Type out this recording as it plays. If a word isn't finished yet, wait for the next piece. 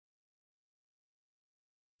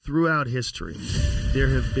Throughout history, there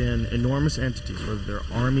have been enormous entities, whether they're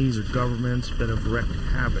armies or governments, that have wreaked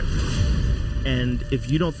havoc. And if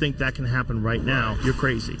you don't think that can happen right now, you're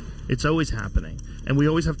crazy. It's always happening. And we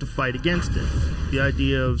always have to fight against it. The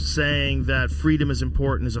idea of saying that freedom is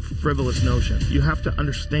important is a frivolous notion. You have to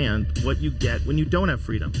understand what you get when you don't have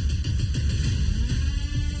freedom.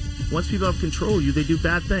 Once people have control of you, they do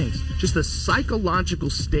bad things. Just the psychological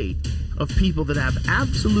state of people that have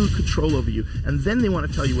absolute control over you, and then they want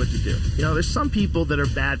to tell you what to do. You know, there's some people that are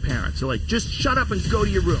bad parents. They're like, just shut up and go to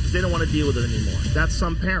your rooms. They don't want to deal with it anymore. That's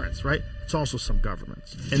some parents, right? It's also some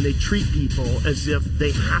governments. And they treat people as if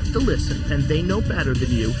they have to listen, and they know better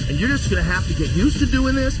than you, and you're just going to have to get used to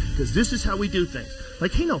doing this, because this is how we do things.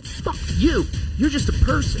 Like, hey, no, fuck you. You're just a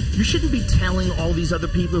person. You shouldn't be telling all these other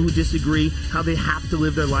people who disagree how they have to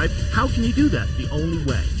live their life. How can you do that? The only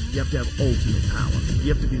way. You have to have ultimate power.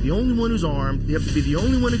 You have to be the only one who's armed. You have to be the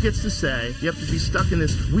only one who gets to say. You have to be stuck in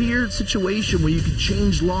this weird situation where you can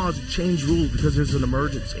change laws and change rules because there's an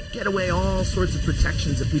emergency. Get away all sorts of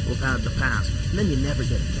protections that people have had in the past, and then you never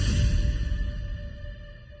get it back.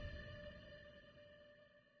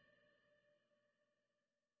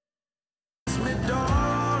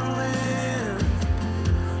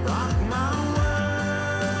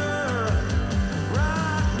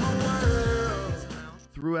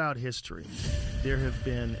 Throughout history, there have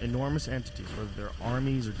been enormous entities, whether they're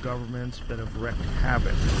armies or governments, that have wreaked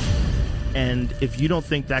havoc. And if you don't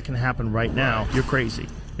think that can happen right now, you're crazy.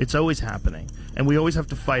 It's always happening. And we always have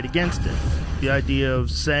to fight against it. The idea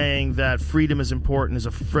of saying that freedom is important is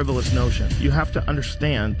a frivolous notion. You have to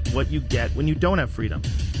understand what you get when you don't have freedom.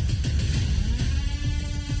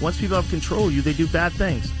 Once people have control of you, they do bad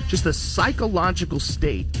things. Just the psychological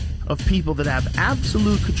state of people that have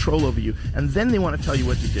absolute control over you, and then they want to tell you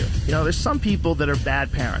what to do. You know, there's some people that are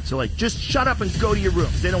bad parents. They're like, just shut up and go to your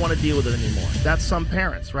rooms. They don't want to deal with it anymore. That's some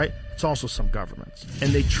parents, right? It's also some governments.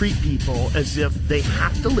 And they treat people as if they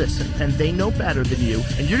have to listen, and they know better than you,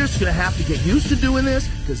 and you're just going to have to get used to doing this,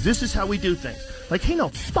 because this is how we do things. Like, hey, no,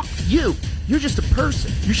 fuck you. You're just a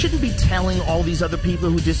person. You shouldn't be telling all these other people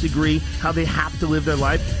who disagree how they have to live their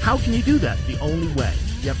life. How can you do that? The only way.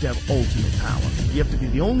 You have to have ultimate power. You have to be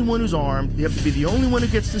the only one who's armed. You have to be the only one who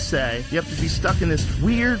gets to say. You have to be stuck in this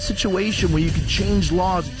weird situation where you can change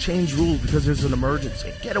laws and change rules because there's an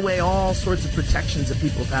emergency. Get away all sorts of protections that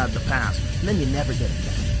people have had in the past, and then you never get it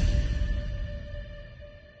back.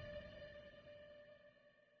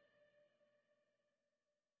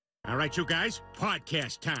 All right, you guys,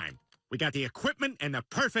 podcast time. We got the equipment and the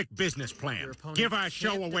perfect business plan. Give our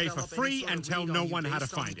show away for free and tell no one how to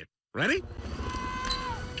find it. Ready?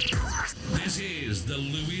 This is the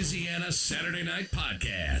Louisiana Saturday Night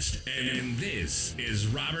Podcast, and this is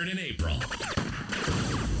Robert and April.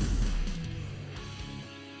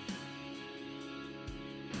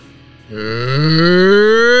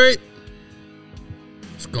 Hey,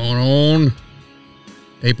 what's going on?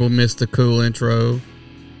 April missed the cool intro.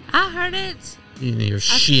 I heard it. You didn't hear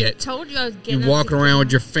shit. Told you I was getting. You walking around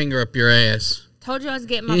with your finger up your ass. Told you I was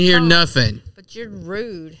getting my. You didn't hear phone, nothing. But you're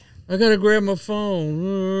rude. I gotta grab my phone.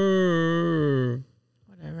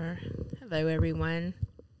 Whatever. Hello, everyone.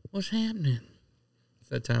 What's happening? It's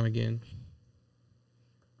that time again.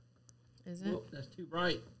 Is it? Oh, that's too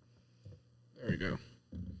bright. There we go.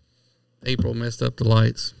 April messed up the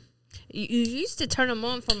lights. You used to turn them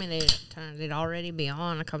on for me. They'd already be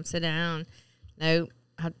on. I come sit down. Nope.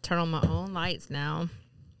 I have to turn on my own lights now.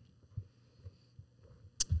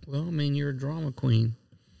 Well, I mean, you're a drama queen.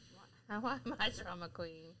 Why am I drama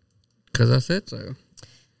queen? Because I said so.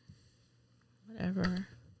 Whatever.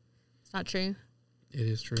 It's not true. It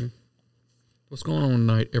is true. What's going on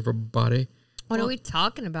tonight, everybody? What are we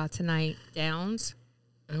talking about tonight, Downs?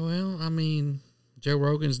 Well, I mean, Joe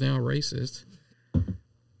Rogan's now a racist.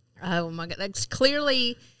 Oh, my God. That's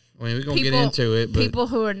clearly... I mean, we're going to get into it, but... People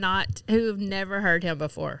who've never heard him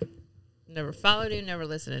before. Never followed him, never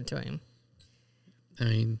listened to him. I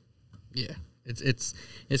mean, yeah. It's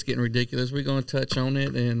getting ridiculous. We're going to touch on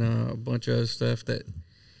it and a bunch of other stuff that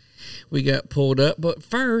we got pulled up. But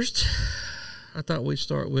first, I thought we'd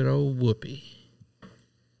start with old Whoopi.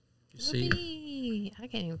 Whoopi! I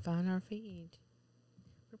can't even find our feed.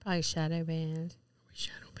 We're probably shadow banned. Are we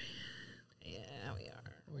shadow banned? Yeah, we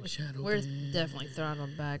are. We're definitely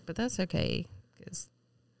throttled back, but that's okay. Cause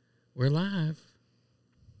we're live.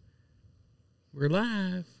 We're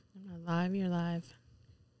live. I'm not live, you're live.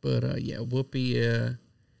 But, yeah, Whoopi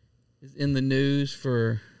is in the news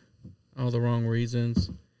for all the wrong reasons.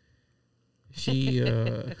 She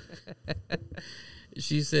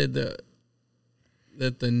she said that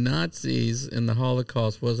the Nazis and the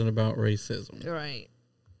Holocaust wasn't about racism. Right.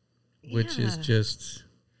 Which is just...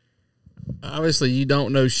 Obviously, you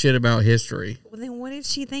don't know shit about history. Well, then what did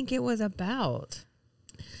she think it was about?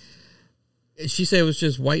 She said it was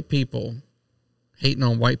just white people hating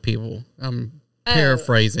on white people. I'm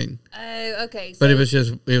paraphrasing. Oh, okay. But it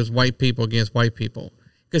was white people against white people.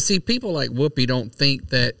 Because, see, people like Whoopi don't think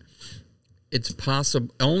that it's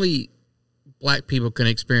possible. Only black people can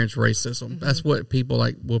experience racism. That's what people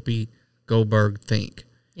like Whoopi Goldberg think.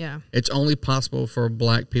 Yeah. It's only possible for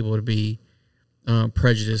black people to be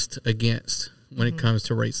prejudiced against when it comes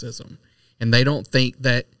to racism. And they don't think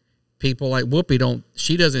that people like Whoopi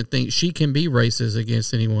she doesn't think she can be racist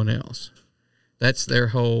against anyone else. That's their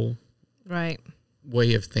whole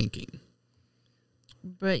way of thinking.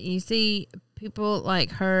 But you see, people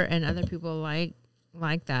like her and other people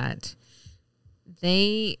like that,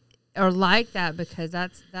 they are like that because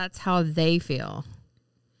that's how they feel.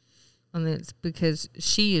 And it's because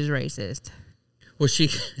she is racist. Well,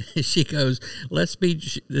 she goes,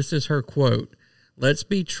 this is her quote, "Let's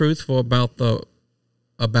be truthful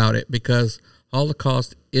about it because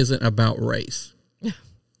Holocaust isn't about race."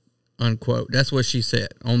 Unquote. That's what she said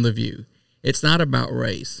on The View. It's not about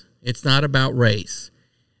race. It's not about race.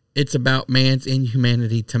 It's about man's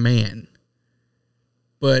inhumanity to man.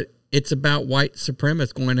 But it's about white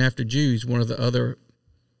supremacists going after Jews, one of the other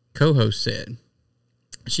co-hosts said.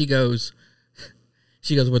 She goes,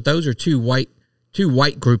 but those are two white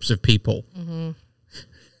groups of people. Mm-hmm.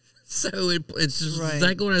 So it's just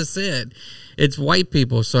exactly what I said. It's white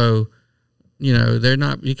people, so you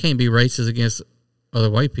can't be racist against other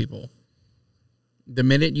white people. The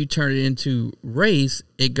minute you turn it into race,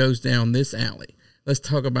 it goes down this alley. Let's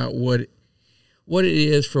talk about what it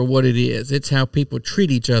is for what it is. It's how people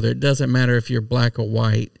treat each other. It doesn't matter if you're black or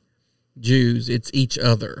white, Jews, it's each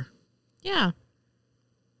other. Yeah.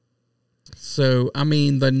 So, I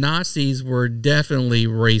mean, the Nazis were definitely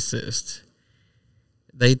racist.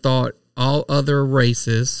 They thought all other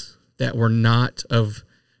races that were not of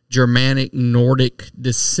Germanic Nordic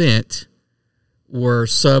descent were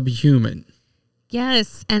subhuman.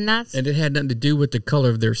 Yes, and it had nothing to do with the color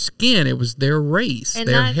of their skin. It was their race, and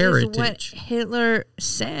their that heritage. Is what Hitler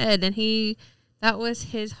said, and that was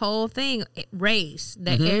his whole thing: race,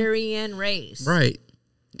 the Aryan race. Right.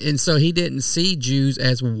 And so he didn't see Jews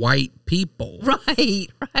as white people. Right.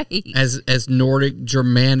 As Nordic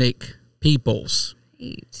Germanic peoples.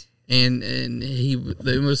 Right. And it was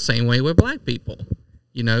the same way with black people.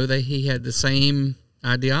 He had the same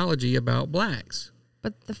ideology about blacks.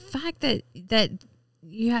 But the fact that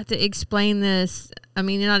you have to explain this, I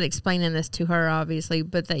mean, you're not explaining this to her, obviously,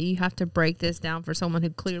 but that you have to break this down for someone who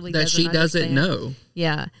clearly doesn't know.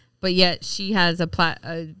 Yeah. But yet she has a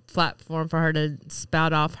platform for her to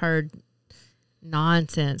spout off her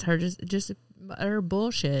nonsense, her just her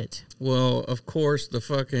bullshit. Well, of course, the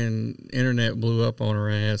fucking internet blew up on her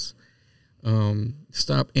ass.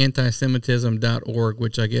 StopAntisemitism.org,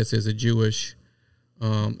 which I guess is a Jewish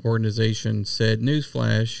organization, said,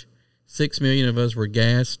 "Newsflash, 6 million of us were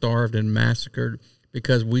gassed, starved, and massacred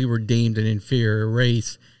because we were deemed an inferior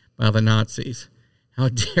race by the Nazis. How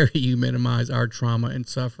dare you minimize our trauma and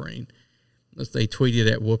suffering?" They tweeted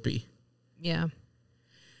at Whoopi. Yeah.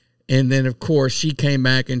 And then, of course, she came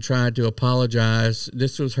back and tried to apologize.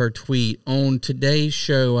 This was her tweet. "On today's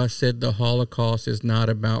show, I said the Holocaust is not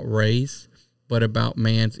about race, but about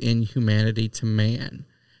man's inhumanity to man.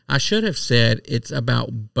 I should have said it's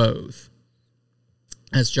about both.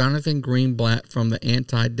 As Jonathan Greenblatt from the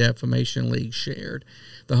Anti-Defamation League shared,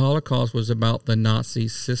 the Holocaust was about the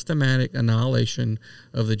Nazis' systematic annihilation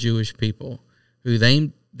of the Jewish people, who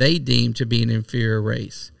they deemed to be an inferior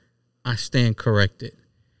race. I stand corrected.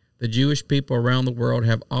 The Jewish people around the world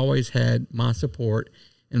have always had my support,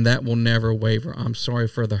 and that will never waver. I'm sorry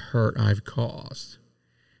for the hurt I've caused.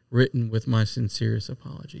 Written with my sincerest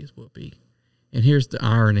apologies, Whoopi." And here's the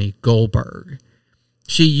irony, Goldberg.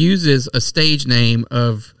 She uses a stage name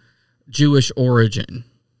of Jewish origin.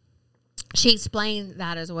 She explained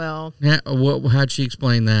that as well. How'd she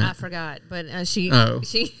explain that? I forgot, but she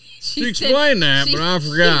explained that, but I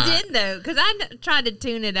forgot. She did, though, because I tried to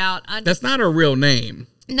tune it out. That's not her real name.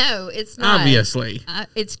 No, it's not. Obviously.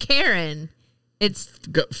 It's Karen. It's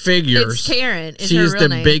figures. It's Karen. It's She's her real the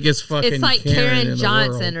name. biggest fucking. It's like Karen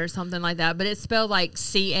Johnson or something like that, but it's spelled like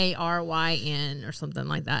Caryn or something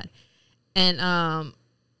like that. And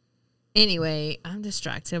anyway, I'm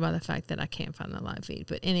distracted by the fact that I can't find the live feed.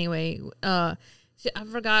 But anyway, I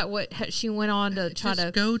forgot what she went on to try to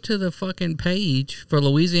go to the fucking page for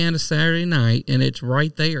Louisiana Saturday Night, and it's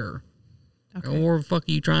right there. Okay. Where the fuck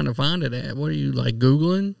are you trying to find it at? What are you, like,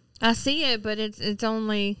 Googling? I see it, but it's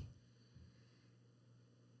only.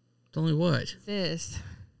 It's only what? This.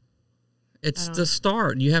 It's the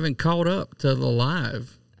start. You haven't caught up to the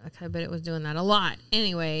live. Okay, but it was doing that a lot.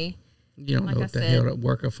 Anyway. You don't know what the hell to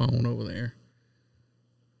work a phone over there.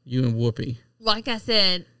 You and Whoopi. Like I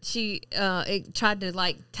said, she it tried to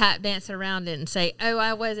like tap dance around it and say, "Oh,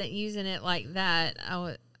 I wasn't using it like that."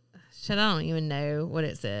 I don't even know what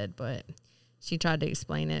it said, but she tried to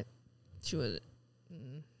explain it. She was.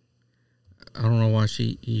 I don't know why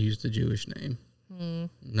she used the Jewish name,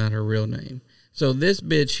 not her real name. So this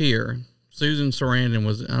bitch here, Susan Sarandon,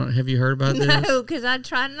 was. Have you heard about this? No, because I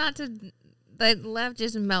try not to. The left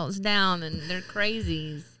just melts down, and they're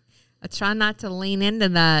crazies. I try not to lean into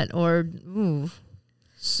that or move.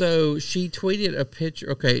 So she tweeted a picture.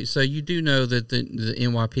 Okay, so you do know that the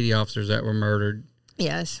NYPD officers that were murdered.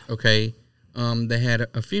 Yes. Okay, they had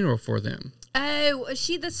a funeral for them. Oh, is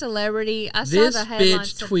she the celebrity? I This saw the headline.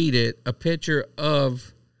 bitch tweeted a picture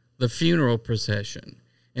of the funeral procession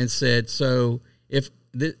and said, "So if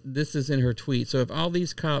this is in her tweet, so if all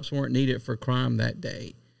these cops weren't needed for crime that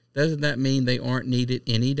day, doesn't that mean they aren't needed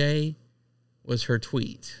any day?" Was her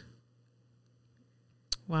tweet.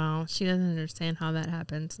 Wow, she doesn't understand how that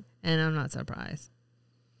happens, and I'm not surprised.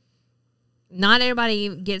 Not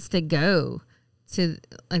everybody gets to go to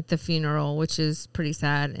like the funeral, which is pretty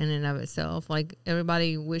sad in and of itself. Like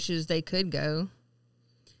everybody wishes they could go.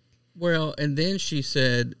 Well, and then she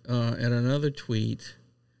said in another tweet,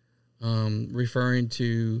 referring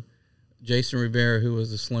to Jason Rivera, who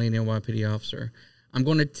was the slain NYPD officer, I'm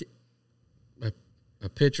going to a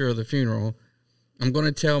picture of the funeral. I'm going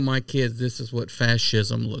to tell my kids this is what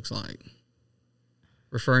fascism looks like.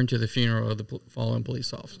 Referring to the funeral of the fallen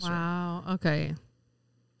police officer. Wow. Okay.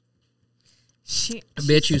 A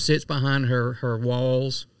bitch who sits behind her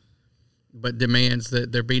walls, but demands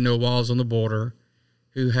that there be no walls on the border,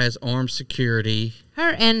 who has armed security.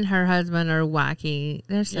 Her and her husband are wacky.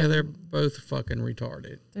 They're both fucking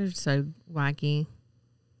retarded. They're so wacky.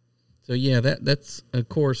 So yeah, that's of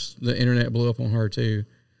course the internet blew up on her too.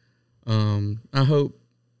 I hope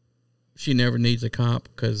she never needs a cop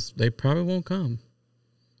because they probably won't come.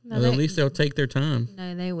 No, at least they'll take their time.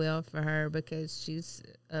 No, they will for her because she's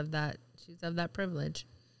of that privilege.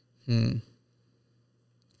 Yeah.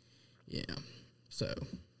 So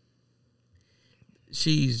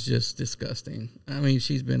she's just disgusting. I mean,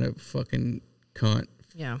 she's been a fucking cunt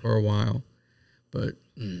for a while, but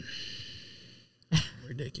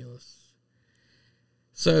ridiculous.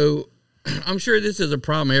 So I'm sure this is a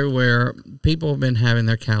problem everywhere. People have been having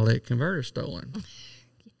their catalytic converters stolen.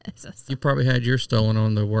 Yes, you probably had yours stolen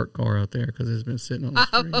on the work car out there because it's been sitting on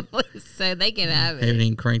the street. So they can have it. They haven't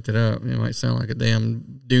even cranked it up. It might sound like a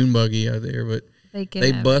damn dune buggy out there, but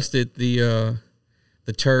they busted the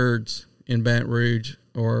turds in Baton Rouge,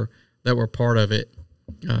 or that were part of it.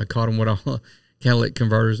 Caught them with all catalytic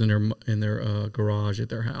converters in their garage at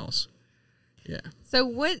their house. Yeah. So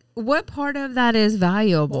what part of that is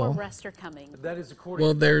valuable? More arrests are coming. That is according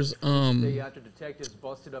well, there's detectives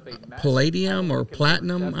busted up a palladium or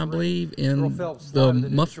platinum, I believe, in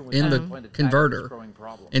the converter,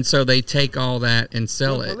 and so they take all that and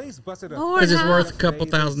sell it because it's worth a couple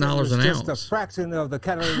 $1,000s an ounce. Just a fraction of the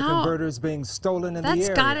catalytic converters being stolen in the area.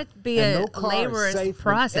 That's got to be a laborious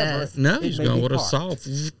process. No, he's going with a saw.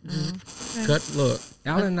 Cut. Look.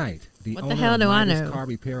 Alan Knight, the what owner the hell do of I Midas know? Car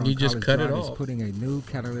Repair on you just College cut Drive it is off. putting a new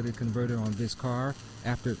catalytic converter on this car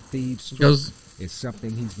after thieves struck. It's something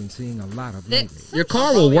he's been seeing a lot of lately. Your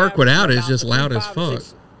car will work without it. It's just loud as fuck.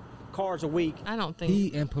 Cars a week. I don't think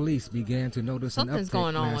he and police began to notice something's an uptick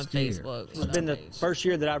going on last with Facebook. This has been the first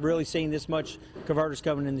year that I've really seen this much converters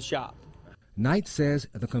coming in the shop. Knight says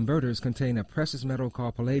the converters contain a precious metal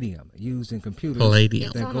called palladium, used in computers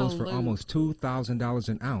that goes for almost $2,000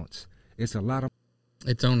 an ounce. It's a lot of.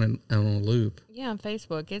 It's on a loop. Yeah, on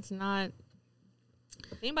Facebook. It's not.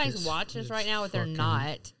 If anybody's watching us right now, but they're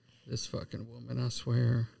not. This fucking woman, I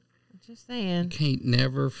swear. I'm just saying. Can't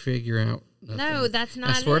never figure out nothing. No, that's not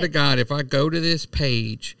I swear to God, if I go to this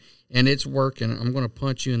page and it's working, I'm going to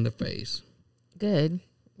punch you in the face. Good.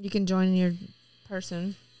 You can join your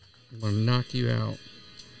person. I'm going to knock you out.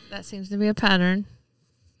 That seems to be a pattern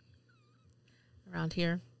around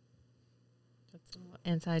here. That's an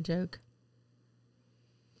inside joke.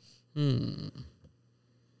 That.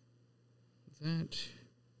 Let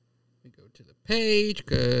me go to the page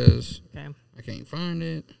because I can't find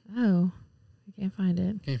it. Oh, I can't find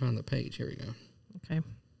it. Can't find the page. Here we go. Okay.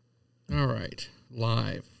 All right.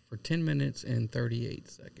 Live for 10 minutes and 38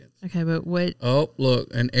 seconds. Okay, but what? Oh,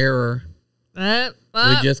 look, an error.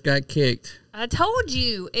 We just got kicked. I told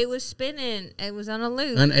you it was spinning. It was on a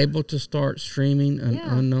loop. Unable to start streaming. An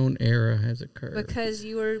unknown error has occurred. Because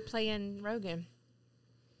you were playing Rogan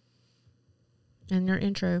in your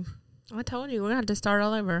intro. I told you we're gonna have to start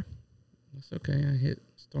all over. That's okay. I hit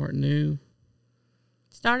start new.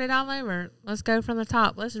 Start it all over. Let's go from the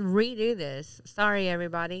top. Let's redo this. Sorry,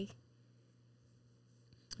 everybody.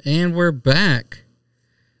 And we're back.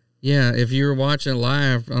 Yeah, if you were watching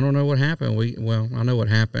live, I don't know what happened. I know what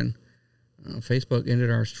happened. Facebook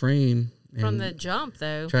ended our stream From the jump,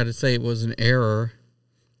 though. Tried to say it was an error.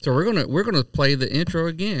 So we're gonna play the intro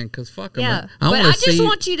again because fuck them. Yeah, I just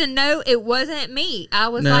want you to know it wasn't me. I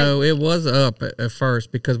was it was up at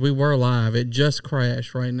first because we were live. It just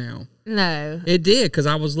crashed right now. No, it did because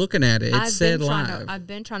I was looking at it. It said live. I've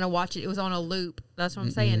been trying to watch it. It was on a loop. That's what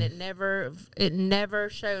I'm saying. It never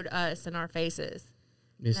showed us in our faces.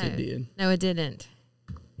 Yes, it did. No, it didn't.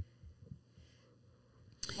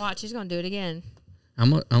 Watch, he's gonna do it again. I'm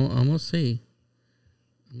gonna see.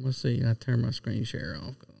 I'm gonna see. I turned my screen share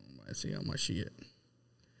off. I see all my shit.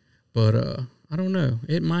 But I don't know.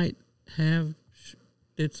 It might have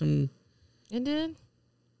did some. It did.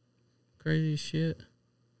 Crazy shit.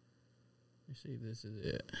 Let's see if this is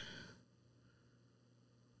it.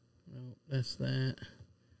 No, that's that.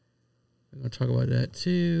 We're gonna talk about that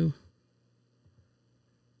too.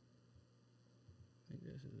 I think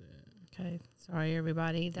this is it. Okay. Sorry,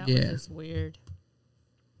 everybody. That was just weird.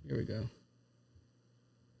 Here we go.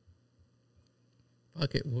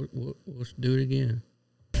 Fuck it. We'll do it again.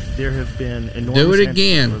 There have been enormous. Do it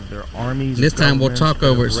again. Of their armies. This time we'll talk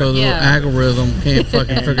over it so the algorithm can't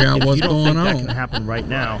fucking figure out what's going on. That can happen right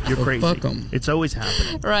now. You're crazy. Fuck them. It's always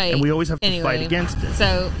happening. Right. And we always have to fight against it.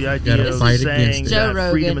 So the idea of saying Joe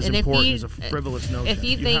Rogan, freedom is and important is a frivolous notion. If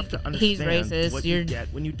you think he's racist, what you get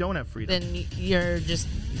when you don't have freedom. Then you're just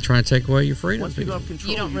trying to take away your freedom. Once people have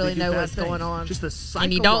control, you don't really know what's going on, just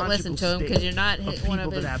and you don't listen to him because you're not one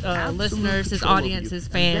of his listeners, his audience, his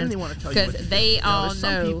fans, because they all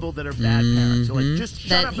know people that are bad parents. So like, just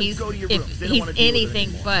shut up he's and go to your room. he's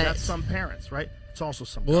anything but. That's some parents, right? It's also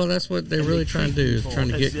some. Well, that's what they're really trying to do is trying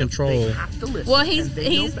to get control. Well, he's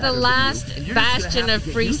the last bastion of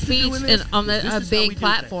free speech and on a big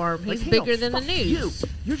platform. He's bigger than the news.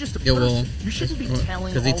 You're just a person. You shouldn't be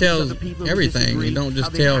telling because he tells everything. You don't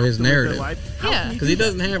just tell his narrative. Yeah, because he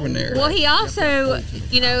doesn't have a narrative. Well, he also,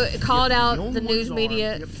 called out the news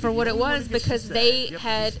media for what it was because they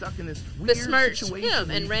had besmirched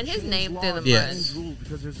him and ran his name through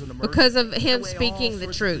the mud because of him speaking the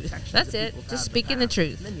truth. That's it. Just speaking the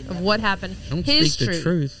truth of what happened. Don't speak the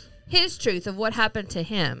truth. His truth of what happened to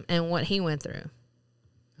him and what he went through.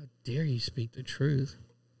 How dare you speak the truth?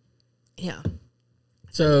 Yeah.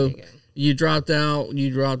 So you dropped out.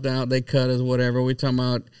 They cut us. Whatever. We talking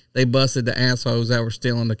about. They busted the assholes that were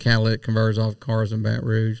stealing the catalytic converters off cars in Baton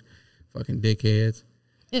Rouge. Fucking dickheads.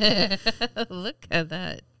 Look at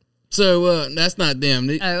that. So that's not them.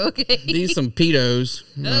 Okay. These some pedos.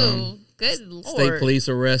 Good Lord. State police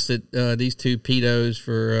arrested these two pedos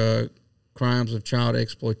for crimes of child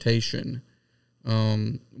exploitation.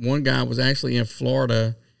 One guy was actually in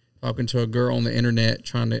Florida talking to a girl on the internet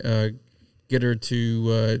trying to get her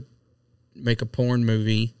to make a porn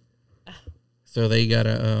movie. So they got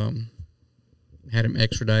had him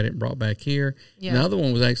extradited and brought back here. Yeah. The other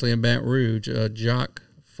one was actually in Baton Rouge, Jock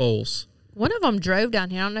Fols. One of them drove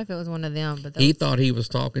down here. I don't know if it was one of them, but he thought he was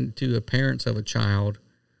talking to the parents of a child,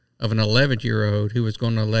 of an 11-year-old who was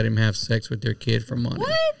going to let him have sex with their kid for money.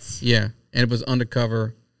 What? Yeah, and it was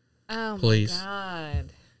undercover police. Oh, my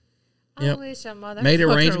God. I wish a motherfucker made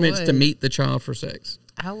arrangements would. To meet the child for sex.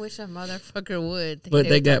 I wish a motherfucker would. But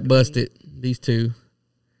they got busted, these two,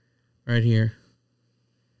 right here.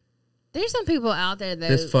 There's some people out there, though.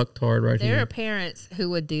 This fucktard right here. There are parents who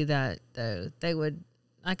would do that, though. They would.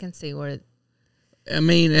 I can see where. I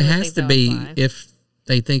mean, it has to be if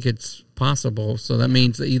they think it's possible. So that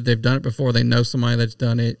means that either they've done it before, they know somebody that's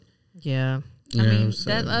done it. Yeah. I mean,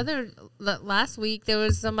 last week there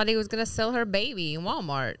was somebody who was going to sell her baby in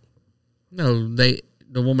Walmart. No, the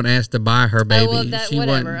woman asked to buy her baby. She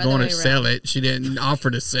wasn't going to sell it. She didn't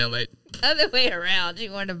offer to sell it. Other way around. She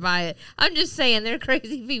wanted to buy it. I'm just saying, there are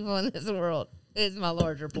crazy people in this world. Is my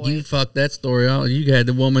larger point. You fucked that story out. You had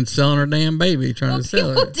the woman selling her damn baby trying to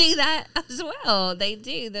sell it. People do that as well. They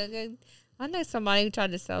do. I know somebody who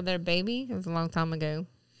tried to sell their baby. It was a long time ago.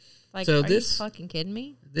 Like, so are you fucking kidding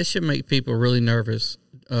me? This should make people really nervous.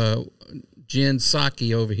 Jen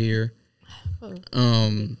Psaki over here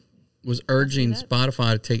was urging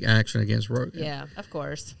Spotify to take action against Rogan. Yeah, of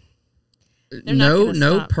course.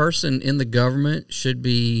 No person in the government should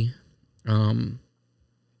be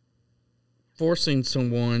forcing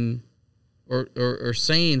someone or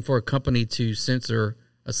saying for a company to censor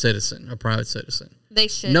a citizen, a private citizen. They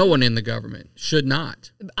should. No one in the government should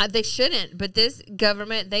not. They shouldn't. But this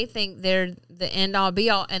government, they think they're the end all be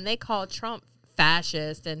all, and they call Trump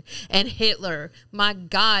fascist and Hitler. My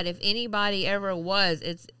God, if anybody ever was,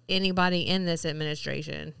 it's anybody in this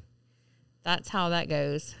administration. That's how that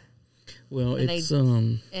goes. Well, and it's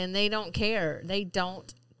and they don't care. They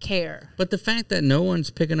don't care. But the fact that no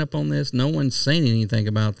one's picking up on this, no one's saying anything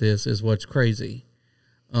about this, is what's crazy.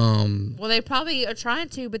 Well, they probably are trying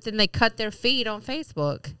to, but then they cut their feed on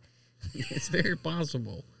Facebook. It's very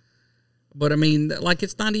possible. But I mean, like,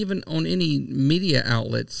 it's not even on any media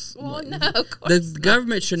outlets. Well, no, of course the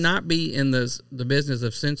government should not be in the business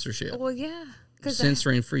of censorship. Well, yeah.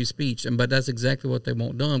 Censoring free speech, but that's exactly what they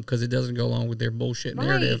want done because it doesn't go along with their bullshit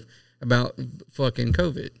narrative about fucking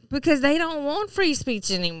COVID. Because they don't want free speech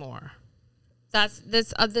anymore. That's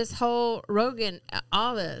this whole Rogan,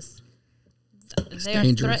 all this. They are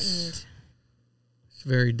threatened. It's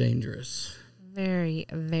very dangerous. Very,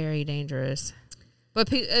 very dangerous. But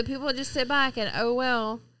people just sit back and, oh,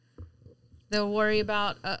 well, they'll worry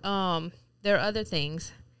about their other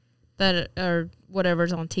things that are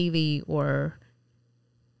whatever's on TV or,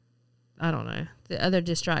 I don't know, the other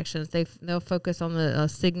distractions. They'll focus on the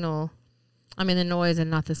signal, the noise and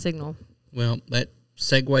not the signal. Well, that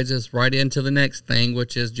segues us right into the next thing,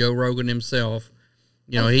 which is Joe Rogan himself.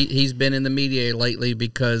 You know, he's been in the media lately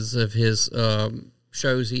because of his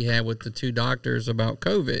shows he had with the two doctors about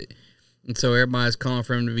COVID. And so everybody's calling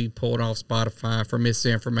for him to be pulled off Spotify for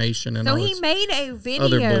misinformation and all this. So he made a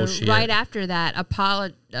video right after that,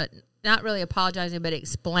 not really apologizing, but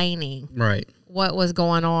explaining what was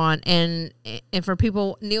going on. And for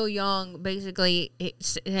people, Neil Young basically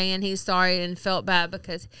saying he's sorry and felt bad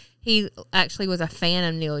because he actually was a fan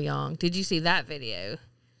of Neil Young. Did you see that video?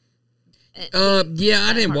 Yeah,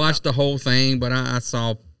 I didn't watch the whole thing, but I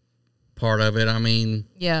saw part of it.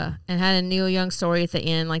 Yeah, and had a Neil Young story at the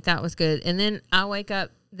end. Like, that was good. And then I wake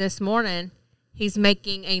up this morning, he's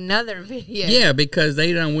making another video. Yeah, because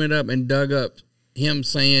they done went up and dug up him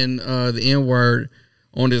saying the N-word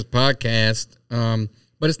on his podcast.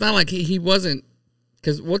 But it's not like he wasn't,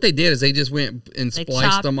 because what they did is they just went and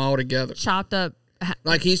spliced them all together. Chopped up.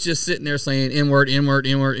 Like, he's just sitting there saying N-word, N-word,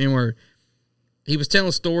 N-word, N-word. He was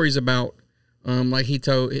telling stories about, like he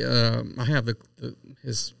told, I have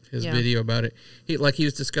his video about it. He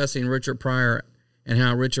was discussing Richard Pryor and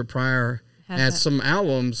how Richard Pryor has some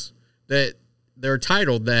albums that they're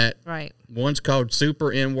titled that. Right. One's called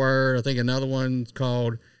Super N-word. I think another one's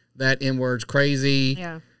called That N-word's Crazy.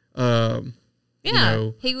 Yeah. You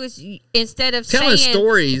know, he was, instead of telling saying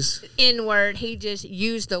stories N-word, he just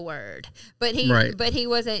used the word, but he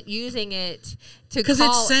wasn't using it to because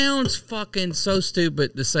it sounds fucking so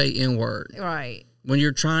stupid to say N-word, right? When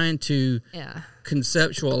you're trying to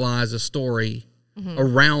conceptualize a story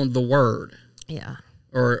around the word,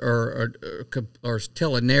 or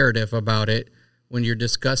tell a narrative about it when you're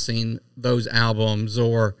discussing those albums,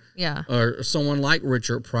 or someone like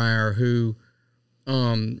Richard Pryor who.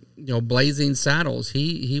 Blazing Saddles.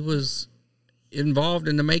 He was involved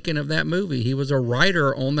in the making of that movie. He was a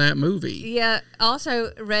writer on that movie. Yeah.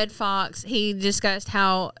 Also, Red Fox. He discussed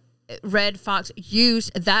how Red Fox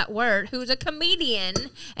used that word. Who's a comedian,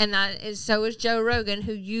 and so is Joe Rogan,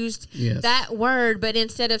 who used that word. But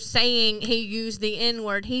instead of saying he used the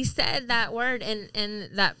N-word, he said that word in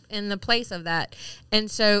the place of that. And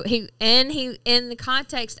so he in the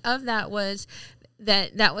context of that was.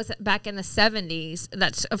 That was back in the 70s.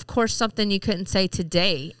 That's, of course, something you couldn't say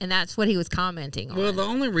today, and that's what he was commenting on. Well, the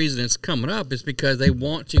only reason it's coming up is because they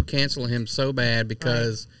want to cancel him so bad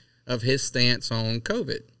because of his stance on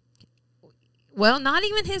COVID. Well, not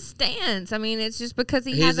even his stance. It's just because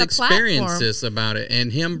he has a platform. His experiences about it,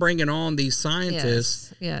 and him bringing on these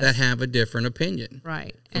scientists that have a different opinion.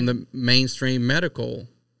 Right. From the mainstream medical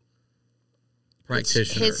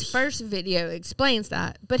practitioners. His first video explains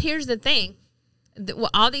that. But here's the thing.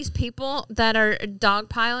 All these people that are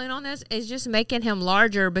dogpiling on this is just making him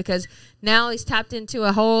larger because now he's tapped into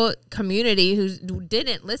a whole community who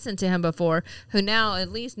didn't listen to him before, who now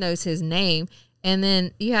at least knows his name. And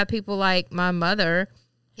then you have people like my mother,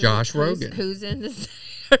 Josh Rogan, who's in the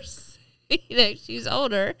she's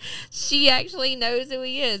older. She actually knows who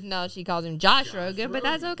he is. No, she calls him Josh Rogan, but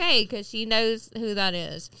that's okay because she knows who that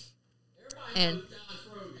is. And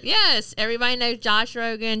yes, everybody knows Josh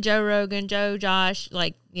Rogan, Joe Rogan, Josh.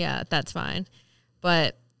 That's fine.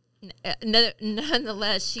 But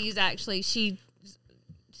nonetheless, she's actually, she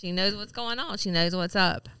knows what's going on. She knows what's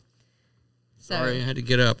up. So, sorry, I had to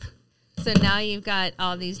get up. So now you've got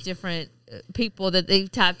all these different people that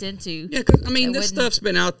they've tapped into. Yeah, because, this stuff's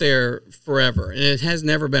been out there forever, and it has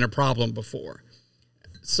never been a problem before.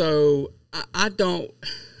 So I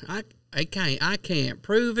can't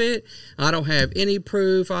prove it. I don't have any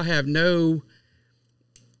proof. I have no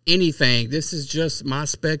anything. This is just my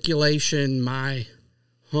speculation, my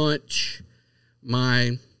hunch,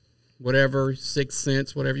 my whatever, sixth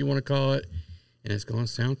sense, whatever you want to call it. And it's going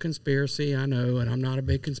to sound conspiracy, I know, and I'm not a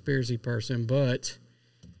big conspiracy person, but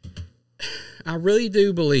I really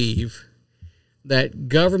do believe that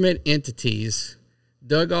government entities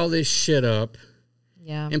dug all this shit up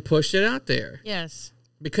and pushed it out there. Yes.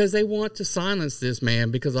 Because they want to silence this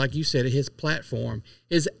man because, like you said, his platform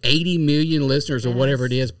is 80 million listeners or whatever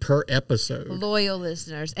it is per episode. Loyal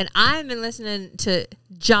listeners. And I've been listening to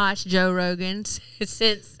Joe Rogan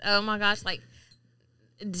since, oh my gosh,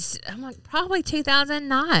 probably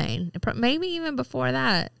 2009, maybe even before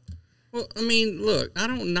that. Well, I mean, look, I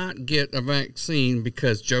don't not get a vaccine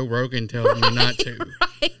because Joe Rogan tells me not to.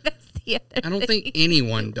 Right, that's the other I don't think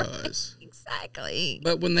anyone does. Exactly.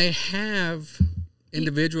 But when they have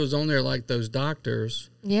individuals on there like those doctors,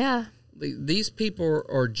 these people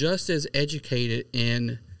are just as educated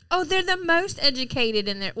in. Oh, they're the most educated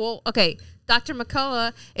in there. Well, okay, Dr.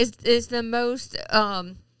 McCullough is the most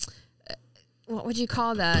what would you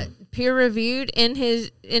call that? Peer reviewed in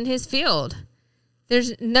his field.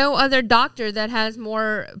 There's no other doctor that has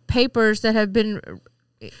more papers doctors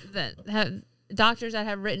that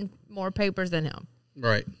have written more papers than him.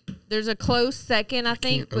 Right. There's a close second, I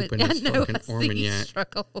think. Can't open this fucking Armagnac.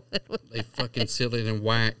 They fucking seal it in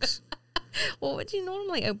wax. What would you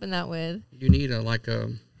normally open that with? You need a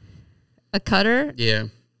cutter? Yeah.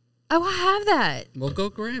 Oh, I have that. Well, go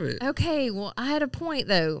grab it. Okay. Well, I had a point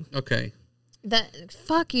though. Okay.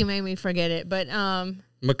 Fuck, you made me forget it. But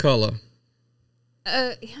McCullough.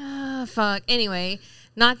 Fuck. Anyway,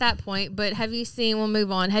 not that point. But have you seen? We'll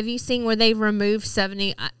move on. Have you seen where they've removed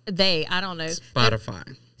 70? I don't know.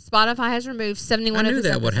 Spotify has removed 71 of his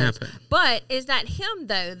episodes. I knew that would happen. But is that him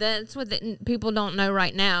though? That's what people don't know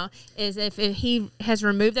right now. Is if he has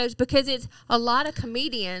removed those, because it's a lot of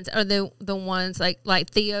comedians are the ones like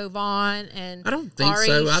Theo Vaughn and I don't think Ari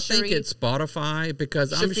so. I Sharif. think it's Spotify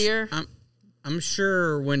because I'm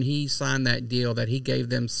sure when he signed that deal that he gave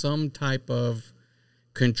them some type of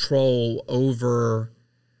control over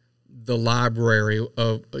the library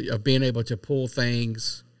of being able to pull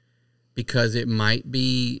things because it might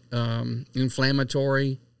be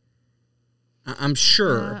inflammatory. I'm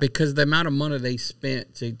sure because the amount of money they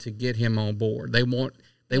spent to get him on board, they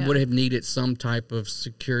would have needed some type of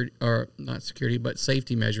security, or not security, but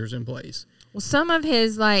safety measures in place. Well, some of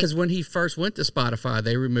his because when he first went to Spotify,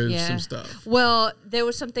 they removed some stuff. Well, there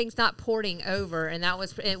were some things not porting over, and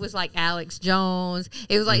it was like Alex Jones.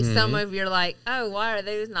 It was like some of you're like, oh, why are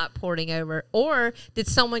those not porting over? Or did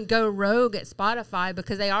someone go rogue at Spotify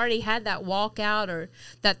because they already had that walkout or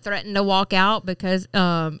that threatened to walk out because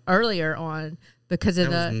earlier on because of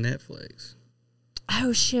that was Netflix.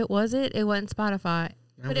 Oh shit, was it? It wasn't Spotify,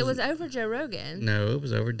 but it was over Joe Rogan. No, it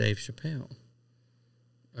was over Dave Chappelle.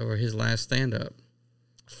 Over his last stand-up.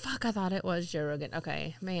 Fuck, I thought it was Joe Rogan.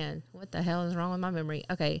 Okay, man, what the hell is wrong with my memory?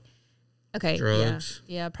 Okay, drugs.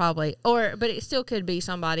 Yeah, probably. But it still could be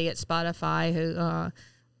somebody at Spotify who,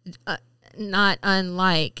 not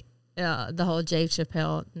unlike the whole Dave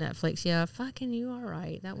Chappelle Netflix. Yeah, fucking you are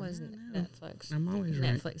right. That was Netflix. I'm always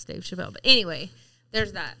Netflix, right. Dave Chappelle. But anyway,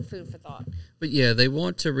 there's that food for thought. But yeah, they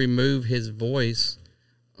want to remove his voice.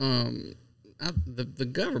 The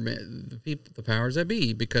government, the people, the powers that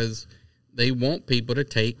be, because they want people to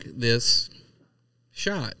take this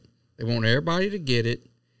shot. They want everybody to get it,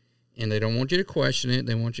 and they don't want you to question it.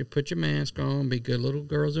 They want you to put your mask on, be good little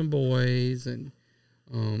girls and boys, and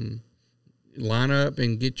line up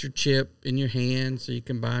and get your chip in your hand so you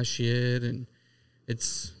can buy shit. And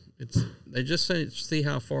it's they just see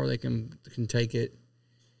how far they can take it,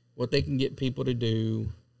 what they can get people to do,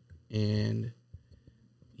 and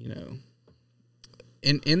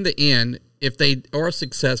in the end, if they are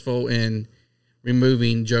successful in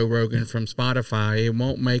removing Joe Rogan from Spotify, it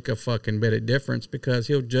won't make a fucking bit of difference because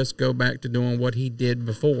he'll just go back to doing what he did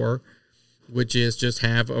before, which is just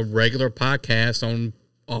have a regular podcast on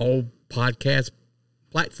all podcast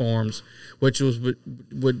platforms, which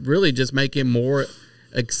would really just make him more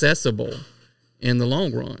accessible in the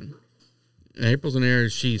long run. And April's in there.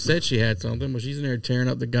 She said she had something, but she's in there tearing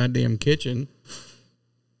up the goddamn kitchen.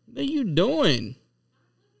 What are you doing?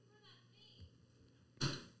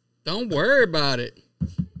 Don't worry about it.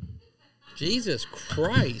 Jesus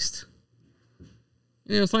Christ.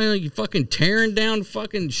 It's like you're fucking tearing down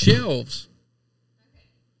fucking shelves.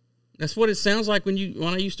 That's what it sounds like when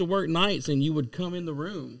I used to work nights and you would come in the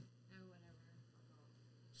room.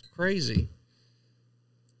 It's crazy.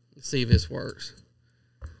 Let's see if this works.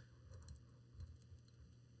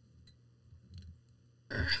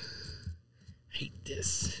 Hate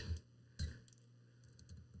this.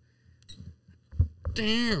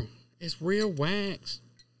 Damn, it's real wax.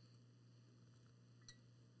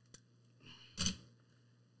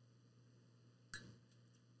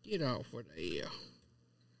 Get off with the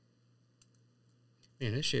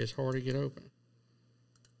Man, this shit is hard to get open.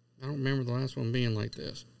 I don't remember the last one being like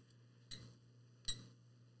this.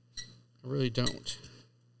 I really don't.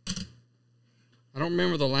 I don't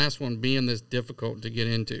remember the last one being this difficult to get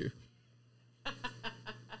into. It's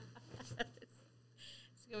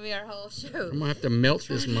gonna be our whole show. I'm gonna have to melt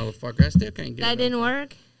this motherfucker. I still can't get it. That didn't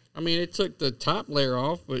work? I mean, it took the top layer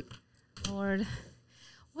off, but... Lord.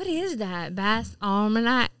 What is that? Bass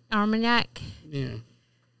Armagnac? Yeah.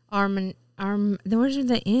 Where's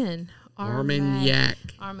the N? Armagnac.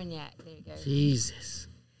 Armagnac. There you go. Jesus.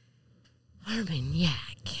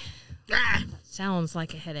 Armagnac. Ah! Sounds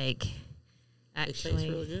like a headache. Actually. It tastes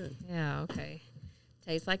really good. Yeah, okay.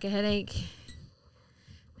 Tastes like a headache.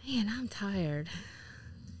 Man, I'm tired.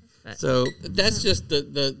 So that's just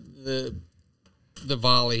the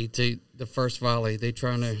volley to the first volley.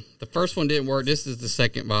 The first one didn't work. This is the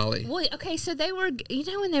second volley. Well, okay, so they were,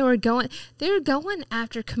 when they were going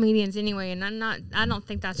after comedians anyway, and I don't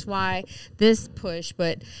think that's why this push,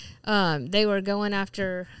 but they were going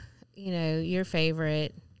after, your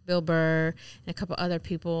favorite, Bill Burr, and a couple other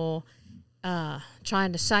people,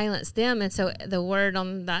 trying to silence them. And so the word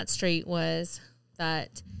on that street was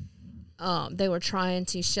that they were trying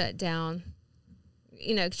to shut down,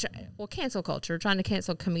 cancel culture, trying to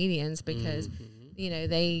cancel comedians because,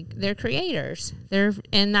 they're creators.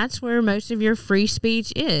 And that's where most of your free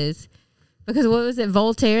speech is. Because what was it,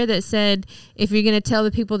 Voltaire, that said, if you're going to tell the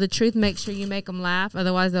people the truth, make sure you make them laugh,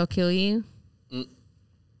 otherwise they'll kill you.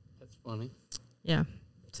 That's funny. Yeah.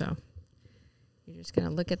 So you're just going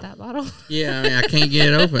to look at that bottle? Yeah, I can't get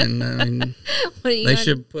it open. I mean, they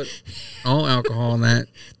should put all alcohol in that.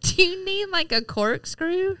 Do you need like a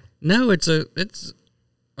corkscrew? No, it's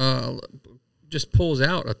just pulls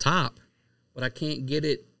out a top, but I can't get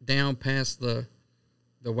it down past the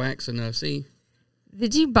wax enough. See?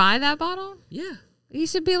 Did you buy that bottle? Yeah. You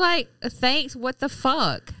should be like, thanks. What the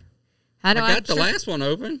fuck? How do I got the last one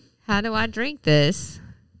open. How do I drink this?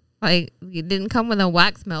 Like, it didn't come with a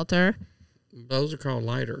wax melter. Those are called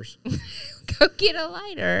lighters. Go get a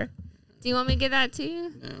lighter. Do you want me to get that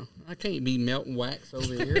too? No, I can't be melting wax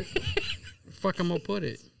over here. Where the fuck I'm gonna put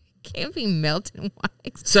it? Can't be melting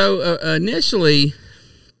wax. So initially,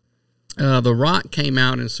 The Rock came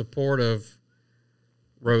out in support of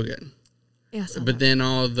Rogan. Yeah, but then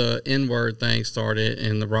all of the N-word thing started,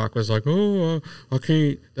 and The Rock was like, "Oh, I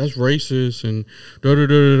can't. That's racist," and da da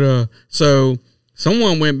da da. So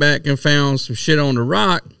someone went back and found some shit on The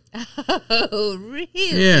Rock. Oh, really?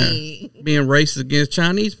 Yeah, being racist against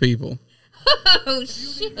Chinese people. Oh,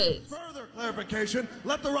 shit. Further clarification,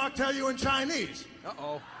 let The Rock tell you in Chinese.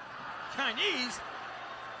 Uh-oh. Chinese?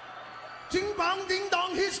 Ding bong ding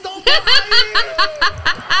dong his dong. But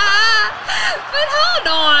hold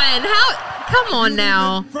on. Come on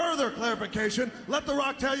now. Further clarification, let The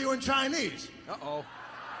Rock tell you in Chinese. Uh-oh.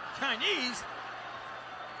 Chinese?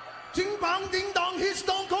 Ding bong ding dong his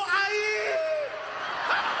dong ko ai.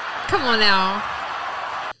 Come on now.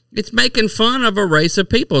 It's making fun of a race of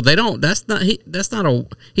people. They don't.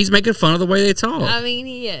 He's making fun of the way they talk. I mean,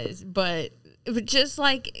 he is, but just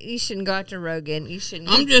like you shouldn't go after Rogan, you shouldn't.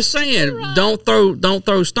 I'm just saying, don't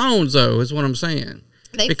throw stones though. Is what I'm saying.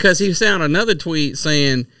 Because he found another tweet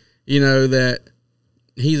saying, that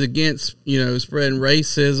he's against, spreading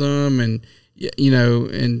racism and,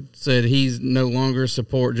 and said he's no longer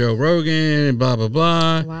support Joe Rogan and blah blah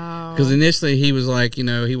blah. Wow. Because initially he was like, he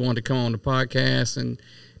wanted to come on the podcast and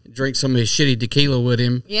drink some of his shitty tequila with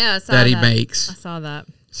him. Yeah, I saw that he makes. I saw that.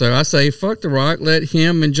 So I say, fuck The Rock. Let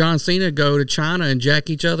him and John Cena go to China and jack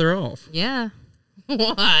each other off. Yeah.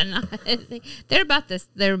 Why not? They're about this.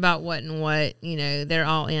 They're about what and what. They're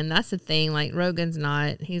all in. That's the thing. Like Rogan's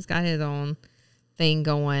not. He's got his own thing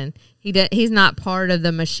going. He's not part of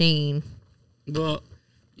the machine. Well,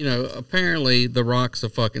 apparently The Rock's a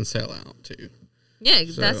fucking sellout too. Yeah,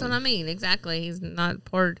 that's what I mean. Exactly. He's not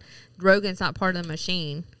part. Rogan's not part of the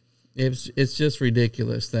machine. It's just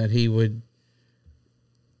ridiculous that he would.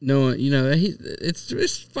 No,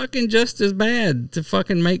 it's fucking just as bad to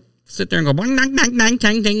fucking sit there and go bang, dang, dang, dang,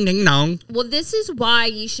 dang, ding, ding, dong. Well, this is why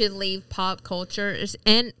you should leave pop culture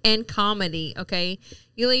and comedy. Okay,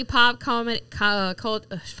 you leave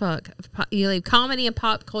you leave comedy and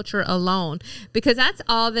pop culture alone because that's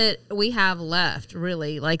all that we have left.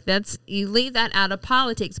 Really, like you leave that out of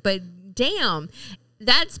politics. But damn,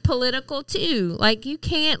 that's political too. Like you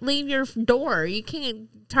can't leave your door. You can't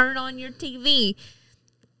turn on your TV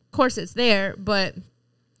course it's there, but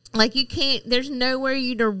like you can't. There's nowhere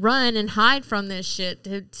you to run and hide from this shit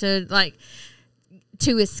to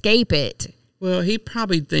escape it. Well, he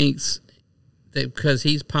probably thinks that because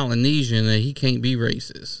he's Polynesian that he can't be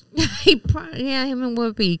racist. Him and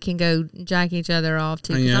Whoopi can go jack each other off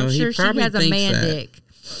too. Because I'm sure she has a man dick.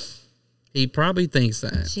 He probably thinks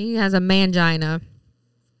that. She has a mangina.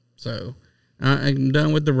 So, I'm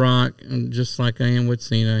done with The Rock, and just like I am with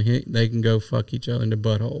Cena. They can go fuck each other in the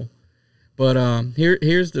butthole. But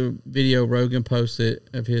here's the video Rogan posted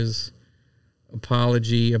of his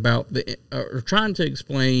apology about or trying to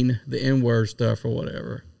explain the N-word stuff or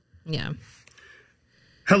whatever. Yeah.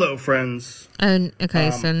 Hello, friends.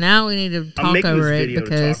 Okay, so now we need to talk over it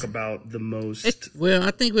because to talk about the most well,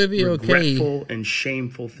 I think we'd be regretful and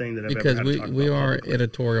shameful thing that I've ever had to talk about. Because we are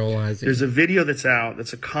editorializing. There's a video that's out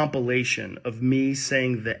that's a compilation of me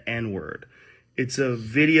saying the N-word. It's a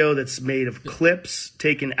video that's made of clips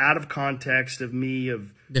taken out of context of me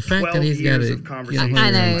of the fact 12 that he's years got of conversation. I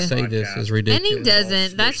know. Say this is ridiculous. And he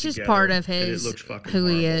doesn't. That's just part of his who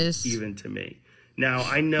he is. Even to me. Now,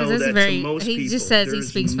 I know that to most people, he just says he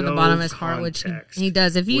speaks from the bottom of his heart, which he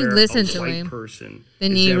does. If you listen to him,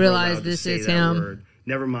 then you realize this is him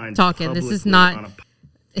talking. This is not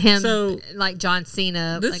him like John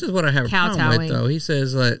Cena. This is what I have a problem with, though. He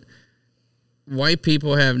says that white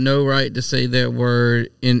people have no right to say that word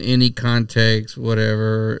in any context,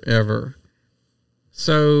 whatever, ever.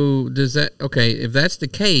 So does that, okay, if that's the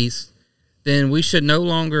case, then we should no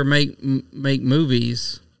longer make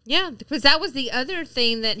movies. Yeah, because that was the other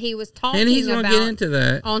thing that he was talking about. And he's going to get into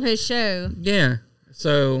that on his show. Yeah.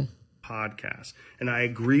 So podcast. And I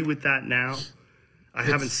agree with that now. I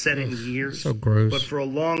haven't said it in years. So gross. But for a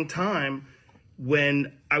long time,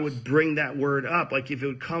 when I would bring that word up, like if it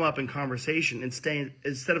would come up in conversation, instead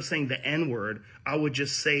of saying the N-word, I would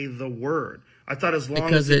just say the word. I thought as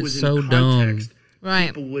long as it was in context,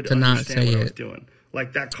 people would understand what I was doing.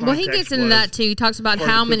 Like that context. Well, he gets into that too. He talks about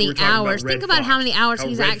how many hours. Think about how many hours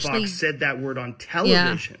he's actually said that word on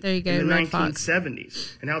television. Yeah, there you go. In the Red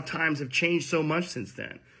 1970s, and how times have changed so much since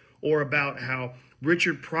then. Or about how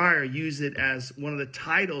Richard Pryor used it as one of the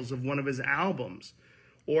titles of one of his albums.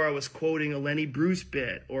 Or I was quoting a Lenny Bruce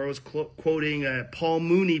bit, or I was quoting a Paul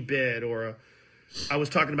Mooney bit, or I was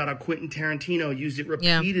talking about how Quentin Tarantino used it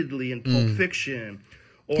repeatedly in Pulp Fiction.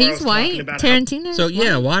 Or he's white. Tarantino. So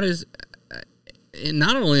yeah, why does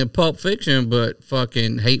not only in Pulp Fiction but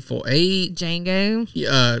fucking Hateful Eight, Django?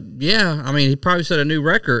 Yeah, I mean he probably set a new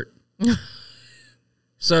record.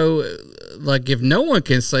 So, like, if no one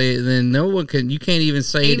can say it, then no one can. You can't even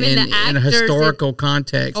say it in a historical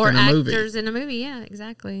context in a movie. Or actors in a movie, yeah,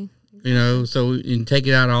 exactly. You know, so you can take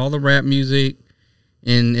it out of all the rap music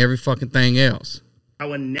and every fucking thing else.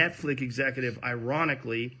 How a Netflix executive,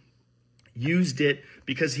 ironically, used it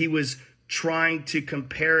because he was trying to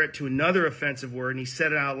compare it to another offensive word, and he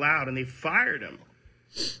said it out loud, and they fired him.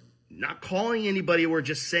 Not calling anybody a word,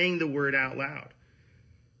 just saying the word out loud.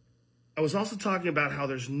 I was also talking about how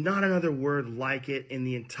there's not another word like it in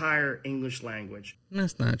the entire English language.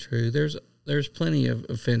 That's not true. There's plenty of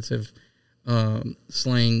offensive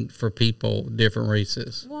slang for people, different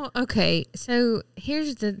races. Well, okay. So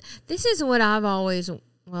this is what I've always,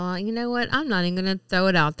 well, you know what? I'm not even going to throw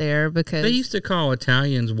it out there because. They used to call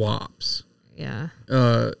Italians wops. Yeah.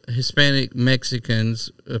 Hispanic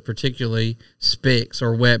Mexicans, particularly spicks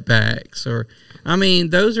or wetbacks, I mean,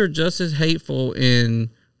 those are just as hateful and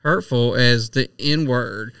hurtful as the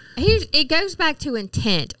N-word. It goes back to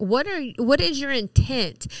intent. What is your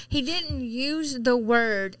intent? He didn't use the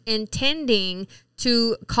word intending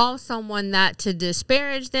to call someone that to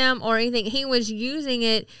disparage them or anything. He was using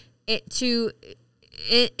it to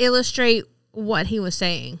illustrate what he was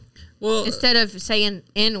saying. Well, instead of saying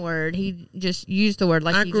N-word, he just used the word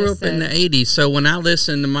like I grew up in the 80s, so when I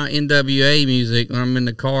listen to my NWA music when I'm in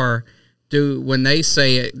the car, when they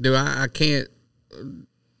say it,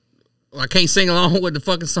 I can't sing along with the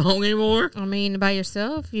fucking song anymore. I mean, by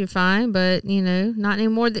yourself, you're fine, but, not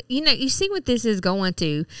anymore. You see what this is going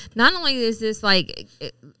to. Not only is this, like,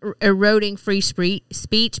 eroding free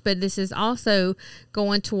speech, but this is also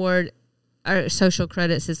going toward our social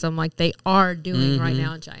credit system like they are doing right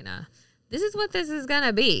now in China. This is what this is going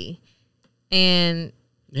to be. And...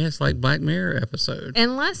 yeah, it's like Black Mirror episode.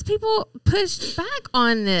 Unless people push back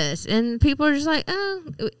on this, and people are just like, oh,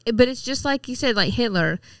 but it's just like you said, like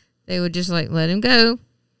Hitler. They would just like let him go,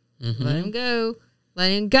 let him go.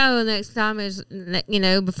 And next time is,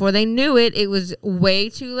 before they knew it, it was way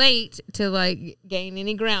too late to like gain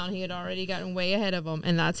any ground. He had already gotten way ahead of them,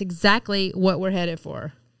 and that's exactly what we're headed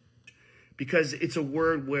for. Because it's a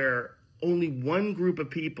word where only one group of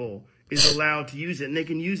people is allowed to use it, and they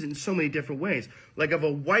can use it in so many different ways. Like if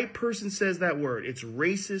a white person says that word, it's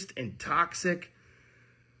racist and toxic.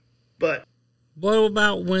 But what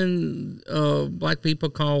about when black people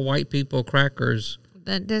call white people crackers?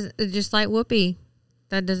 That doesn't, just like whoopee.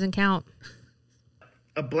 That doesn't count.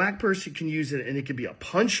 A black person can use it, and it could be a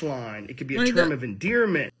punchline. It could be a term of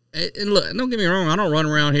endearment. And look, don't get me wrong. I don't run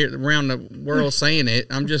around the world saying it.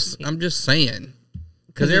 I'm just saying,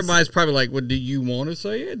 because everybody's probably like, "Well, do you want to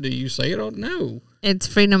say it? Do you say it?" Or no? It's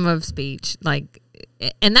freedom of speech, like,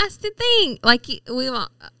 and that's the thing. Like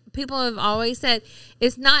people have always said,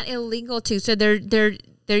 it's not illegal to. So they're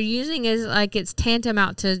using it like it's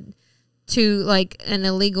tantamount to like an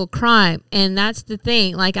illegal crime, and that's the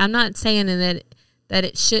thing. Like, I'm not saying that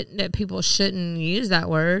people shouldn't use that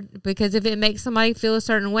word, because if it makes somebody feel a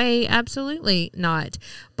certain way, absolutely not.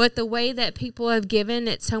 But the way that people have given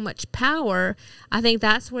it so much power, I think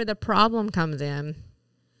that's where the problem comes in.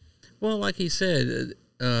 Well, like he said,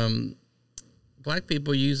 black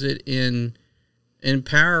people use it in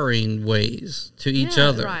empowering ways to each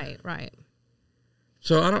other. Right.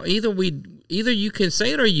 So I don't either you can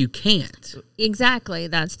say it or you can't. Exactly.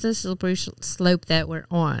 That's the slippery slope that we're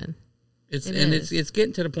on. It's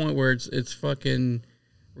getting to the point where it's fucking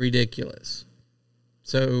ridiculous.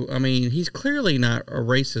 So I mean, he's clearly not a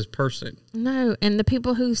racist person. No, and the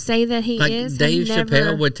people who say that he is, Dave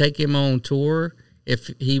Chappelle would take him on tour if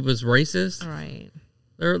he was racist. Right.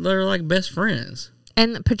 They're like best friends.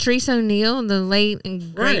 And Patrice O'Neal, the late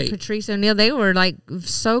and great Patrice O'Neal, they were like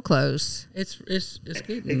so close. It's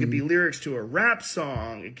getting. It could be lyrics to a rap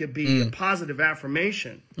song. It could be a positive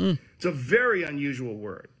affirmation. It's a very unusual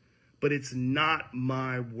word, but it's not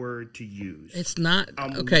my word to use. It's not.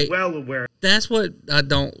 I'm okay. well aware. That's what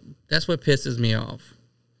pisses me off.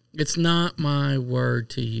 It's not my word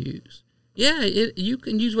to use. Yeah, you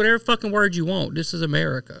can use whatever fucking word you want. This is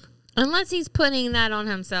America. Unless he's putting that on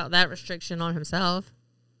himself, that restriction on himself.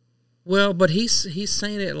 Well, but he's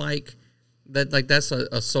saying it like that, like that's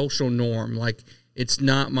a social norm. Like, it's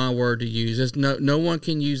not my word to use. There's no one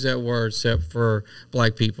can use that word except for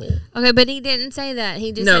black people. Okay, but he didn't say that.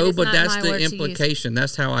 He just said it's but not that's my the word implication.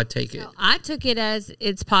 That's how I take it. I took it as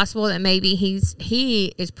it's possible that maybe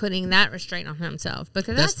he is putting that restraint on himself,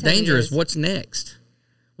 because that's dangerous. What's next?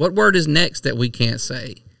 What word is next that we can't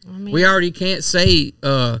say? I mean, we already can't say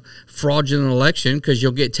fraudulent election because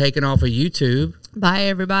you'll get taken off of YouTube. Bye,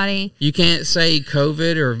 everybody. You can't say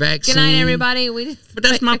COVID or vaccine. Good night, everybody. But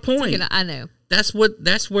that's my point. I know. That's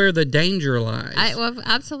where the danger lies.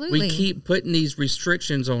 Absolutely. We keep putting these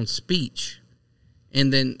restrictions on speech.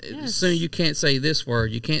 And then soon you can't say this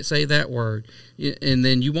word, you can't say that word, and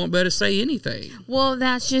then you won't be able to say anything. Well,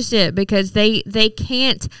 that's just it, because they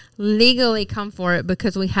can't legally come for it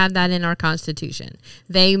because we have that in our Constitution.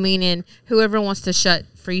 They, meaning whoever wants to shut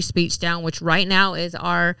free speech down, which right now is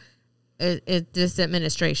this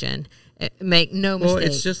administration. Make no mistake. Well,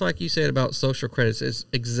 it's just like you said about social credits. It's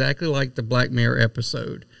exactly like the Black Mirror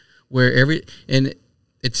episode, where everything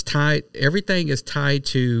is tied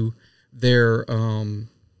to their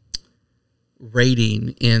rating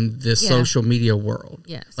in the social media world.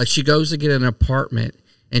 Yes. Like, she goes to get an apartment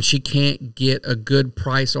and she can't get a good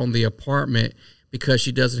price on the apartment because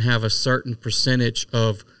she doesn't have a certain percentage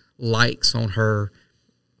of likes on her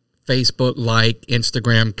Facebook,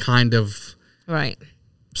 Instagram kind of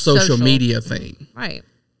social media thing. Right.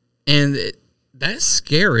 And that's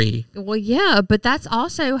scary. Well, yeah, but that's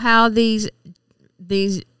also how these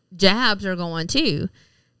jabs are going too.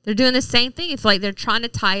 They're doing the same thing. It's like they're trying to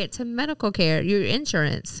tie it to medical care, your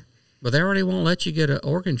insurance. But they already won't let you get an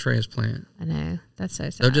organ transplant. I know. That's so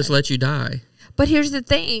sad. They'll just let you die. But here's the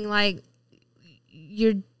thing, like,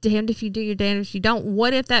 you're damned if you do, you're damned if you don't.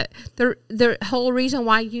 What if the whole reason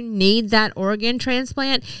why you need that organ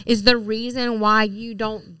transplant is the reason why you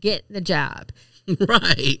don't get the jab?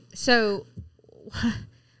 Right. So,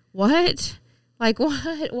 what? Like,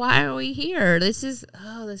 what? Why are we here? This is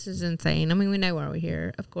insane. I mean, we know why we're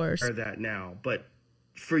here, of course. That now, but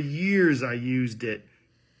for years I used it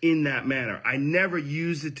in that manner. I never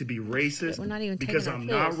used it to be racist. We're not even because I'm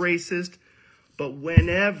not racist. But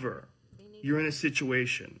whenever you're in a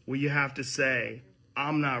situation where you have to say,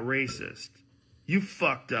 I'm not racist, you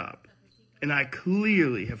fucked up. And I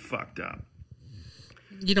clearly have fucked up.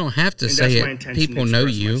 You don't have to say it. People know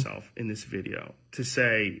you. Myself in this video to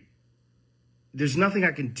say, there's nothing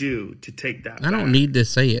I can do to take that back. I don't need to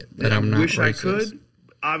say it that I'm not racist. I wish I could.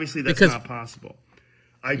 Obviously, that's not possible.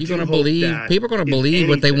 You're going to believe, people are going to believe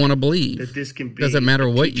what they want to believe. That this can be doesn't matter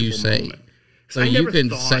what you say. So you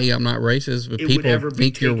can say I'm not racist, but people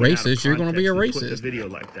think you're racist, you're going to be a racist. Put a video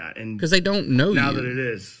like that, because they don't know you. Now that it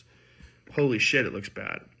is, holy shit, it looks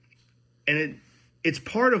bad. And it's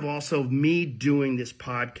part of also me doing this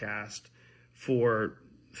podcast for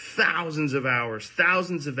thousands of hours,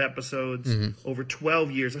 thousands of episodes over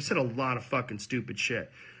 12 years. I've said a lot of fucking stupid shit,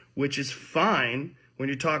 which is fine when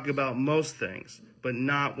you're talking about most things, but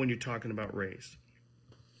not when you're talking about race.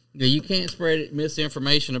 Yeah, you can't spread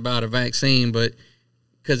misinformation about a vaccine, but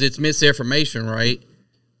because it's misinformation, right?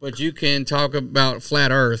 But you can talk about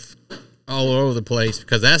flat Earth all over the place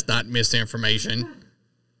because that's not misinformation.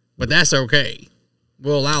 But that's okay.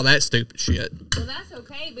 We'll allow that stupid shit. Well, that's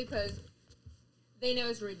okay because they know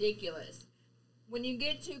it's ridiculous. When you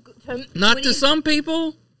get to not to some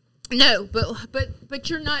people. No, but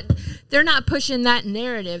you're not. They're not pushing that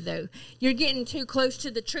narrative though. You're getting too close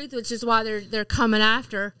to the truth, which is why they're coming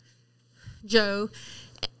after Joe,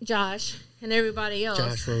 Josh, and everybody else.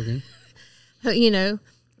 Josh Rogan. You know.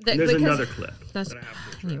 There's another clip. That's, that I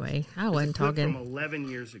have to anyway, I wasn't talking. From 11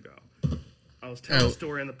 years ago. I was telling a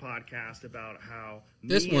story in the podcast about how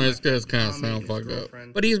this one does kind of sound fucked up,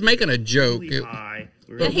 but he's making a joke. He's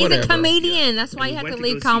a comedian. That's why you have to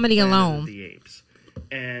leave comedy alone.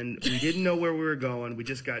 And we didn't know where we were going. We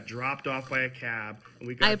just got dropped off by a cab. And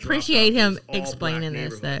we got I appreciate him explaining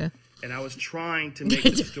this, though. And I was trying to make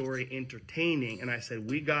the story entertaining. And I said,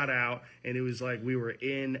 we got out, and it was like we were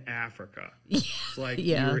in Africa. It's like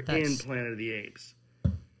we were in Planet of the Apes.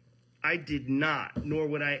 I did not, nor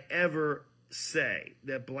would I ever say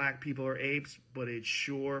that black people are apes, but it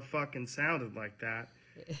sure fucking sounded like that.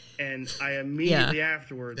 And I immediately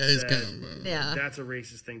afterwards said, that's a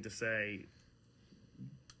racist thing to say.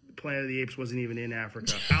 Planet of the Apes wasn't even in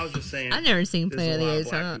Africa. I was just saying. I've never seen Planet of the Apes.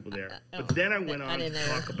 Black people there. But then I went on to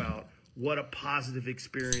talk about what a positive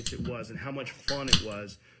experience it was and how much fun it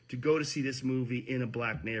was to go to see this movie in a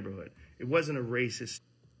black neighborhood. It wasn't a racist.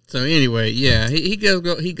 So anyway, yeah, he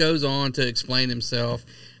goes on to explain himself.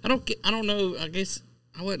 I don't know. I guess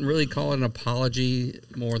I wouldn't really call it an apology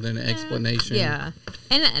more than an explanation. Yeah,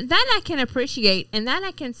 and that I can appreciate and that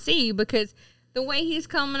I can see because the way he's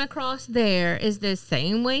coming across there is the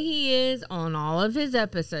same way he is on all of his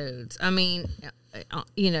episodes. I mean,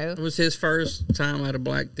 you know, it was his first time at a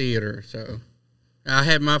black theater, so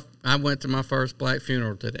I went to my first black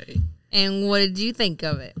funeral today. And what did you think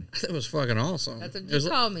of it? It was fucking awesome. That's what you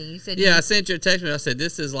called me. You said, I sent you a text. I said,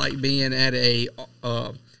 this is like being at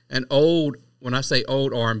an old. When I say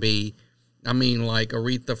old R&B, I mean like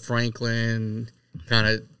Aretha Franklin kind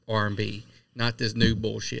of R&B, not this new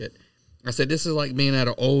bullshit. I said, this is like being at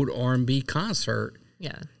an old R&B concert.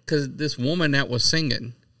 Yeah. Because this woman that was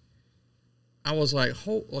singing, I was like,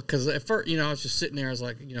 because at first, I was just sitting there. I was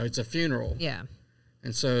like, it's a funeral. Yeah.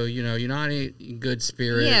 And so, you're not in good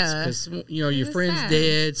spirits. Yeah. Because, your friend's sad.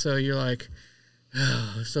 dead. So you're like,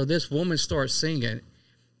 oh. So this woman starts singing.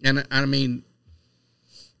 And I mean,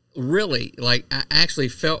 really, like, I actually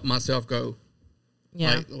felt myself go,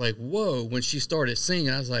 like, whoa. When she started singing,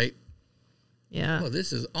 I was like, yeah. Oh,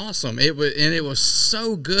 this is awesome. It was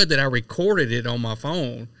so good that I recorded it on my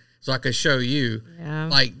phone so I could show you. Yeah.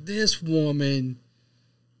 Like this woman,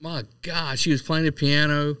 my God, she was playing the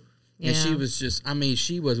piano and she was just,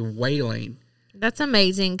 she was wailing. That's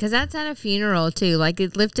amazing because that's at a funeral too. Like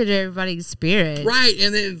it lifted everybody's spirit. Right.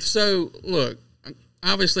 And then, so look,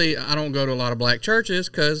 obviously I don't go to a lot of black churches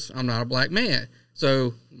because I'm not a black man.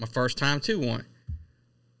 So my first time to one.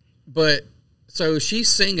 But so she's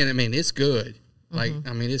singing. It's good. Like,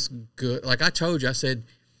 it's good. Like I told you, I said,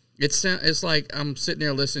 it's like I'm sitting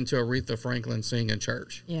there listening to Aretha Franklin sing in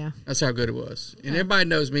church. Yeah. That's how good it was. Yeah. And everybody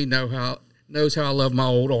knows me, knows how I love my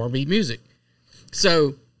old R&B music.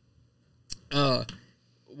 So,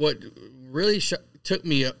 what really took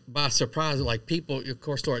me by surprise, like people, of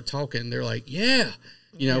course, started talking. They're like, yeah.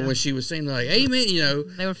 When she was singing, they're like,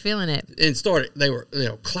 amen, They were feeling it. And they were,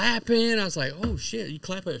 clapping. I was like, oh, shit, you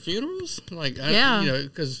clap at funerals? Like,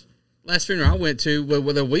 because last funeral I went to,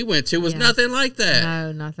 whether we went to, was nothing like that.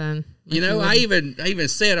 No, nothing. I even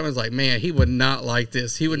said, I was like, man, he would not like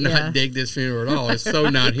this. He would not dig this funeral at all. It's so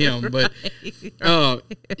not him. But,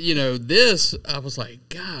 this, I was like,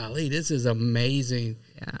 golly, this is amazing.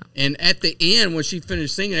 Yeah. And at the end, when she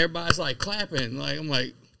finished singing, everybody's like clapping. Like, I'm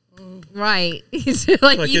like, right.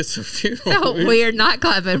 like it's a funeral. Felt weird not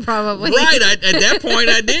clapping, probably. Right. At that point,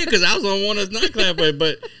 I did because I was the one that's not clapping.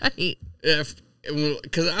 But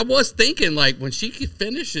because I was thinking, like, when she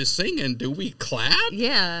finishes singing, do we clap?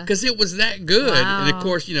 Yeah. Because it was that good. Wow. And,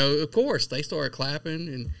 of course, they started clapping.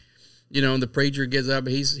 And, and the preacher gets up,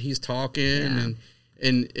 he's talking.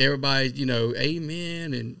 And everybody,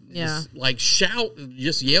 amen. And just, like, shout,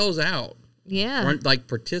 just yells out. Yeah. Or, like,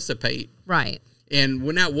 participate. Right. And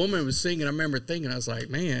when that woman was singing, I remember thinking, I was like,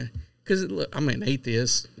 man, because I'm an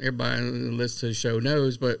atheist. Everybody who listens to the show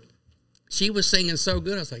knows, but she was singing so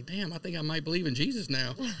good. I was like, damn, I think I might believe in Jesus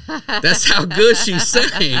now. That's how good she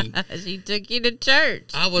sang. She took you to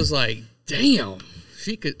church. I was like, damn.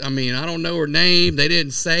 She could, I mean, I don't know her name. They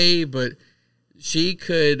didn't say, but she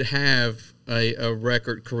could have a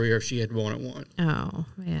record career if she had wanted one. Oh,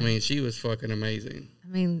 man. I mean, she was fucking amazing. I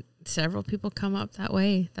mean, several people come up that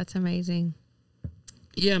way. That's amazing.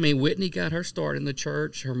 Yeah, I mean, Whitney got her start in the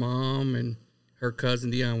church. Her mom and her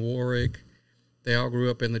cousin, Dionne Warwick, they all grew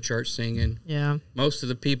up in the church singing. Yeah. Most of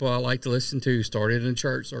the people I like to listen to started in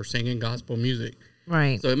church or singing gospel music.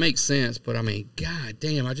 Right. So it makes sense. But, I mean, God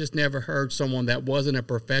damn, I just never heard someone that wasn't a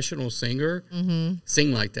professional singer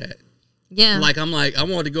sing like that. Yeah. Like, I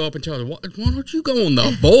wanted to go up and tell her, why don't you go on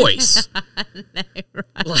The Voice?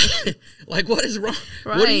 Right. like, what is wrong?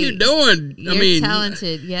 Right. What are you doing? You're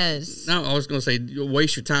talented, yes. No, I was going to say,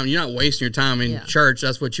 waste your time. You're not wasting your time in church.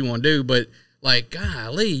 That's what you want to do. But, like,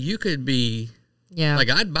 golly, you could be, like,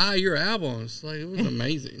 I'd buy your albums. Like, it was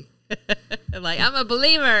amazing. Like, I'm a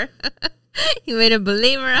believer. You made a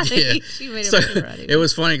believer out of me. She made a believer out of me. It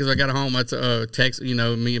was funny because I got home, I text, me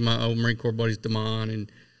and my old Marine Corps buddies, Damon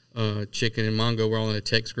and Chicken and Mongo were all in a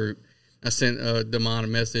text group. I sent Damon a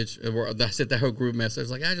message. I sent that whole group message. I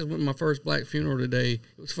was like, I just went to my first black funeral today. It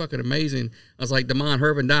was fucking amazing. I was like, Damon,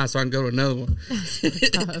 hurry up and die so I can go to another one.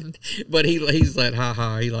 But he's like,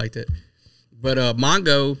 ha, he liked it. But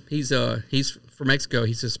Mongo, he's from Mexico.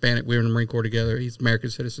 He's Hispanic. We were in the Marine Corps together. He's American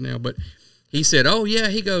citizen now. But he said, oh, yeah,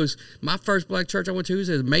 he goes, my first black church I went to was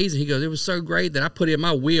amazing. He goes, it was so great that I put in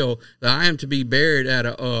my will that I am to be buried at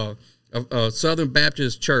a Southern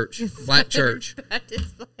Baptist church, black church.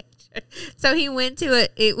 Baptist black church. So he went to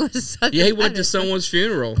it. It was Southern he went to Baptist. someone's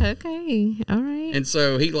funeral. Okay, all right. And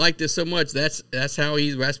so he liked it so much. That's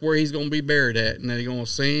where he's going to be buried at, and then he's going to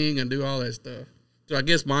sing and do all that stuff. So I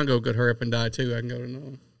guess Mongo could hurry up and die too. I can go to another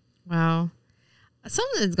one. Wow.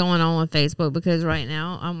 Something's going on with Facebook because right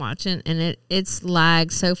now I'm watching and it's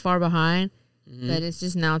lagged so far behind that it's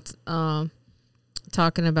just now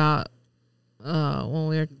talking about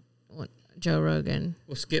when Joe Rogan.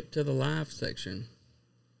 We'll skip to the live section.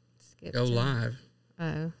 Go live.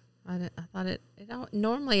 Oh, I thought it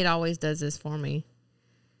normally it always does this for me.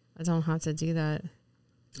 I don't have to do that.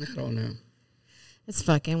 I don't know. It's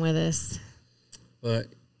fucking with us. But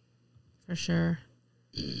for sure.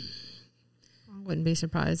 I wouldn't be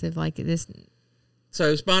surprised if like this.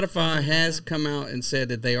 So Spotify has come out and said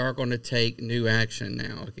that they are going to take new action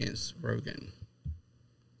now against Rogan.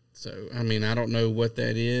 So, I mean, I don't know what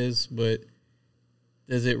that is, but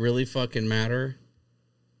does it really fucking matter?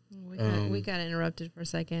 We got interrupted for a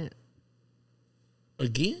second.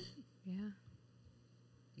 Again? Yeah.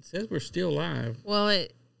 It says we're still live. Well,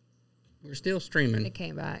 we're still streaming. It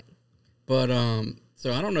came back. But,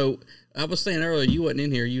 so I don't know. I was saying earlier, you wasn't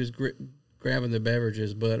in here. You was grabbing the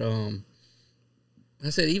beverages, but I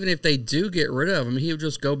said even if they do get rid of him, he'll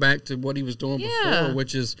just go back to what he was doing before,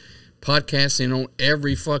 which is podcasting on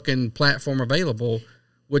every fucking platform available,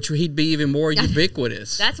 which he'd be even more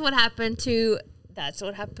ubiquitous. That's what happened to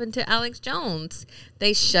Alex Jones.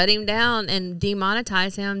 They shut him down and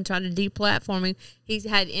demonetized him, tried to deplatform him. He's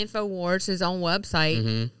had InfoWars, his own website.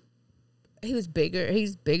 Mm-hmm. He was bigger.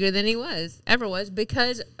 He's bigger than he ever was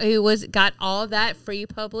because he got all that free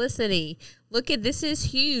publicity. Look at this is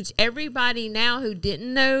huge. Everybody now who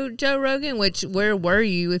didn't know Joe Rogan, which where were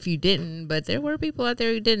you if you didn't? But there were people out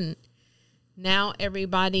there who didn't. Now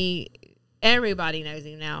everybody knows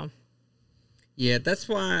him now. Yeah, that's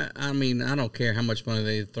why. I mean, I don't care how much money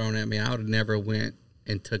they've thrown at me. I would have never went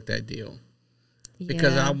and took that deal.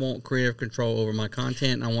 Because I want creative control over my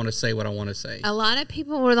content and I want to say what I want to say. A lot of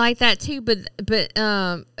people were like that too, but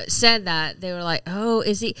said that. They were like, oh,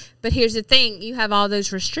 is he? But here's the thing. You have all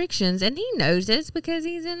those restrictions and he knows this because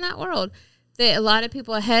he's in that world. A lot of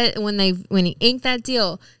people ahead when he inked that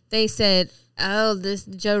deal, they said, oh, this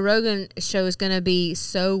Joe Rogan show is going to be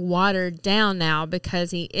so watered down now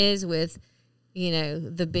because he is with,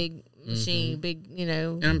 the big machine, big,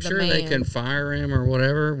 And I'm sure they can fire him or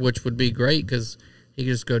whatever, which would be great because he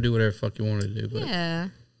can just go do whatever the fuck he wanted to do. But yeah.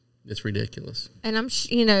 It's ridiculous. And I'm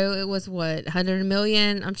it was what, 100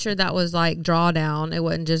 million? I'm sure that was like drawdown. It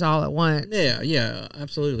wasn't just all at once. Yeah,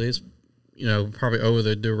 absolutely. It's, probably over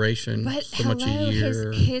the duration, but so much a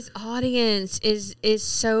year. His audience is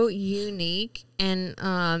so unique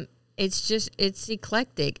and it's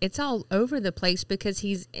eclectic. It's all over the place because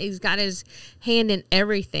he's got his hand in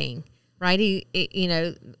everything. Right,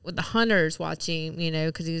 with the hunters watching,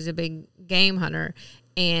 because he's a big game hunter,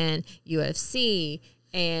 and UFC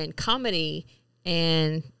and comedy,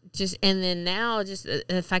 and then now just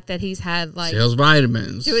the fact that he's had like sells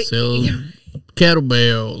vitamins, sells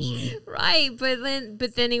kettlebells. Right,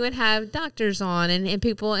 but then he would have doctors on and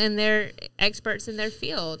people in their experts in their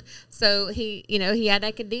field. So he had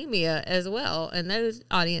academia as well and those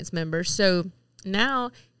audience members. So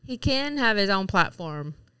now he can have his own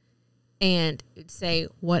platform and say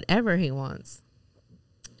whatever he wants.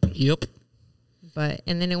 Yep.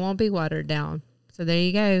 And then it won't be watered down. So there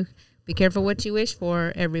you go. Be careful what you wish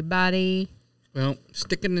for, everybody. Well,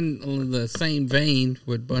 sticking in the same vein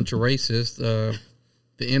with a bunch of racists, the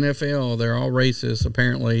NFL, they're all racist,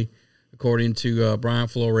 apparently, according to Brian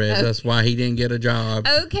Flores. Okay. That's why he didn't get a job.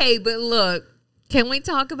 Okay, but look, can we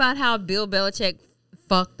talk about how Bill Belichick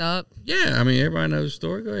fucked up? Yeah, I mean, everybody knows the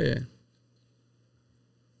story. Go ahead.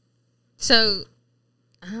 So,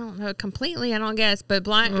 I don't know completely, I don't guess, but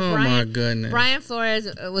my goodness. Brian Flores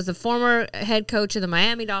was a former head coach of the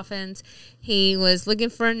Miami Dolphins. He was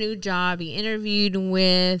looking for a new job. He interviewed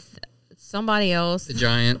with somebody else. The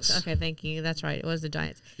Giants. Okay, thank you. That's right. It was the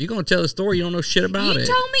Giants. You're going to tell the story. You don't know shit about it. You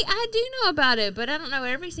told me. I do know about it, but I don't know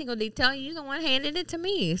every single detail. You're the one handed it to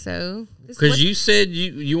me. So because you said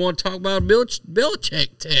you want to talk about a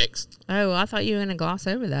Belichick text. Oh, I thought you were going to gloss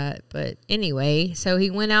over that. But anyway, so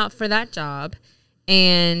he went out for that job.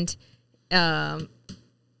 And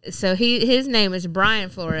so his name is Brian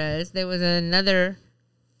Flores. There was another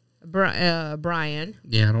Brian.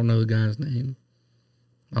 Yeah, I don't know the guy's name.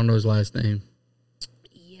 I don't know his last name.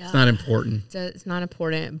 Yeah. It's not important. It's not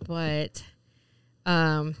important, but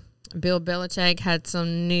Bill Belichick had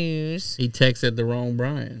some news. He texted the wrong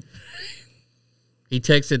Brian. He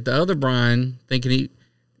texted the other Brian thinking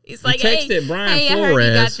He's like, texted Brian Flores, I heard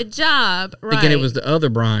you got the job. Right. Thinking it was the other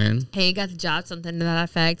Brian. Hey, you got the job, something to that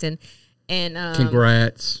effect. And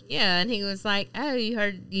congrats. Yeah, and he was like, oh,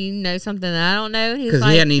 you know something that I don't know? Because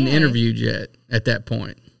he hadn't even interviewed yet at that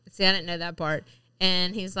point. See, I didn't know that part.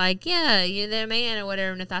 And he's like, yeah, you're the man or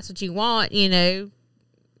whatever, and if that's what you want,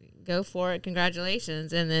 go for it.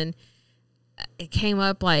 Congratulations. And then it came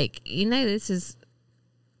up like, this is.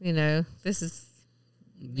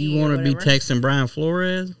 You want to be texting Brian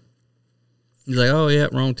Flores? He's like, oh, yeah,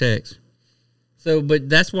 wrong text. So, but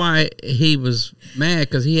that's why he was mad,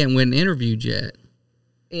 because he hadn't went and interviewed yet.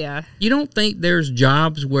 Yeah. You don't think there's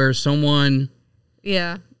jobs where someone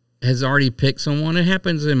has already picked someone? It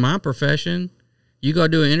happens in my profession. You go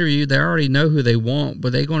do an interview, they already know who they want,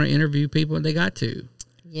 but they're going to interview people and they got to.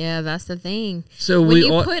 Yeah, that's the thing. So when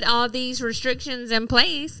you put all these restrictions in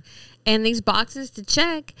place and these boxes to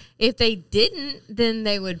check, if they didn't, then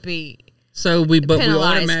they would be we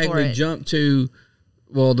automatically jump to,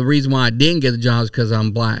 well, the reason why I didn't get the job is because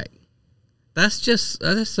I'm black. That's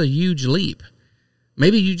a huge leap.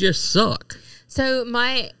 Maybe you just suck. So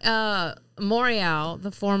my Morial,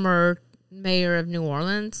 the former mayor of New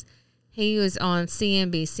Orleans, he was on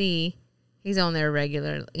CNBC. He's on there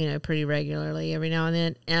pretty regularly every now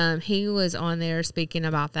and then. He was on there speaking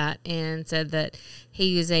about that and said that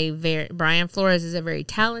Brian Flores is a very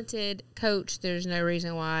talented coach. There's no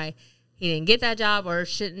reason why he didn't get that job or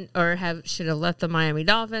should have left the Miami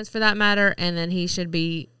Dolphins for that matter. And then he should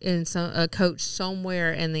be a coach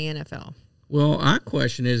somewhere in the NFL. Well, I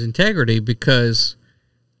question his integrity, because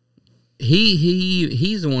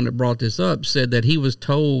he's the one that brought this up, said that he was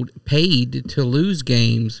paid to lose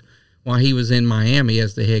games while he was in Miami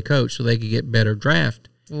as the head coach so they could get better draft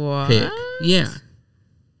pick.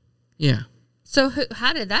 Yeah. So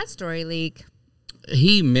how did that story leak?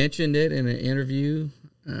 He mentioned it in an interview.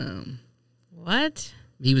 What?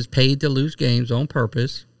 He was paid to lose games on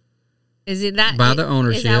purpose. Is it that by the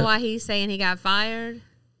ownership? Is that why he's saying he got fired?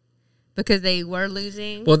 Because they were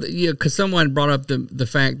losing? Well, because someone brought up the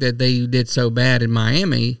fact that they did so bad in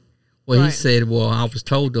Miami. Well, he said, well, I was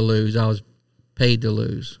told to lose. I was paid to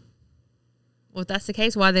lose. Well, if that's the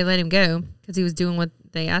case, why they let him go? Because he was doing what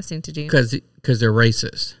they asked him to do. Because they're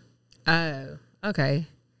racist. Oh, okay.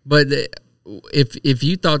 But if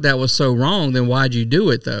you thought that was so wrong, then why'd you do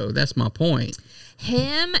it, though? That's my point.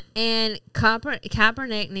 Him and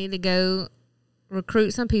Kaepernick need to go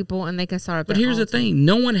recruit some people, and they can start. But here's the thing: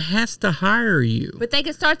 no one has to hire you. But they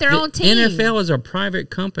can start their own team. NFL is a private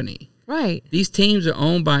company, right? These teams are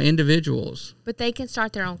owned by individuals. But they can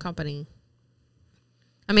start their own company.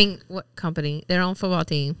 I mean, what company? Their own football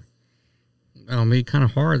team. I mean, kind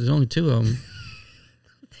of hard. There's only two of them.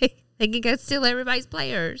 They can go steal everybody's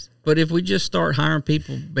players. But if we just start hiring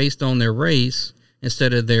people based on their race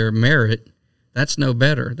instead of their merit, that's no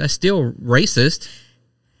better. That's still racist.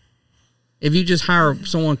 If you just hire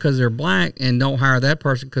someone because they're black and don't hire that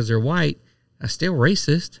person because they're white, that's still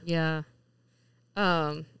racist. Yeah.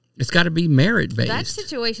 It's got to be merit based. That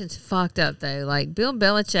situation's fucked up though. Like Bill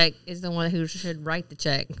Belichick is the one who should write the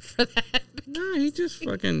check for that. No, he just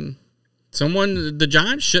fucking. The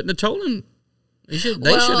Giants shouldn't have told him. They should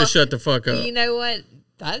have shut the fuck up. You know what?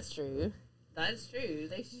 That's true.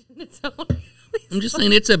 They shouldn't have told him. I'm just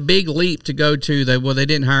saying it's a big leap to go to that. Well, they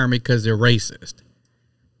didn't hire me because they're racist.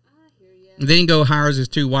 I hear you. And then he hires his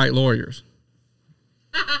 2 white lawyers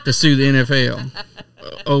to sue the NFL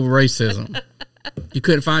over racism. You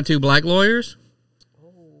couldn't find 2 black lawyers?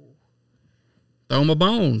 Throw them a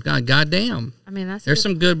bone. Goddamn. I mean, there's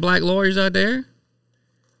some good black lawyers out there.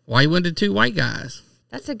 Why you went to 2 white guys?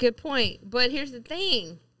 That's a good point. But here's the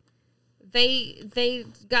thing. They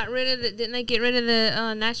got rid of didn't they get rid of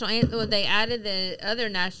the national anthem? Well, they added the other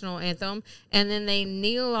national anthem, and then they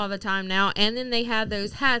kneel all the time now, and then they have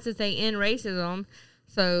those hats that say end racism.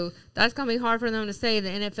 So that's gonna be hard for them to say the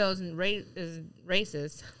NFL is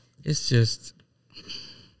racist. It's just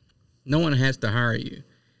no one has to hire you.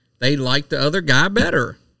 They like the other guy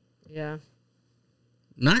better. Yeah.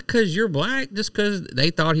 Not because you're black, just because they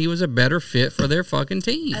thought he was a better fit for their fucking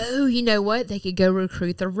team. Oh, you know what? They could go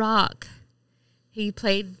recruit The Rock. He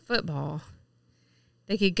played football.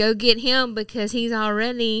 They could go get him because he's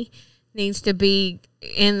already needs to be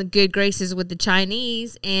in the good graces with the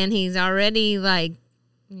Chinese, and he's already I'm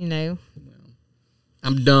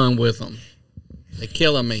done with them. They're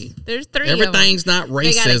killing me. There's 3 Everything's of them. not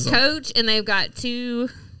racism. They got a coach, and they've got 2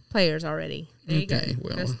 players already. There you okay, go.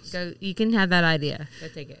 well. Go, you can have that idea. Go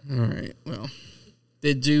take it. All right, well.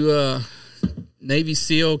 Did you, Navy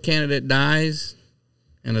SEAL candidate dies,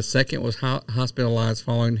 and a second was hospitalized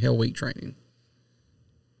following Hell Week training.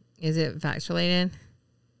 Is it vaccinated?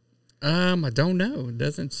 I don't know. It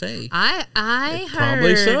doesn't say. I heard.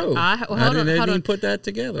 Probably so. I didn't even put that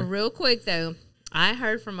together. Real quick, though. I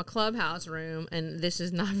heard from a clubhouse room, and this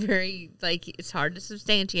is not very, it's hard to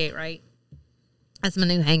substantiate, right? That's my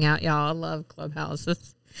new hangout, y'all. I love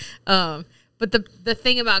clubhouses. But the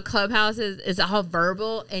thing about clubhouses is all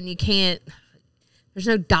verbal, and you can't, there's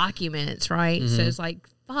no documents, right? Mm-hmm. So it's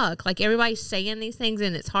fuck. Everybody's saying these things,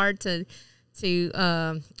 and it's hard to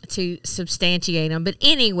substantiate them. But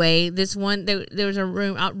anyway, this one, there was a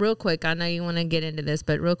room, real quick, I know you want to get into this,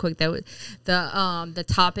 but real quick, the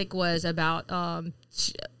topic was about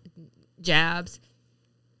jabs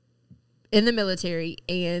in the military.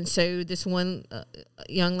 And so this one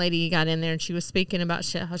young lady got in there, and she was speaking about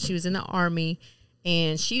how she was in the Army,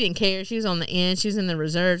 and she didn't care. She was on the end. She was in the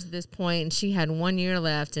reserves at this point, and she had 1 year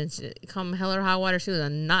left, and come hell or high water, she was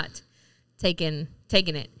not taking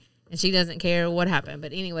it. And she doesn't care what happened.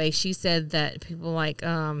 But anyway, she said that people like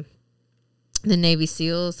the Navy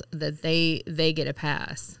SEALs, that they get a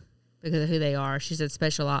pass because of who they are. She said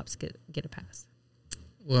special ops get a pass.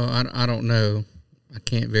 Well, I don't know. I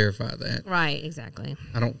can't verify that. Right, exactly.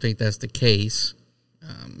 I don't think that's the case.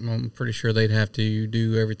 I'm pretty sure they'd have to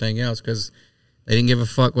do everything else because they didn't give a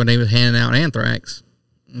fuck when they was handing out anthrax.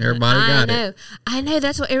 Everybody got it. I know.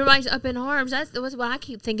 That's what everybody's up in arms. That's what I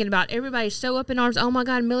keep thinking about. Everybody's so up in arms. Oh, my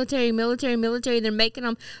God, military. They're making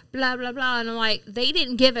them blah, blah, blah. And I'm like, they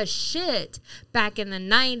didn't give a shit back in the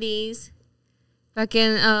 90s. Back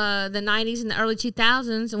in the 90s and the early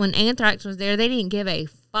 2000s when anthrax was there, they didn't give a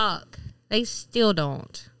fuck. They still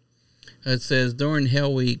don't. It says, during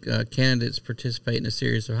Hell Week, candidates participate in a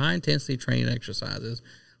series of high-intensity training exercises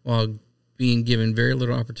while being given very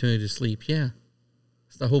little opportunity to sleep. Yeah.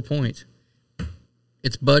 That's the whole point.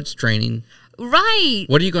 It's buds training. Right.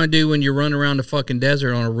 What are you going to do when you run around the fucking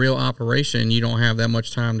desert on a real operation and you don't have that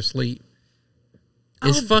much time to sleep?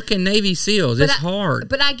 It's fucking Navy SEALs. It's hard.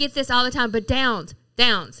 But I get this all the time. But Downs,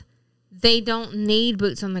 they don't need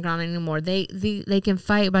boots on the ground anymore. They can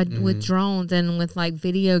fight with drones and with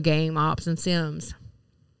video game ops and sims.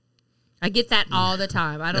 I get that all the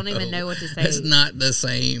time. I don't even know what to say. It's not the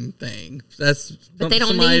same thing. That's they don't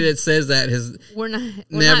somebody that says that has we're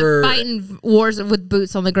never not fighting wars with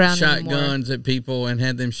boots on the ground shot anymore. Guns at people and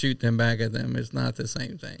had them shoot them back at them. It's not the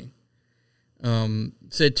same thing.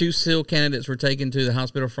 Said 2 SEAL candidates were taken to the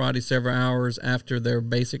hospital Friday several hours after their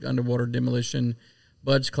basic underwater demolition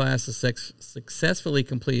Budge class successfully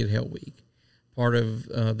completed Hell Week, part of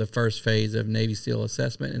the first phase of Navy SEAL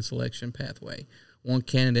assessment and selection pathway. One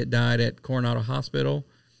candidate died at Coronado Hospital,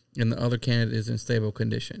 and the other candidate is in stable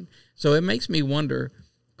condition. So it makes me wonder,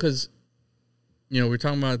 because, we're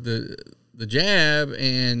talking about the jab,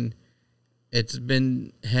 and it's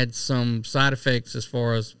had some side effects as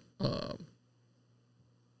far as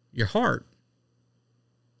your heart.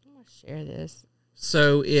 I'm going to share this.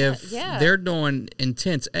 So if they're doing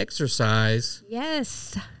intense exercise,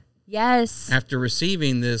 yes, after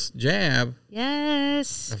receiving this jab,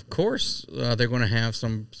 yes, of course they're going to have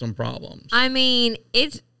some problems. I mean,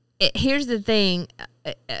 here's the thing.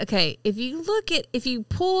 okay, if you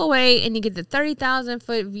pull away and you get the 30,000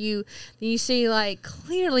 foot view, then you see like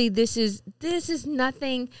clearly this is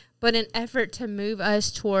nothing but an effort to move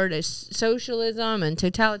us toward a socialism and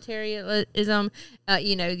totalitarianism.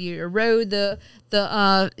 You erode the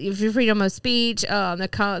your freedom of speech.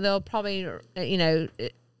 They'll probably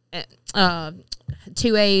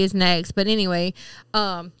 2A is next, but anyway,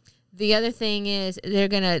 the other thing is they're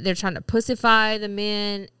trying to pussify the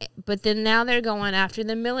men, but then now they're going after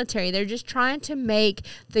the military. They're just trying to make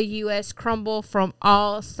the U.S. crumble from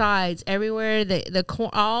all sides, everywhere,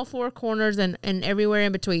 all four corners and everywhere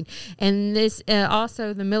in between. And this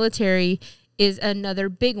also the military is another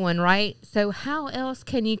big one, right? So how else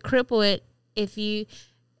can you cripple it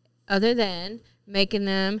other than making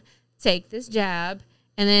them take this jab?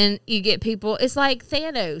 And then you get people. It's like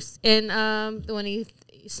Thanos, and when he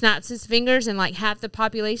snaps his fingers and like half the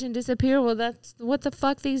population disappear. Well, that's what the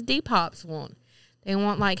fuck these Depops want. They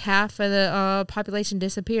want like half of the population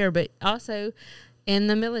disappear, but also in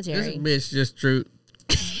the military. This bitch just drew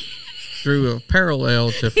a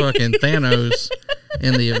parallel to fucking Thanos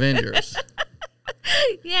in the Avengers.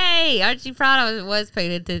 Yay! Aren't you proud I was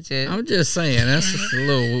paying attention? I'm just saying that's just a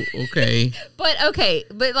little okay. But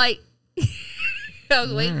like. I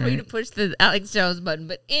was waiting for you to push the Alex Jones button,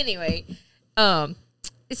 but anyway, take out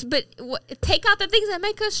the things that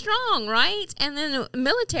make us strong, right? And then the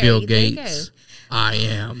military. Bill Gates, I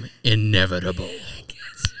am inevitable.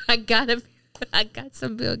 I got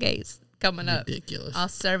some Bill Gates coming up. Ridiculous. I'll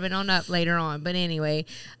serve it on up later on, but anyway,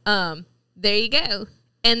 there you go.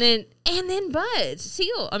 And then buds,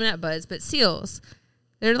 not buds, but seals.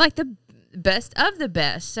 They're like the best of the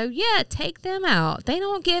best. So yeah, take them out. They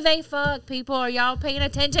don't give a fuck, people. Are y'all paying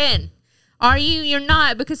attention? Are you? You're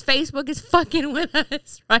not, because Facebook is fucking with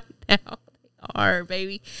us right now. They are,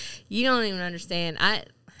 baby. You don't even understand.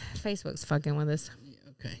 Facebook's fucking with us.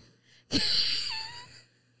 Okay.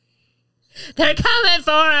 They're coming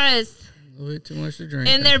for us. A little bit too much to drink.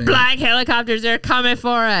 In their black helicopters, they're coming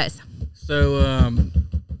for us. So,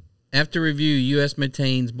 after review, U.S.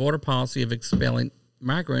 maintains border policy of expelling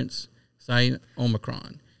migrants, citing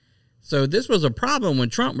Omicron. So this was a problem when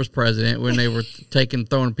Trump was president, when they were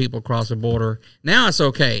throwing people across the border. Now it's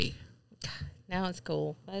okay. Now it's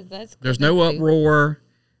cool. That's cool. There's no uproar.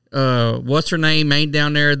 What's her name? Ain't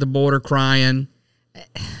down there at the border crying. Oh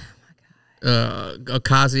my God.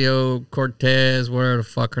 Ocasio-Cortez, whatever the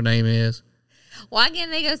fuck her name is. Why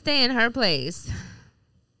can't they go stay in her place?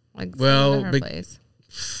 Place.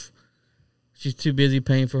 She's too busy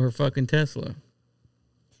paying for her fucking Tesla.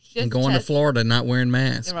 And going to Florida, not wearing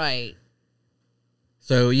masks. Right.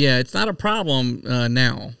 So, yeah, it's not a problem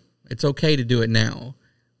now. It's okay to do it now.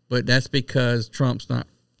 But that's because Trump's not,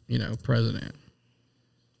 president.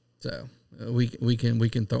 So, we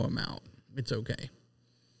can throw him out. It's okay.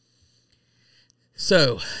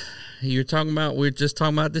 So, we're just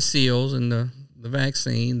talking about the SEALs and the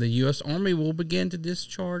vaccine. The U.S. Army will begin to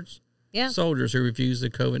discharge soldiers who refuse the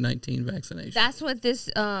COVID-19 vaccination. That's what this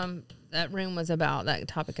that room was about, that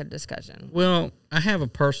topic of discussion. Well, I have a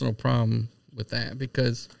personal problem with that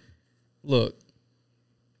because, look,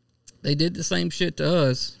 they did the same shit to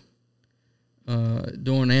us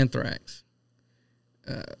during anthrax.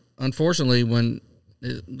 Unfortunately, when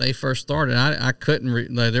they first started, I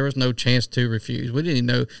couldn't. There was no chance to refuse. We didn't even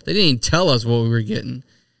know. They didn't even tell us what we were getting.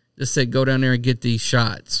 Just said go down there and get these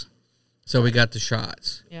shots. So we got the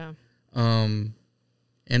shots. Yeah. And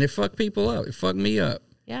it fucked people up. It fucked me up.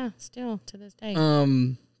 Yeah, still to this day.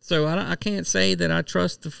 So I can't say that I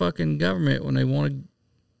trust the fucking government when they want to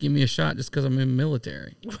give me a shot just because I'm in the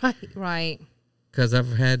military. Right. Because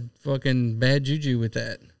I've had fucking bad juju with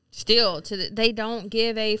that. Still, they don't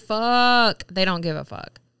give a fuck. They don't give a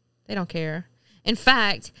fuck. They don't care. In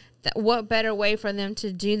fact, what better way for them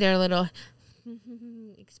to do their little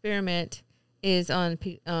experiment is on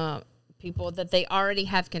people that they already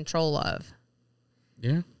have control of.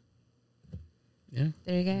 Yeah. Yeah.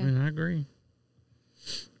 There you go. I mean, I agree.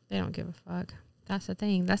 They don't give a fuck. That's the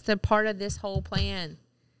thing. That's the part of this whole plan.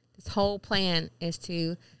 This whole plan is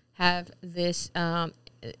to have this, Rome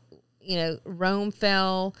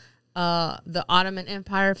fell, the Ottoman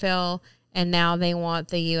Empire fell, and now they want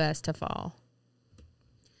the U.S. to fall.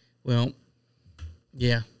 Well,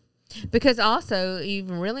 yeah. Because also, you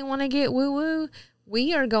really want to get woo-woo,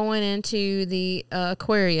 we are going into the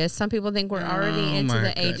Aquarius. Some people think we're already into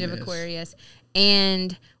the age of Aquarius.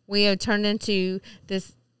 And we have turned into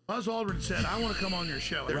this. Buzz Aldrin said, I want to come on your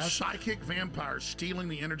show. There's psychic vampires stealing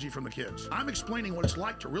the energy from the kids. I'm explaining what it's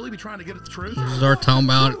like to really be trying to get at the truth. Start talking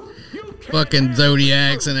about fucking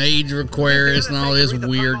zodiacs and age of Aquarius and all this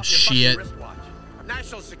weird shit.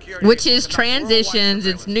 national security. Which is transitions,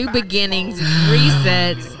 it's new beginnings, it's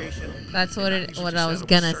resets. That's what I was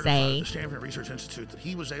gonna say. The Stanford Research Institute that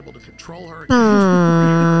he was able to control hurricanes,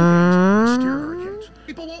 steer hurricanes.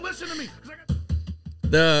 People won't listen to me.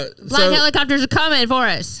 Black helicopters are coming for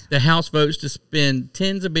us. The House votes to spend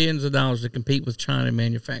tens of billions of dollars to compete with China in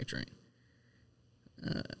manufacturing.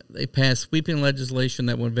 They passed sweeping legislation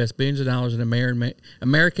that will invest billions of dollars in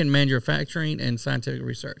American manufacturing and scientific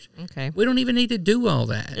research. Okay. We don't even need to do all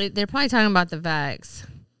that. They're probably talking about the vax.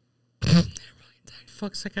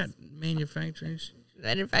 Fuck's that got manufacturing?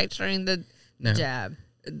 Manufacturing the jab.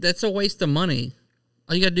 That's a waste of money.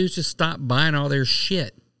 All you got to do is just stop buying all their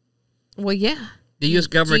shit. Well, yeah. The U.S.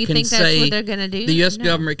 government can say, that's what they're going to do? The U.S.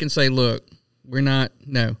 government can say, look, you're not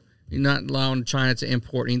allowing China to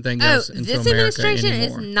import anything else into this America administration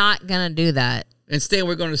anymore. is not going to do that. Instead,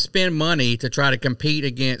 we're going to spend money to try to compete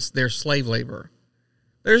against their slave labor.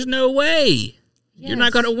 There's no way. Yes. You're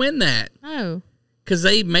not going to win that. No. Because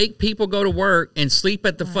they make people go to work and sleep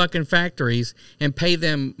at the fucking factories and pay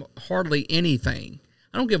them hardly anything.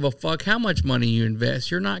 I don't give a fuck how much money you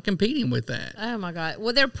invest. You're not competing with that. Oh, my God.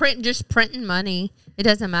 Well, they're printing money. It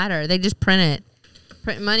doesn't matter. They just print it.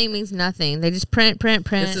 Print money means nothing. They just print.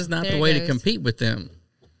 This is not the way to compete with them.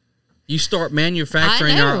 You start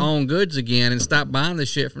manufacturing our own goods again and stop buying the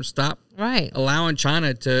shit allowing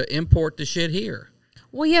China to import the shit here.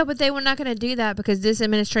 Well, yeah, but they were not going to do that because this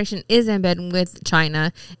administration is in bed with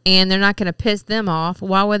China, and they're not going to piss them off.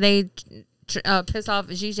 Why would they piss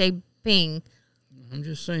off Xi Jinping? I'm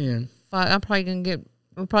just saying. Fuck, we'll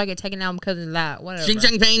probably get taken out because of that. Whatever. Xi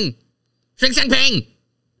Jinping.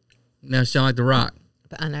 Now sound like The Rock.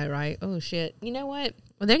 I know, right? Oh, shit. You know what?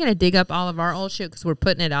 Well, they're going to dig up all of our old shit because we're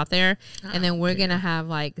putting it out there, and then we're going to have,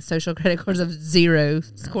 like, social credit scores of zero.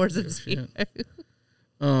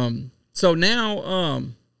 So now,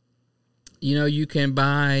 you can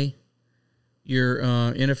buy your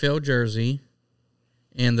NFL jersey,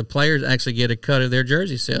 and the players actually get a cut of their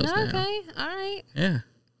jersey sales now. Okay, all right. Yeah.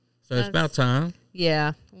 So it's about time.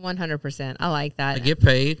 Yeah, 100%. I like that. They get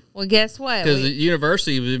paid. Well, guess what? Because the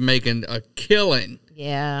university was making a killing.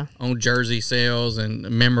 Yeah. On jersey sales and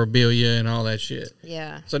memorabilia and all that shit.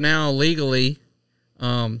 Yeah. So now legally,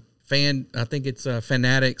 I think it's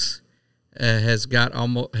Fanatics has got all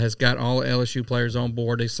LSU players on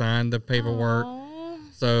board. They signed the paperwork. Aww.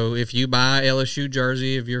 So if you buy LSU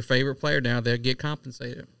jersey of your favorite player now, they'll get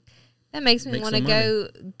compensated. That makes me want to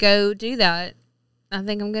go do that. I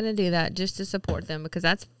think I'm going to do that just to support them because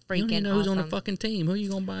that's freaking you don't even know awesome. Who's on the fucking team. Who you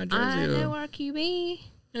going to buy a jersey of? I know our QB.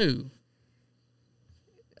 Who?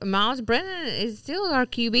 Miles Brennan is still our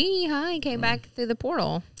QB, huh? He came back through the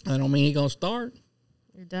portal. I don't mean he's going to start.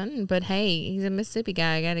 You're done. But, hey, he's a Mississippi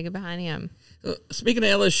guy. I got to get behind him. Speaking of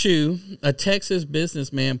LSU, a Texas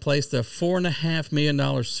businessman placed a $4.5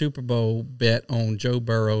 million Super Bowl bet on Joe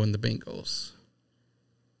Burrow and the Bengals.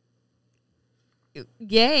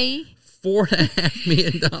 Yay. $4.5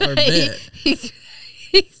 million bet.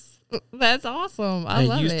 That's awesome. I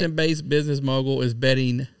love it. A Houston-based business mogul is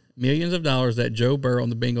betting millions of dollars that Joe Burrow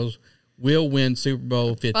and the Bengals will win Super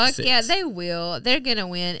Bowl 56. Fuck yeah, they will. They're going to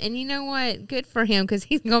win. And you know what? Good for him because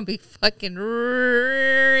he's going to be fucking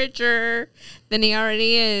richer than he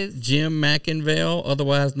already is. Jim McIngvale,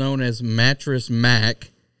 otherwise known as Mattress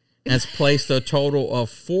Mac, has placed a total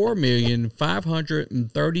of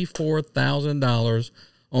 $4,534,000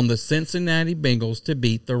 on the Cincinnati Bengals to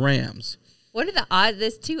beat the Rams. What are the odds?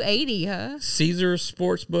 That's 280, huh? Caesars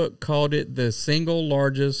Sportsbook called it the single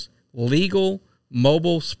largest legal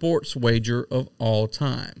mobile sports wager of all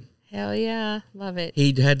time. Hell yeah. Love it.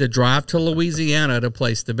 He had to drive to Louisiana to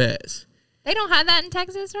place the bets. They don't have that in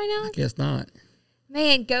Texas right now? I guess not.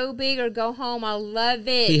 Man, go big or go home. I love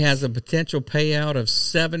it. He has a potential payout of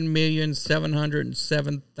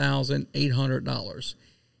 $7,707,800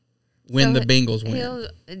 when the Bengals win. He'll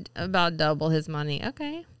about double his money.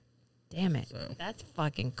 Okay. Damn it. So. That's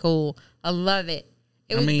fucking cool. I love it.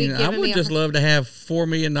 I would just love to have $4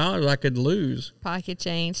 million I could lose. Pocket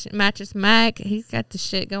change. Mattress Mac, he's got the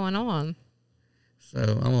shit going on.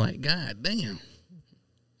 So I'm like, God damn.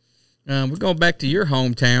 We're going back to your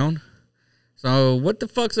hometown. So what the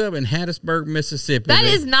fuck's up in Hattiesburg, Mississippi? That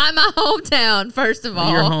is not my hometown, first of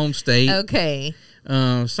all. Your home state. Okay.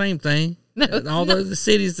 Same thing. No, all the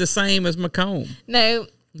city's the same as Macomb. No.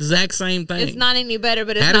 Exact same thing. It's not any better,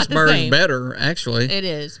 but it's not the same. Hattiesburg's better, actually. It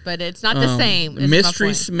is, but it's not the same.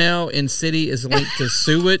 Mystery smell in city is linked to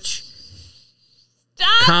sewage,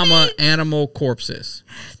 animal corpses.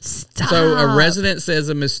 Stop. So a resident says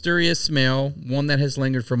a mysterious smell, one that has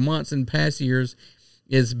lingered for months in past years,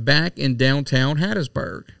 is back in downtown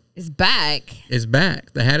Hattiesburg. is back. Is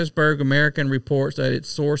back. The Hattiesburg American reports that its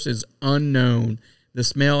source is unknown. The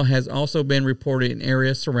smell has also been reported in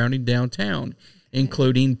areas surrounding downtown,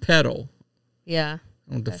 including Petal. Yeah.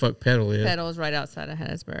 I don't know what the fuck Petal is. Petal is right outside of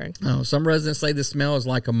Hattiesburg. Oh, some residents say the smell is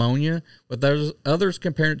like ammonia, but others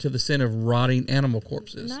compare it to the scent of rotting animal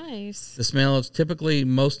corpses. Nice. The smell is typically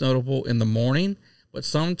most notable in the morning, but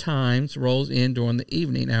sometimes rolls in during the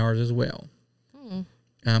evening hours as well.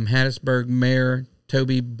 Hattiesburg Mayor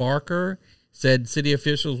Toby Barker said city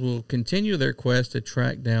officials will continue their quest to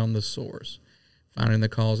track down the source. Finding the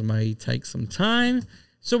cause may take some time,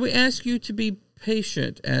 so we ask you to be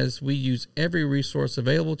patient as we use every resource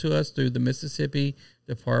available to us through the Mississippi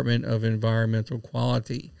Department of Environmental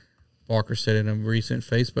Quality, Barker said in a recent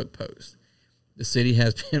Facebook post. The city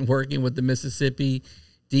has been working with the Mississippi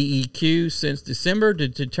DEQ since December to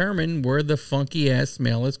determine where the funky-ass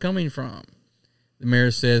smell is coming from. The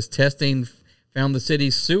mayor says testing found the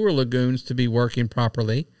city's sewer lagoons to be working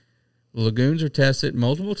properly. The lagoons are tested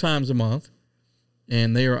multiple times a month,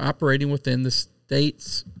 and they are operating within the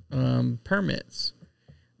state's permits.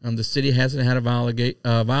 The city hasn't had a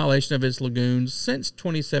violation of its lagoons since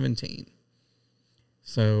 2017.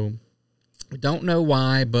 So, we don't know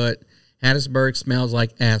why, but Hattiesburg smells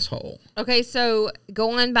like asshole. Okay, so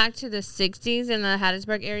going back to the 60s in the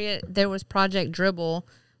Hattiesburg area, there was Project Dribble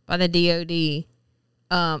by the DOD.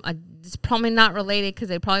 It's probably not related because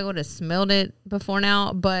they probably would have smelled it before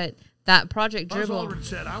now, but that Project Buzz Dribble. Aldrin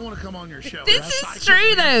said, I want to come on your show. This is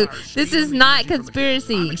true, though. This is not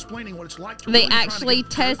conspiracy. I'm explaining what it's like to They really try to actually get-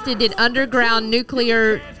 tested underground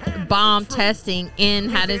nuclear bomb testing in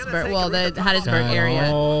Hattiesburg. Well, the Hattiesburg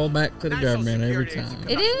area. All back to the government every time.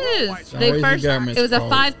 It is. They always the first. government's It was a fault.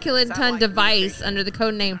 5 kiloton device under the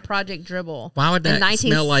code name Project Dribble. Why would in that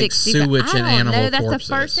smell like 1965. sewage and I don't animal know. That's corpses?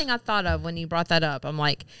 the first thing I thought of when you brought that up. I'm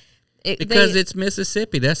like, Because it's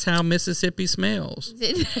Mississippi. That's how Mississippi smells.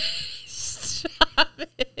 Stop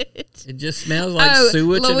it. It just smells like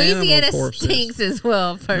sewage and Louisiana animal corpses. stinks as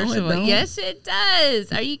well. First No, it of all, don't. yes, it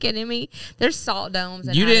does. Are you kidding me? There's salt domes.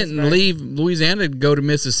 In You didn't Hattiesburg. leave Louisiana to go to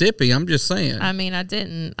Mississippi. I'm just saying. I mean, I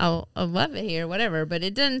didn't. I love it here, whatever. But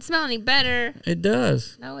it doesn't smell any better. It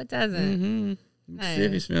does. No, it doesn't. Mm-hmm. No.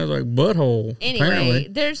 Mississippi smells like butthole. Anyway, apparently.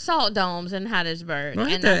 there's salt domes in Hattiesburg. I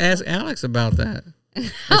have and to ask Alex about that.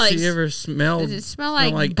 Has she ever smelled? Does it smell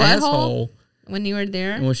like butthole asshole when you were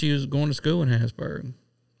there? when she was going to school in Hattiesburg?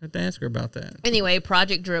 I have to ask her about that. Anyway,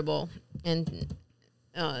 Project Dribble and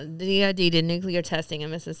the DoD did nuclear testing in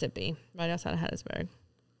Mississippi, right outside of Hattiesburg,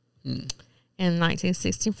 in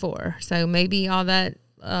 1964. So maybe all that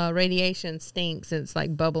radiation stinks. It's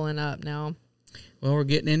like bubbling up now. Well, we're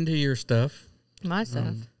getting into your stuff. My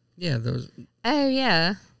stuff. Yeah, those Oh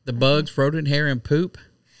yeah. the bugs, rodent hair, and poop.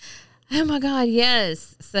 Oh my God,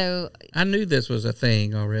 yes. So I knew this was a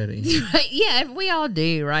thing already. yeah, we all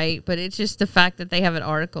do, right? But it's just the fact that they have an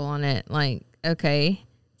article on it. Like, okay,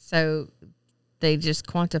 so they just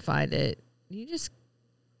quantified it. You just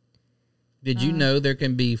Did you know there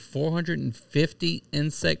can be 450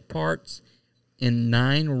 insect parts and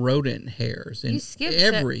 9 rodent hairs in you skipped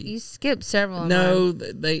every? you skipped several. of No,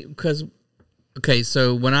 them. they because okay.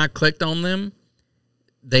 So when I clicked on them,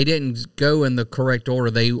 they didn't go in the correct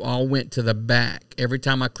order. They all went to the back. Every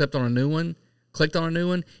time I clicked on a new one,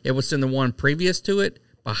 it was in the one previous to it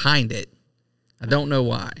behind it. I don't know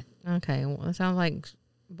why. Okay, well, it sounds like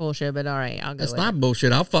bullshit, but all right, I'll go. That's with not it.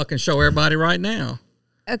 bullshit. I'll fucking show everybody right now.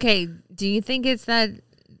 Okay, do you think it's that?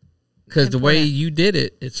 Because the way important? you did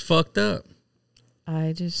it, it's fucked up.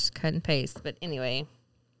 I just cut and paste. But anyway,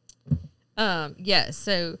 yeah.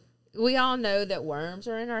 So we all know that worms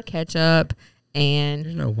are in our ketchup, and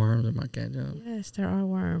There's no worms in my ketchup. yes, there are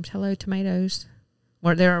worms. Hello, tomatoes.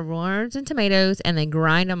 Where there are worms in tomatoes, and they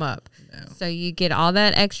grind them up, so you get all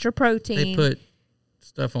that extra protein. They put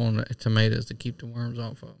stuff on the tomatoes to keep the worms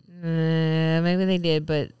off of them. Maybe they did,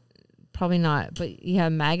 but probably not. But you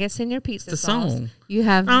have maggots in your pizza The sauce. song. You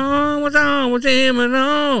have Oh, what's on with him and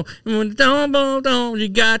on? And when the don't, you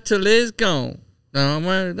got till it's gone. Down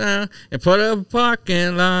and put up a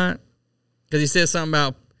parking lot. Because he said something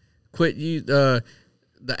about quit use the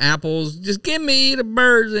apples. Just give me the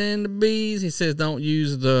birds and the bees. He says don't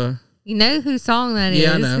use the. You know whose song that is?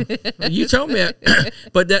 Yeah, I know. You told me that.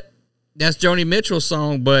 But that's Joni Mitchell's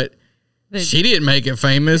song, but she didn't make it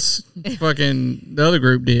famous. Fucking the other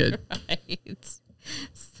group did. Right.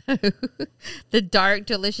 So, the dark,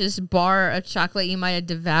 delicious bar of chocolate you might have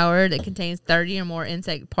devoured, it contains 30 or more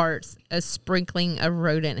insect parts, a sprinkling of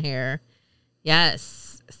rodent hair.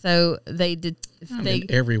 Yes. So they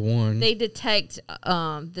Everyone. they detect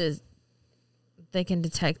the they can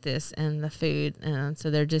detect this in the food. And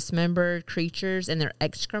so they're dismembered creatures, and their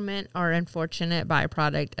excrement are unfortunate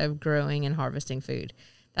byproduct of growing and harvesting food.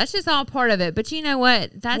 That's just all part of it. But you know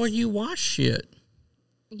what? Well, you wash shit.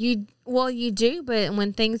 You do, but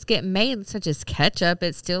when things get made, such as ketchup,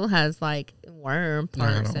 it still has like worm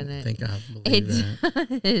parts in it. I think I believe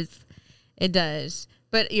that. Does. It does.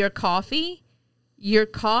 But your coffee,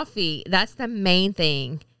 that's the main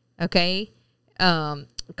thing. Okay.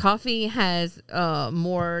 Coffee has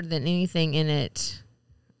more than anything in it.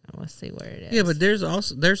 Let's see where it is. Yeah, but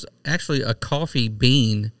there's actually a coffee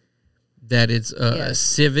bean that is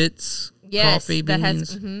civets coffee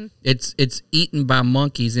beans. It's eaten by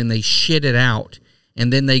monkeys and they shit it out,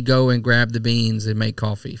 and then they go and grab the beans and make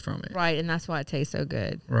coffee from it. Right, and that's why it tastes so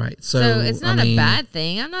good. Right. So it's not a bad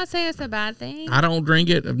thing. I'm not saying it's a bad thing. I don't drink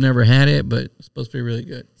it. I've never had it, but it's supposed to be really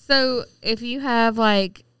good. So if you have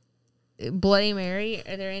like Bloody Mary,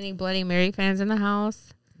 are there any Bloody Mary fans in the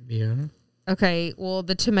house? Yeah. Okay, well,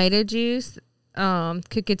 the tomato juice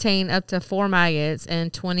could contain up to 4 maggots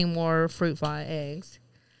and 20 more fruit fly eggs.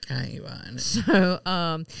 I ain't buying it. So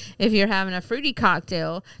if you're having a fruity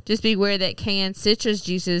cocktail, just beware that canned citrus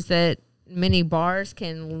juices that many bars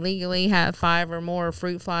can legally have 5 or more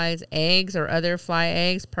fruit flies eggs or other fly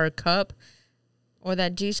eggs per cup, or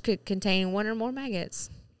that juice could contain 1 or more maggots.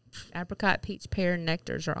 Apricot, peach, pear, and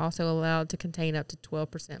nectars are also allowed to contain up to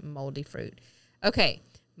 12% moldy fruit. Okay,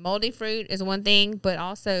 moldy fruit is one thing, but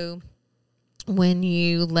also when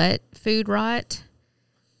you let food rot,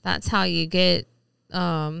 that's how you get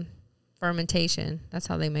fermentation. That's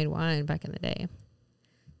how they made wine back in the day.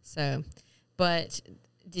 So, but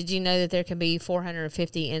did you know that there can be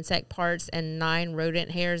 450 insect parts and 9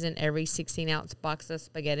 rodent hairs in every 16-ounce box of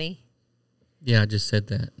spaghetti? Yeah, I just said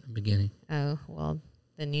that at the beginning. Oh, well,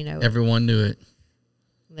 then you know everyone knew it.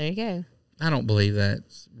 There you go. I don't believe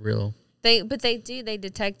that's real. They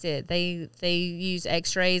detect it. They use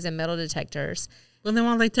X-rays and metal detectors. Well, then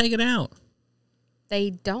why don't they take it out?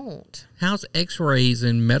 They don't. How's X-rays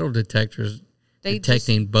and metal detectors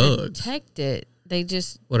detecting bugs? Detect it. They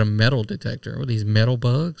just... What, a metal detector? What, these metal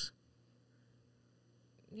bugs?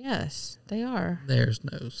 Yes, they are. There's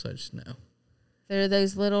no such no. They're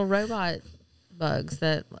those little robot bugs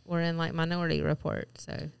that were in like Minority Report.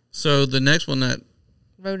 So the next one that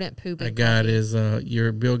rodent poop I got is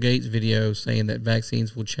your Bill Gates video saying that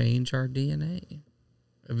vaccines will change our DNA.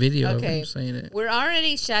 A video of him saying it. We're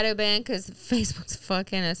already shadow banned because Facebook's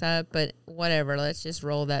fucking us up, but whatever. Let's just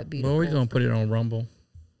roll that beautiful. Well, we're going to put it on Rumble.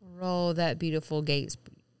 Roll that beautiful Gates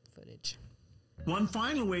footage. One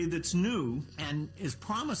final way that's new and is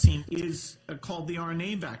promising is called the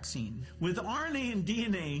RNA vaccine. With RNA and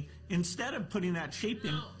DNA, instead of putting that shape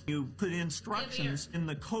in, you put instructions in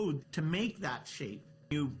the code to make that shape.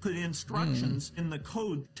 You put instructions in the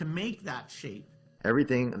code to make that shape.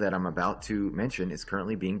 Everything that I'm about to mention is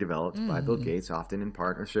currently being developed by Bill Gates, often in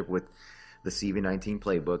partnership with the CV19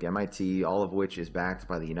 Playbook, MIT, all of which is backed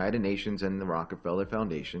by the United Nations and the Rockefeller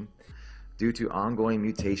Foundation. Due to ongoing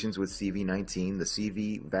mutations with CV19, the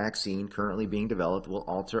CV vaccine currently being developed will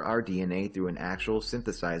alter our DNA through an actual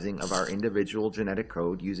synthesizing of our individual genetic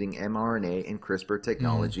code using mRNA and CRISPR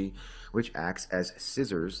technology, which acts as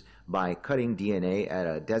scissors by cutting DNA at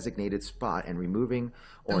a designated spot and removing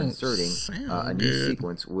or inserting a new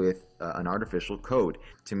sequence with an artificial code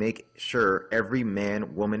to make sure every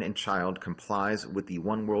man, woman, and child complies with the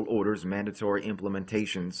One World Order's mandatory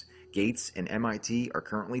implementations. Gates and MIT are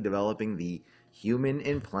currently developing the Human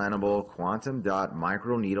Implantable Quantum Dot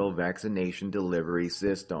Microneedle Vaccination Delivery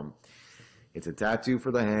System. It's a tattoo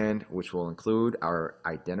for the hand, which will include our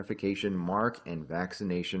identification mark and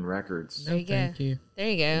vaccination records. There you go. Thank you. There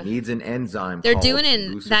you go. It needs an enzyme. They're called doing that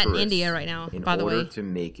in luciferase India right now, by the way. in order to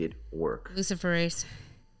make it work. Luciferase.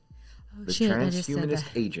 Oh, The shit, I just said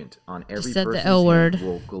transhumanist that. agent on every Just said the person's L word. hand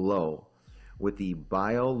will glow with the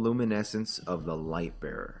bioluminescence of the light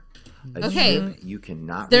bearer. A Okay. chip you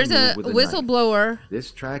cannot There's remove a with a whistleblower knife.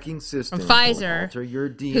 This tracking system from will Pfizer alter your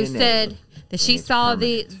DNA, who said that she and it's saw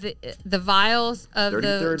permanent. the vials of 33rd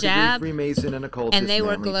the degree jab Freemason and occultist and they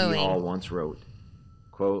were Manly P. glowing. Hall once wrote,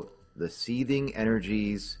 quote, "The seething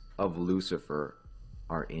energies of Lucifer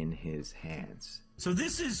are in his hands." So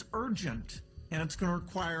this is urgent, and it's going to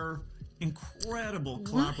require incredible Why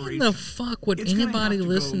collaboration. the fuck would It's gonna anybody have to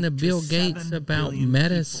listen go to Bill to Gates 7 about billion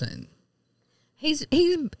medicine? He's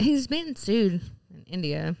been sued in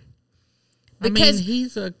India. I mean, Because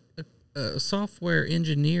he's a software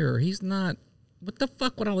engineer. He's not. What the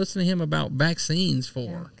fuck would I listen to him about vaccines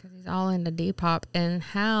for? because he's all into Depop, and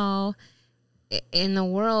how in the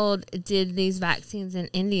world did these vaccines in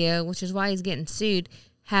India, which is why he's getting sued,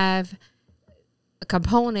 have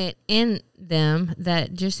component in them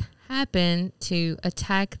that just happen to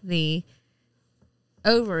attack the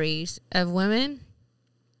ovaries of women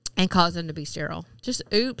and cause them to be sterile. Just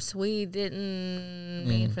oops, we didn't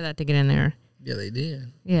mean for that to get in there. Yeah, they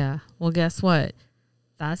did. Yeah. Well, guess what?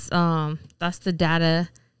 That's the data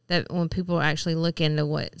that when people actually look into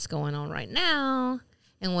what's going on right now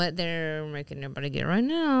and what they're making everybody get right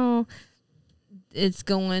now, it's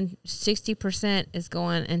going 60% is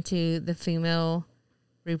going into the female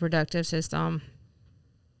reproductive system.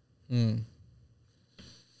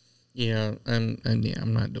 Yeah, I'm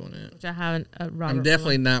not doing it. Which I haven't. I'm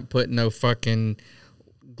definitely not putting no fucking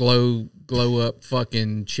glow up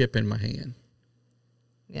fucking chip in my hand.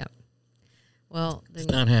 Yep. Well, then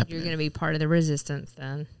it's not happening. You're going to be part of the resistance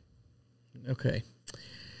then. Okay.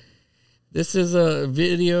 This is a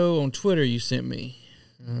video on Twitter you sent me.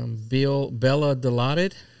 Bella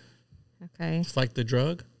Dilaudid. Okay. It's like the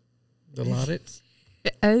drug, Dilaudid.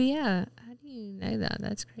 Oh yeah. How do you know that?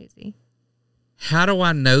 That's crazy. How do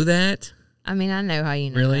I know that? I mean, I know how you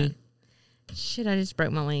know really? That. Shit, I just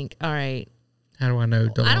broke my link. All right. How do I know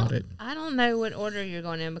Dilaudid? I don't know what order you're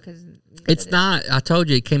going in because it's not. I told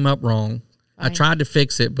you it came up wrong. I tried to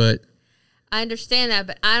fix it, but I understand that,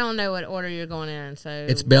 but I don't know what order you're going in. So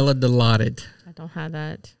it's Bella Dilaudid. I don't have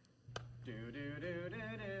that.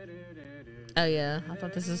 Oh yeah, I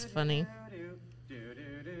thought this was funny.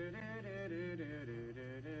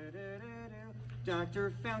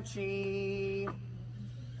 Dr. Fauci,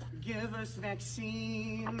 give us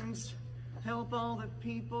vaccines. Help all the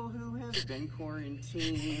people who have been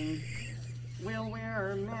quarantined. We'll wear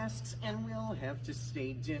our masks and we'll have to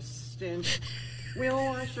stay distant. We'll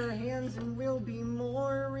wash our hands and we'll be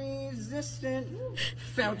more resistant.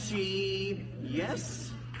 Fauci,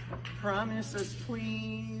 yes? Promise us,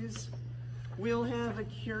 please. We'll have a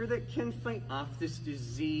cure that can fight off this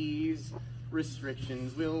disease.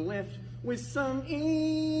 Restrictions will lift with some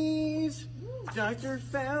ease. Dr.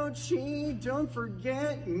 Fauci, don't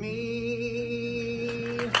forget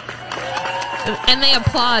me. And they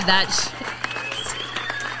applaud that shit.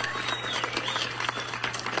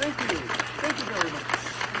 Thank you very much.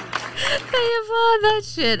 They applaud that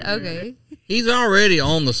shit. Okay. He's already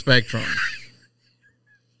on the spectrum.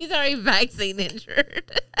 He's already vaccine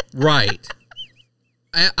injured. Right.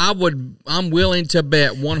 I'm willing to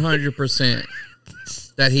bet 100%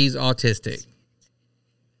 that he's autistic.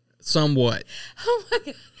 Somewhat. Oh my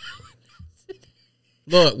God.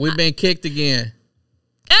 Look, we've been kicked again.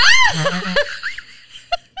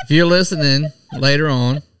 If you're listening later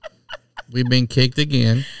on, we've been kicked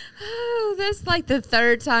again. Oh, that's like the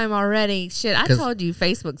third time already. Shit, I told you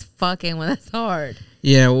Facebook's fucking with us hard.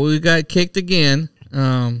 Yeah, well, we got kicked again.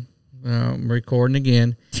 I'm recording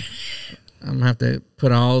again. I'm going to have to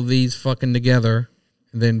put all these fucking together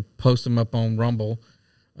and then post them up on Rumble.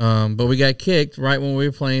 But we got kicked right when we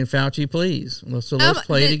were playing Fauci Please. So let's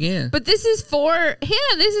play it again. But this is for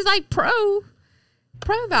him. This is like pro-vax.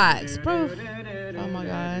 Oh, my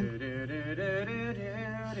God.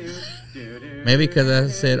 Maybe because I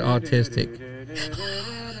said autistic.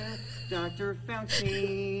 Dr.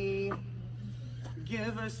 Fauci,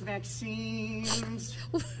 give us vaccines.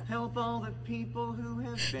 Help all the people who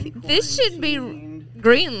have been quarantined. This should be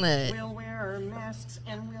greenlit. We'll wear our masks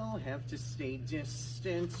and we'll have to stay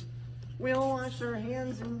distant. We'll wash our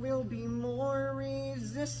hands and we'll be more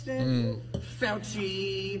resistant.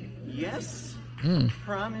 Fauci, yes?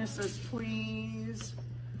 Promise us, please.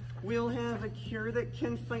 We'll have a cure that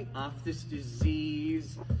can fight off this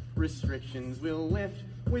disease. Restrictions will lift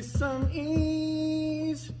with some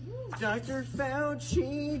ease. Dr.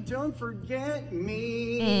 Fauci, don't forget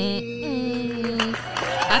me.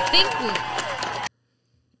 I think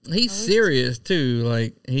he's serious too.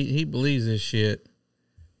 Like he believes this shit.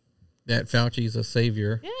 That Fauci's a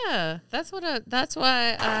savior. Yeah, that's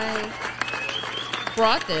why I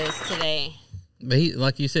brought this today. But he,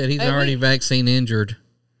 like you said, he's already vaccine injured.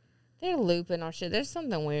 They're looping our shit. There's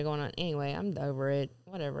something weird going on. Anyway, I'm over it.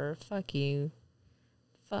 Whatever. Fuck you.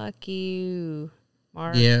 Fuck you,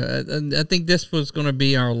 Mark. Yeah, I think this was going to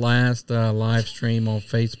be our last live stream on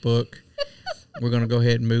Facebook. We're going to go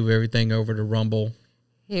ahead and move everything over to Rumble.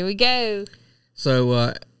 Here we go.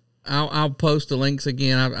 So I'll post the links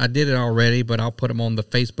again. I did it already, but I'll put them on the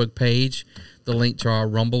Facebook page, the link to our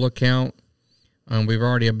Rumble account. We've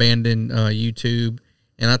already abandoned YouTube.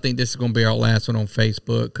 And I think this is going to be our last one on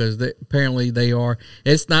Facebook because apparently they are.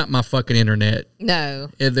 It's not my fucking internet.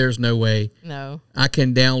 No. There's no way. No. I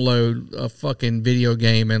can download a fucking video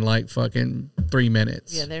game in like fucking 3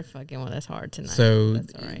 minutes. Yeah, they're fucking with us hard tonight. So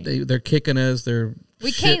that's all right. they're kicking us.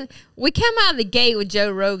 We came out of the gate with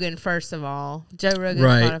Joe Rogan, first of all. Joe Rogan,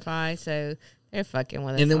 right. Spotify. So They're fucking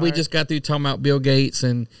with us. And then we just got through talking about Bill Gates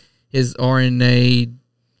and his RNA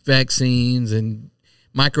vaccines and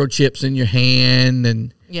microchips in your hand.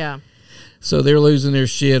 And yeah. So they're losing their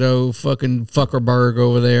shit, fucking Fuckerberg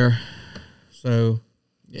over there. So,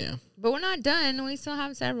 yeah. But we're not done. We still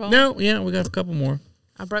have several. No, yeah, we got a couple more.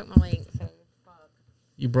 I broke my link. So fuck.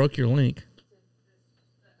 You broke your link.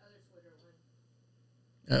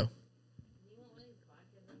 Oh.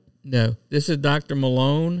 No, this is Dr.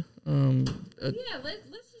 Malone. Yeah, let's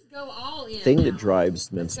just go all in. The thing now. that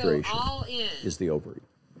drives Let's menstruation go all in. is the ovary.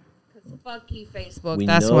 Fuck you, Facebook. We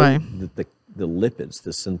That's know why. that the lipids,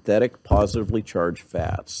 the synthetic positively charged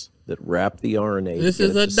fats that wrap the RNA. This to get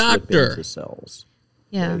is it a to slip doctor. into cells.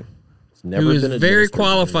 Yeah. Okay? It's never Who is been very administered.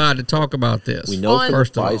 qualified to talk about this. We know from the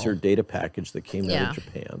first of all. Pfizer data package that came out Yeah. of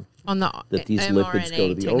Japan On the that these lipids go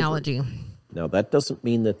to the technology. ovary. Now, that doesn't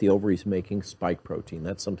mean that the ovary is making spike protein.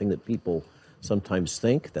 That's something that people sometimes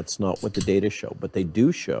think. That's not what the data show. But they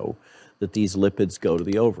do show that these lipids go to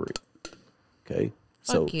the ovary. Okay?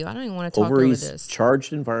 Fuck you. I don't even want to talk over Ovaries, this.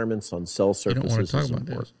 charged environments on cell You don't want surfaces to talk is about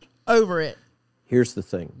important. this. Over it. Here's the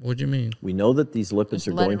thing. What do you mean? We know that these lipids Just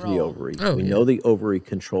are let going it to the roll. ovary. Oh, we yeah. know the ovary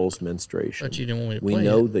controls menstruation. But you didn't want me to we play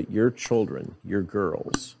know it. that your children, your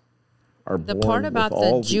girls, are The born part with about the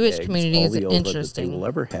all Jewish eggs, community all is the ova interesting. that they will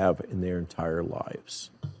ever have in their entire lives.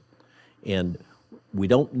 And we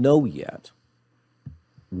don't know yet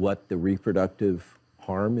what the reproductive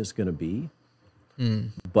harm is going to be,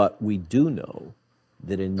 but we do know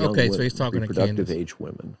that in young Okay, so women, he's talking to reproductive Candace. age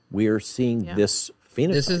women, we are seeing Yeah. this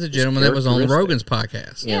phenotype. This is the this gentleman that was on characteristic. Rogan's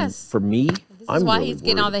podcast. And Yes. for me, I'm why really he's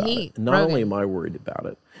getting all worried the about heat, it. Not Rogan. only am I worried about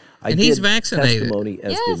it, I And he's did vaccinated. testimony,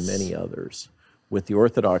 as Yes. did many others, with the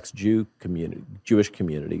Orthodox Jewish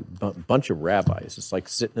community, bunch of rabbis. It's like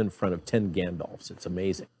sitting in front of 10 Gandalfs. It's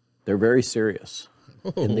amazing. They're very serious.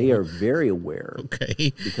 And they are very aware,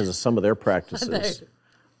 Okay. because of some of their practices,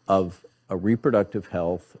 of a reproductive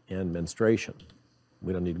health and menstruation.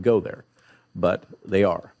 We don't need to go there, but they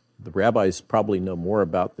are. The rabbis probably know more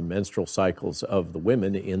about the menstrual cycles of the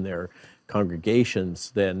women in their congregations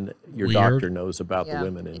than your Weird. doctor knows about Yeah. the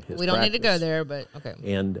women in his We don't need to go practice. there, but okay.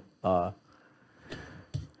 And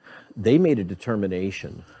they made a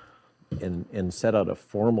determination and set out a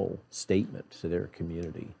formal statement to their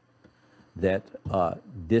community that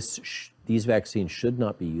these vaccines should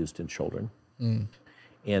not be used in children,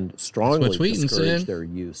 and strongly Sweden discourage said. their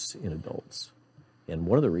use in adults. And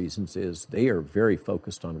one of the reasons is they are very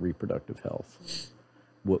focused on reproductive health.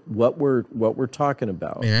 What we're talking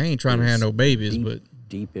about. Man, I ain't trying to is have no babies, deep, but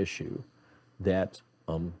deep issue that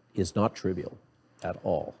is not trivial at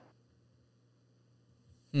all.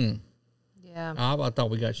 Yeah. I thought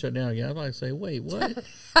we got shut down again. I was about to say, wait, what?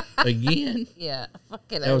 Again? Yeah.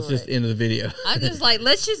 Fucking That was just the end of the video. I'm just like,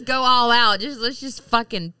 let's just go all out. Let's just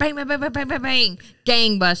fucking bang, bang, bang, bang, bang, bang, bang.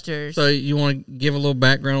 Gangbusters. So you want to give a little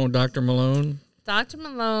background on Dr. Malone? Dr.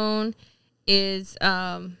 Malone is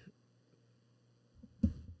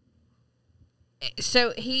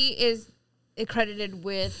so he is accredited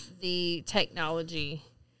with the technology.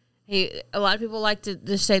 A lot of people like to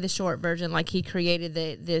just say the short version, like he created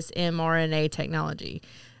this mRNA technology.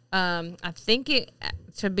 I think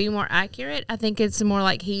to be more accurate, I think it's more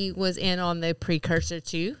like he was in on the precursor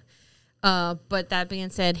too. But that being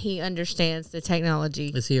said, he understands the technology.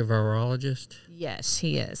 Is he a virologist? Yes,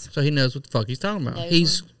 he is. So he knows what the fuck he's talking about. Knows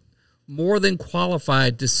He's more than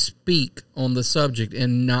qualified to speak on the subject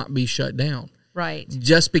and not be shut down. Right.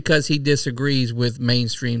 Just because he disagrees with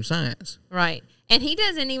mainstream science. Right. And he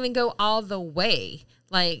doesn't even go all the way.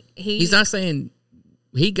 Like He's not saying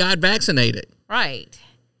he got vaccinated. Right.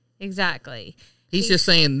 Exactly. He's just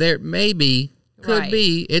saying there maybe could Right.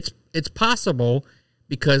 be it's possible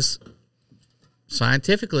because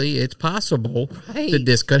scientifically it's possible Right. that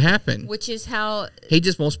this could happen. Which is how He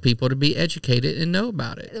just wants people to be educated and know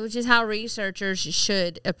about it. which is how researchers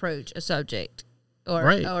should approach a subject or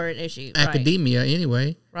Right. or an issue. Academia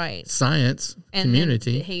anyway. Right. Science, And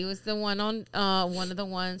community. then he was the one on one of the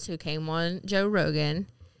ones who came on Joe Rogan,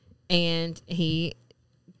 and he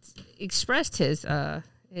expressed his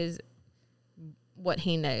what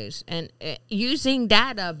he knows, and using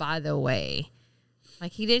data, by the way.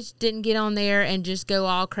 Like he just didn't get on there and just go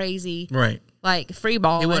all crazy, Right. Like free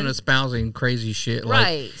balling. He wasn't espousing crazy shit like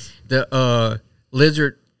Right. the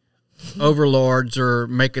lizard overlords are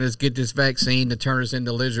making us get this vaccine to turn us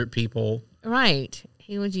into lizard people. Right.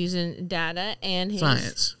 He was using data and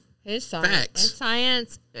Science. His science. Facts. And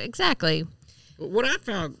science. Exactly. What I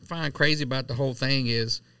find crazy about the whole thing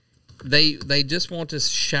is they just want to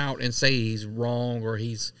shout and say he's wrong or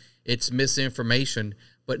it's misinformation,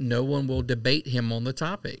 but no one will debate him on the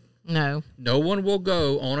topic. No. No one will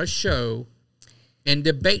go on a show and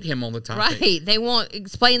debate him on the topic. Right. They won't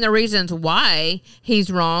explain the reasons why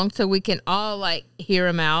he's wrong, so we can all like hear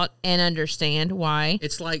him out and understand why.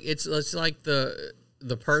 It's like the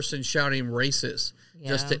person shouting racist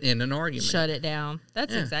just to end an argument. Shut it down.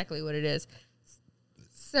 That's exactly what it is.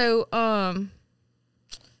 So, man,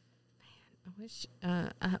 I wish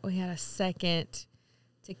we had a second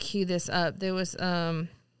to cue this up. There was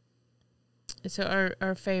so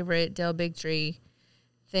our favorite Del Bigtree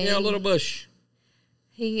thing. Yeah, Little Bush.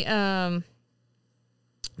 He the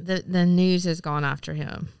news has gone after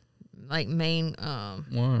him, like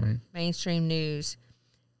why mainstream news,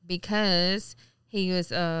 because he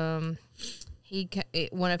was one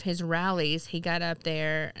of his rallies. He got up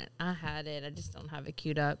there. I had it. I just don't have it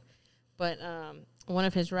queued up. But one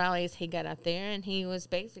of his rallies, he got up there and he was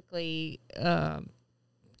basically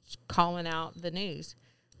calling out the news,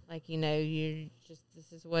 like, you're just,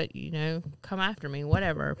 this is what, come after me,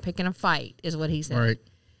 whatever, picking a fight is what he said. Right.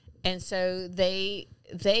 And so they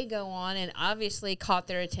go on and obviously caught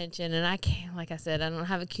their attention. And I can't, like I said, I don't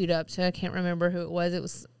have it queued up, so I can't remember who it was. It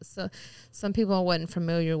was some people I wasn't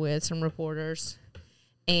familiar with, some reporters.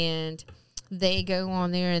 And they go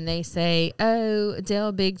on there and they say, oh,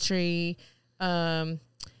 Del Bigtree,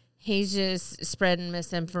 he's just spreading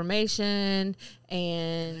misinformation.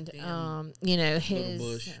 And,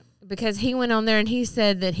 because he went on there and he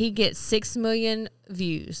said that he gets 6 million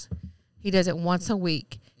views. He does it once a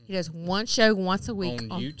week. He does one show once a week.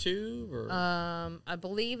 On YouTube? Or? I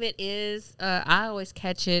believe it is. I always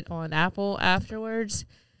catch it on Apple afterwards.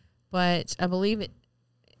 But I believe it.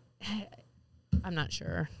 I'm not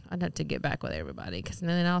sure. I'd have to get back with everybody because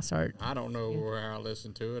then I'll start. I don't know where I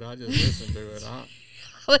listen to it. I just listen to it.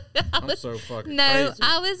 I'm so fucking crazy.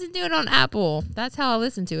 I listen to it on Apple. That's how I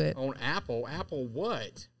listen to it. On Apple? Apple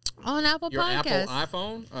what? On Apple Your Podcasts. Apple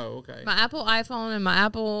iPhone? Oh, okay. My Apple iPhone and my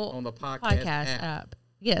Apple on the podcast app.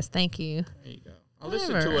 Yes, thank you. There you go. I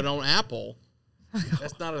listen to it on Apple.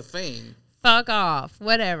 That's not a thing. Fuck off.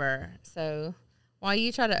 Whatever. So while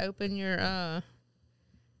you try to open your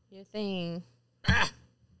thing. I'm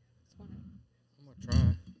gonna try.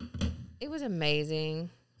 It was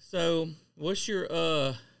amazing. So what's your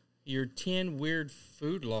 10 weird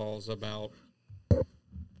food laws about?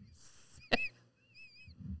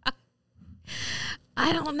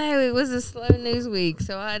 I don't know. It was a slow news week,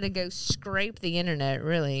 so I had to go scrape the internet,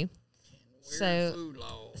 really. So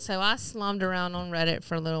I slummed around on Reddit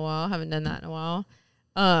for a little while. Haven't done that in a while.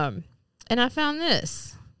 And I found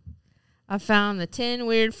this. I found the 10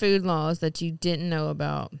 weird food laws that you didn't know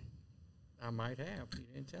about. I might have. You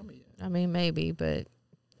didn't tell me yet. I mean, maybe, but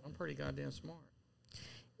I'm pretty goddamn smart.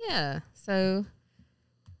 Yeah. So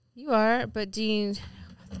you are, but do you know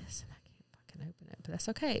about this? And I can't fucking open it, but that's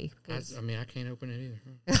okay. I can't open it either.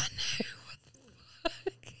 I know. What the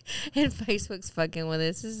fuck? And Facebook's fucking with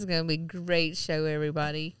us. This is going to be a great show,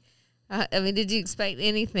 everybody. I mean, did you expect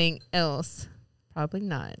anything else? Probably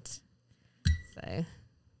not. So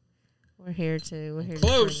we're here to bring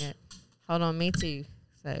it. Hold on, me too.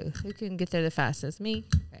 So who can get there the fastest? Me?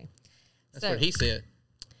 Okay. That's what he said.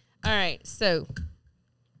 All right. So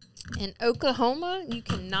in Oklahoma, you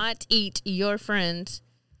cannot eat your friend's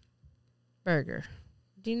burger.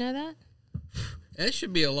 Do you know that? That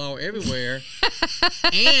should be a law everywhere.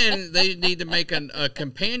 And they need to make a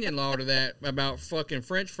companion law to that about fucking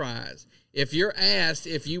French fries. If you're asked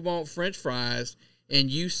if you want French fries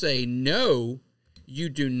and you say no,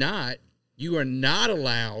 you are not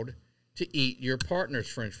allowed to eat your partner's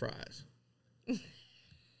French fries.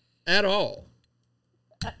 At all.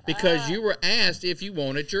 Because you were asked if you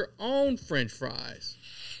wanted your own French fries.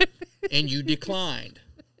 And you declined.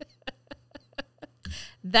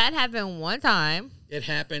 That happened one time. It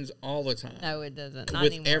happens all the time. No, it doesn't. Not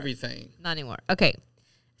with anymore. Everything. Not anymore. Okay.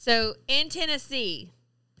 So in Tennessee,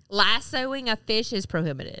 lassoing a fish is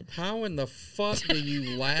prohibited. How in the fuck do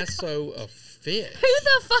you lasso a fish? Who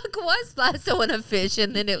the fuck was lassoing a fish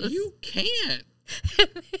and then it was... You can't.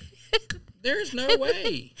 There's no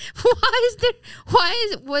way.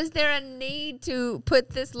 Was there a need to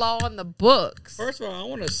put this law on the books? First of all, I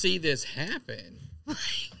want to see this happen.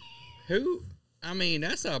 Who? I mean,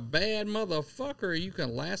 that's a bad motherfucker. You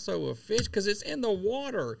can lasso a fish because it's in the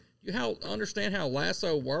water. You understand how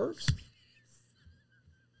lasso works?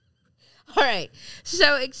 All right.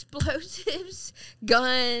 So explosives,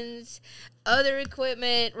 guns, other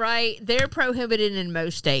equipment, right? They're prohibited in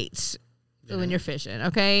most states when you're fishing,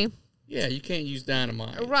 okay? Yeah, you can't use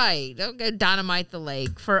dynamite. Right. Don't go dynamite the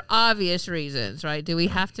lake for obvious reasons, right? Do we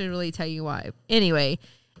have to really tell you why? Anyway,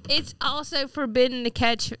 it's also forbidden to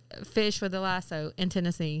catch fish with a lasso in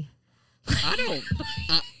Tennessee. I don't.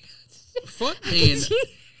 Fuck being.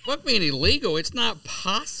 Fuck being illegal. It's not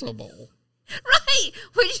possible. Right.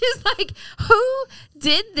 Which is like, who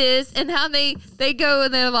did this and how they go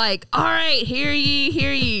and they're like, all right, hear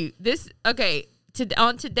ye. This, okay,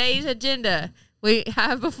 on today's agenda, we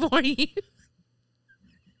have before you.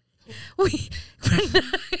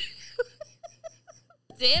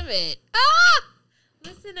 Damn it. Ah!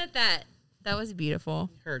 Listen at that. That was beautiful.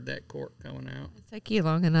 Heard that cork coming out. It took you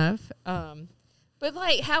long enough. But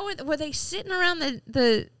like, how were they sitting around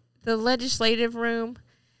the legislative room?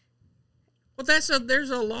 Well, there's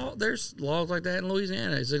a law. There's laws like that in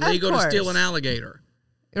Louisiana. It's illegal to steal an alligator.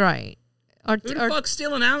 Right. Who the fuck's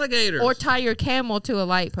stealing alligators? Or tie your camel to a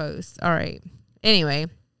light post. All right. Anyway.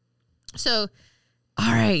 So,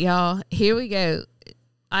 all right, y'all. Here we go.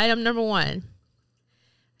 Item number 1.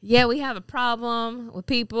 Yeah, we have a problem with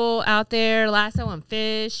people out there lassoing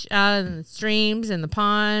fish out in the streams and the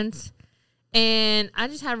ponds. And I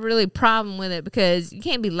just have a really problem with it because you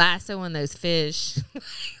can't be lassoing those fish.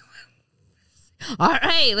 All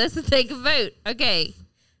right, let's take a vote. Okay.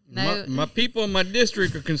 No. My people in my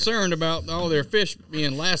district are concerned about all their fish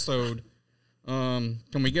being lassoed. Can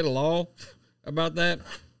we get a law about that?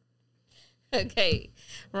 Okay,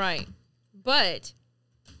 right. But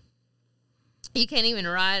you can't even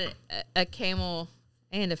ride a camel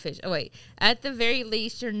and a fish. Oh, wait. At the very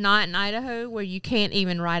least, you're not in Idaho where you can't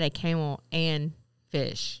even ride a camel and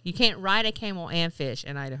fish. You can't ride a camel and fish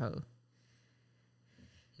in Idaho.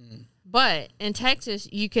 But in Texas,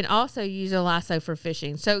 you can also use a lasso for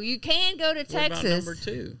fishing. So you can go to Texas. What about number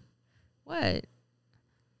 2? What?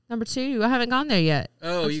 Number 2? I haven't gone there yet.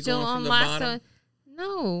 Oh, you going from the bottom?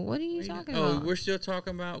 No. What are you talking about? Oh, we're still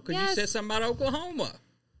talking about, because you said something about Oklahoma.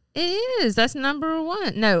 It is. That's number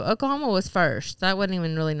 1. No, Oklahoma was first. That wasn't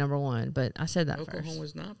even really number 1, but I said that first. Oklahoma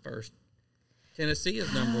was not first. Tennessee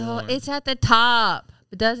is number 1. It's at the top.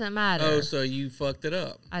 It doesn't matter. Oh, so you fucked it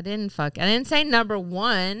up. I didn't say number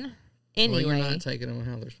 1. Anyway. Well, you're not taking them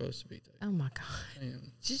how they're supposed to be taken. Oh, my God.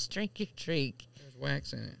 Man. Just drink your drink. There's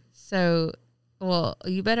wax in it. So, well,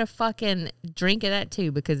 you better fucking drink that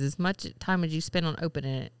too, because as much time as you spend on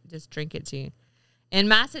opening it, just drink it too. In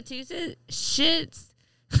Massachusetts, shits.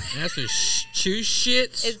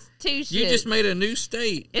 Massachusetts? It's 2 shits. You just made a new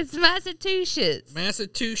state. It's Massachusetts.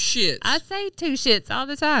 Massachusetts. I say 2 shits all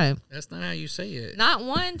the time. That's not how you say it. Not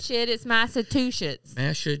 1 shit, it's Massachusetts.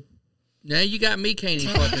 Now you got me can't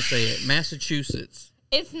even fucking say it. Massachusetts.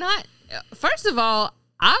 It's not. First of all,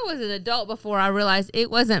 I was an adult before I realized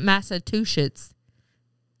it wasn't Massachusetts.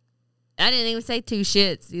 I didn't even say 2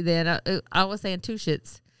 shits then. I was saying 2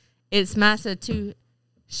 shits. It's Massachusetts.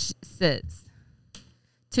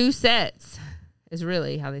 2 sets is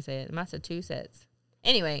really how they say it. Massachusetts.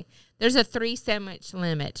 Anyway, there's a 3 sandwich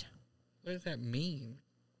limit. What does that mean?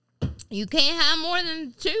 You can't have more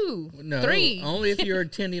than 2. No, 3. Only if you're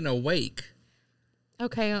attending a wake.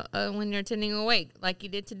 Okay, when you're attending a wake, like you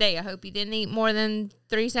did today. I hope you didn't eat more than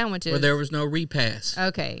 3 sandwiches. Well, there was no repast.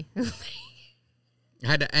 Okay. I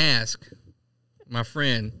had to ask my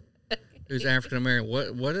friend, who's African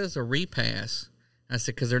American, what is a repast? I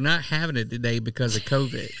said, because they're not having it today because of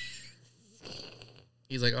COVID.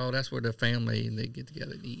 He's like, oh, that's where the family and they get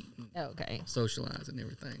together and eat. Okay. Socialize and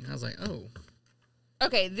everything. I was like, oh.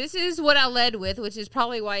 Okay, this is what I led with, which is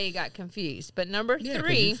probably why you got confused. But number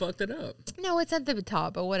 3. You fucked it up. No, it's at the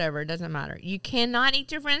top, but whatever. It doesn't matter. You cannot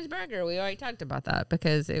eat your friend's burger. We already talked about that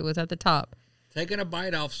because it was at the top. Taking a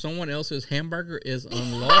bite off someone else's hamburger is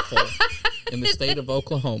unlawful in the state of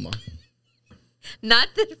Oklahoma. Not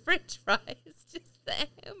the french fries, just the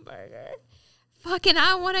hamburger. Fucking,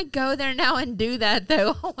 I want to go there now and do that,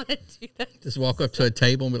 though. I want to do that. Just walk up to a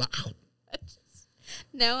table and be like, ow.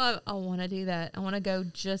 No, I want to do that. I want to go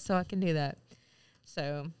just so I can do that.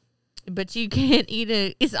 So, but you can't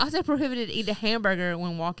it's also prohibited to eat a hamburger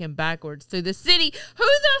when walking backwards through the city. Who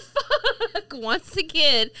the fuck, once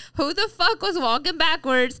again, who the fuck was walking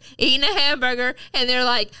backwards, eating a hamburger, and they're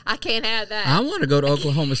like, I can't have that. I want to go to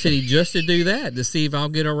Oklahoma City just to do that, to see if I'll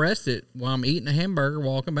get arrested while I'm eating a hamburger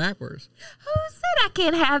walking backwards. Who said I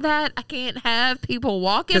can't have that? I can't have people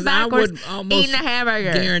walking backwards eating a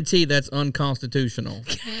hamburger. Guarantee that's unconstitutional.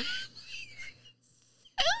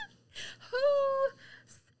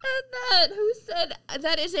 Who said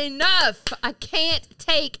that is enough? I can't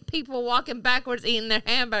take people walking backwards eating their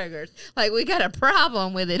hamburgers. Like, we got a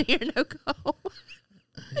problem with it here in Oklahoma.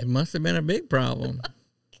 It must have been a big problem.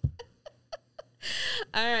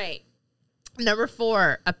 All right. Number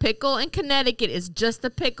 4, a pickle in Connecticut is just a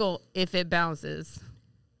pickle if it bounces.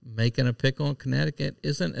 Making a pickle in Connecticut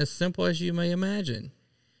isn't as simple as you may imagine.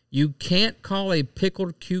 You can't call a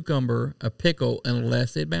pickled cucumber a pickle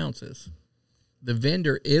unless it bounces. The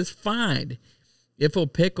vendor is fined if a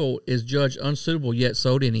pickle is judged unsuitable yet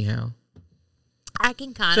sold anyhow. I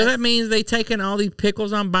can kind of. So that means they taking all these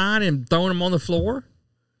pickles I'm buying and throwing them on the floor?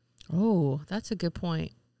 Oh, that's a good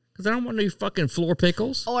point. Because I don't want these fucking floor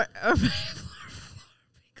pickles. Or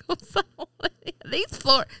pickles.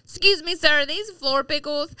 Excuse me, sir. These floor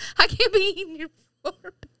pickles. I can't be eating your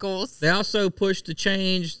floor pickles. They also pushed to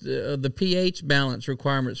change the pH balance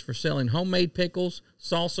requirements for selling homemade pickles,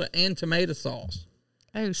 salsa, and tomato sauce.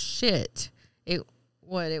 Oh shit! It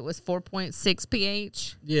was 4.6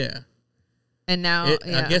 pH. Yeah. And now,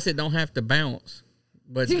 I guess it don't have to bounce,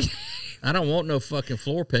 but I don't want no fucking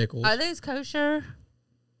floor pickles. Are those kosher?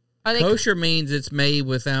 Kosher means it's made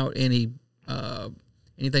without any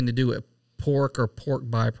anything to do with pork or pork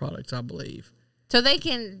byproducts, I believe. So they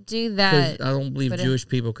can do that. I don't believe Jewish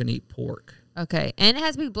people can eat pork. Okay, and it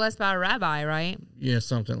has to be blessed by a rabbi, right? Yeah,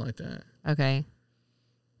 something like that. Okay.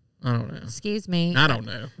 I don't know. Excuse me. I don't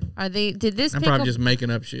know. Did this? I'm probably just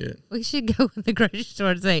making up shit. We should go to the grocery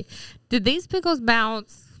store and say, did these pickles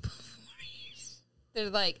bounce?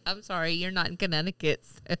 They're like, I'm sorry, you're not in Connecticut,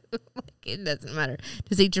 so it doesn't matter.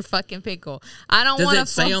 Just eat your fucking pickle. I don't want to.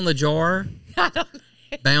 Does it say on the jar? I don't know.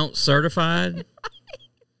 Bounce certified?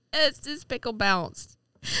 Yes, this pickle bounced.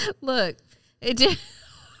 Look, it's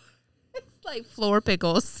like floor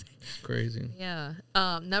pickles. Crazy. Yeah.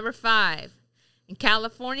 Number 5. In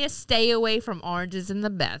California, stay away from oranges in the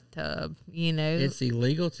bathtub. You know, it's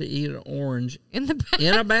illegal to eat an orange in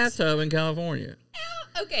a bathtub in California.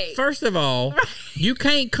 Okay. First of all, you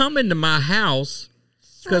can't come into my house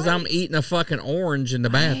because I'm eating a fucking orange in the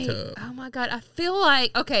bathtub. Oh my God, I feel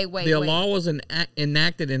like The law was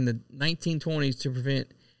enacted in the 1920s to prevent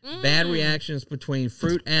bad reactions between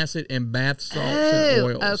fruit acid and bath salts and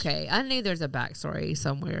oils. Okay, I knew there's a backstory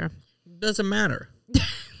somewhere. Doesn't matter.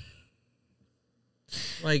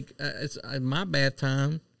 Like, it's my bath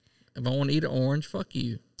time. If I want to eat an orange, fuck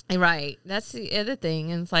you. Right. That's the other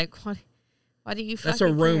thing. And it's like, why do you fucking That's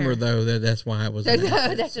a rumor, care? though, that's why it was. No,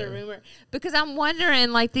 that's a rumor. Because I'm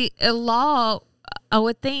wondering, like, the law, I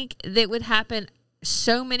would think that would happen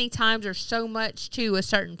so many times or so much to a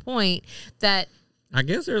certain point that. I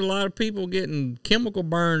guess there's a lot of people getting chemical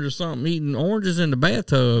burns or something, eating oranges in the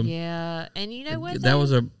bathtub. Yeah. And you know what? That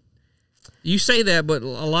was you say that, but a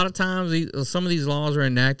lot of times some of these laws are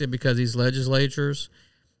enacted because these legislatures,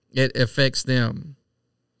 it affects them.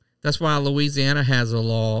 That's why Louisiana has a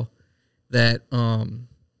law that,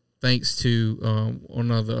 thanks to one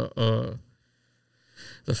of the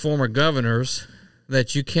former governors,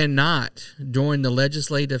 that you cannot, during the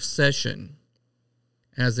legislative session,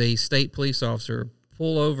 as a state police officer,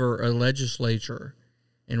 pull over a legislature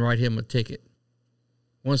and write him a ticket.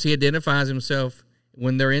 Once he identifies himself,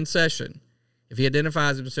 when they're in session, if he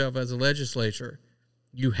identifies himself as a legislature,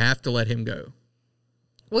 you have to let him go.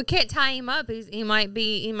 We can't tie him up. He might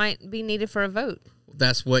be needed for a vote.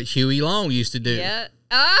 That's what Huey Long used to do. Yeah.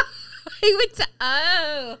 Oh, he would.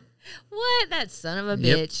 What? That son of a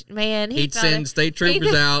bitch, man. He'd send state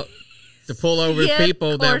troopers out to pull over the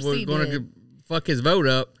people that were going to fuck his vote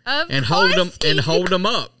up and hold them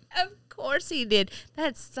up. Of course he did.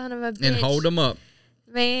 That son of a bitch. And hold them up.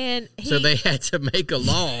 Man. So they had to make a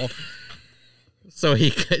law so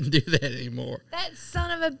he couldn't do that anymore. That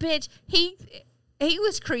son of a bitch. He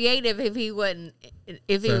was creative if he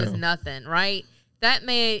was nothing, right? That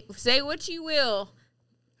man, say what you will.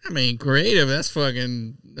 I mean, creative, that's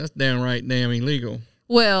downright damn illegal.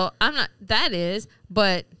 Well, that is,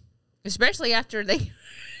 but especially after they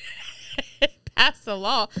passed the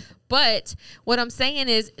law. But what I'm saying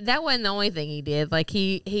is that wasn't the only thing he did. Like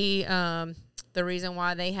the reason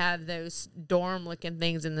why they have those dorm looking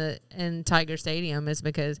things in Tiger Stadium is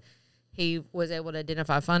because he was able to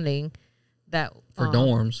identify funding that for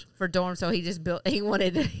dorms. So he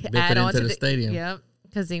wanted to add on to the stadium. Yep,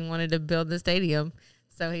 because he wanted to build the stadium.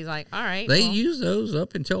 So he's like, all right. They used those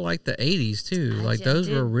up until like the 80s too. Those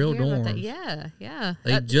were real dorms. Yeah.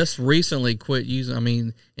 They just recently quit using. I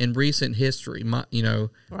mean, in recent history,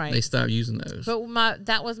 right. They stopped using those. But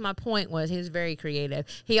that was my point. Was he was very creative.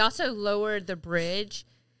 He also lowered the bridge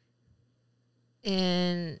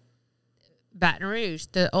in Baton Rouge,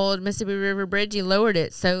 the old Mississippi River Bridge. He lowered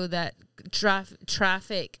it so that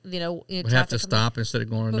traffic, would have to stop instead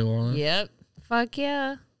of going to New Orleans. Yep. Fuck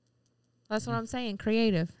yeah. That's what I'm saying.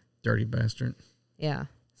 Creative. Dirty bastard. Yeah.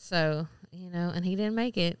 So, and he didn't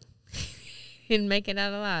make it. He didn't make it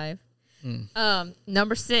out alive.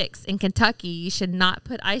 Number 6, in Kentucky, you should not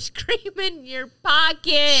put ice cream in your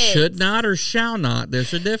pocket. Should not or shall not?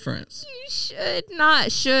 There's a difference. You should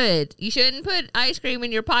not. You shouldn't put ice cream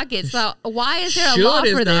in your pocket. So why is there a law for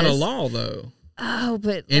this? Should is not a law, though. Oh,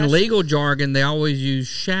 but in legal jargon, they always use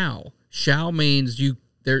shall. Shall means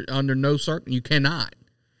they're under no certain, you cannot.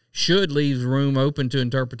 Should leaves room open to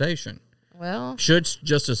interpretation. Well, should's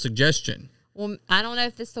just a suggestion. Well, I don't know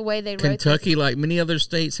if it's the way they wrote Kentucky, like many other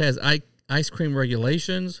states, has ice cream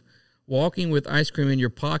regulations. Walking with ice cream in your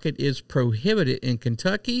pocket is prohibited in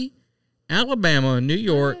Kentucky, Alabama, New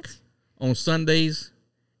York on Sundays,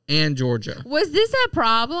 and Georgia. Was this a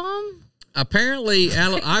problem? Apparently,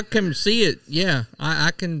 I can see it. Yeah,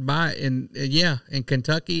 I can buy it in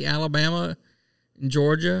Kentucky, Alabama, and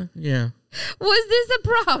Georgia. Yeah. Was this a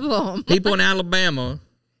problem? People in Alabama,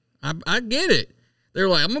 I get it. They're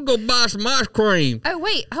like, I'm going to go buy some ice cream. Oh,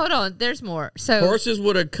 wait, hold on. There's more. So horses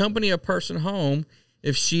would accompany a person home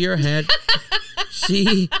if she or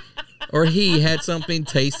he had something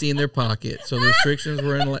tasty in their pocket. So the restrictions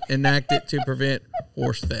were enacted to prevent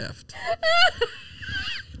horse theft.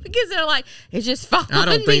 Because they're like, it's just following I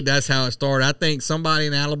don't think that's how it started. I think somebody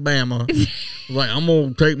in Alabama was like, I'm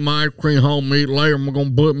going to take my ice cream home and eat later. I'm going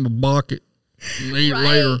to put it in my pocket and eat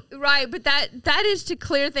later. Right, but that is to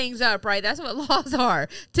clear things up, right? That's what laws are,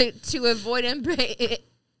 to avoid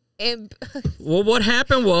Well, what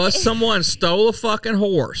happened was someone stole a fucking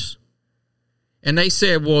horse. And they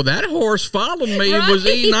said, well, that horse followed me and was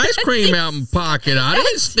eating ice cream out in my pocket. I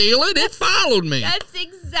didn't steal it. It followed me. That's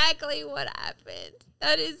exactly what happened.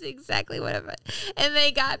 That is exactly what happened. And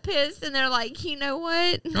they got pissed, and they're like, you know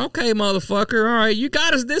what? Okay, motherfucker. All right, you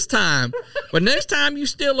got us this time. But next time you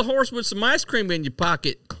steal a horse with some ice cream in your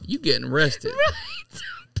pocket, you getting arrested. Right.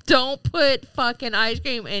 Don't put fucking ice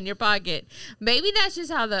cream in your pocket. Maybe that's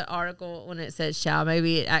just how the article, when it says shall,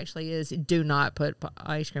 maybe it actually is do not put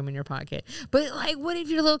ice cream in your pocket. But, like, what if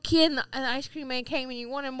your little kid and the ice cream man came and you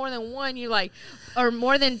wanted more than one? You're like, or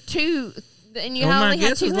more than two, and you only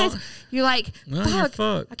had 2 hands. You're like,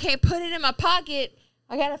 fuck, I can't put it in my pocket.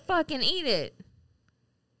 I gotta fucking eat it.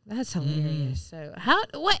 That's hilarious. So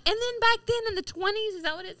what? And then back then in the 20s, is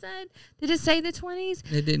that what it said? Did it say the 20s?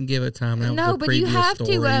 It didn't give a time. That no, was a but you have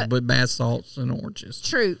story, to. But bath salts and oranges.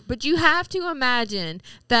 True, but you have to imagine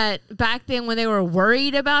that back then when they were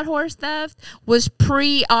worried about horse theft was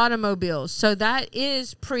pre-automobiles. So that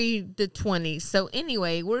is pre the 20s. So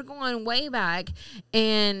anyway, we're going way back,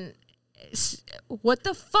 and what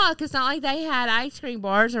the fuck? It's not like they had ice cream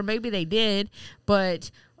bars, or maybe they did,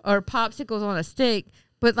 or popsicles on a stick.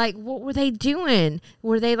 But, like, what were they doing?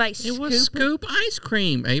 Were they, like, It was scoop ice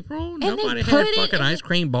cream, April. And nobody had fucking ice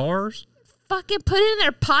cream bars. Fucking put it in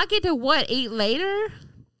their pocket to what? Eat later?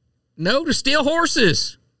 No, to steal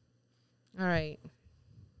horses. All right.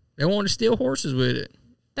 They wanted to steal horses with it.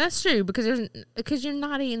 That's true, because you're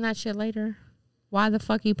not eating that shit later. Why the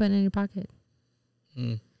fuck are you putting it in your pocket?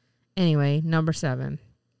 Anyway, number 7.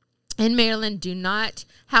 In Maryland, do not,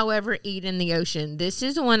 however, eat in the ocean. This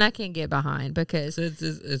is one I can get behind because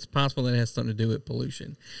it's possible that it has something to do with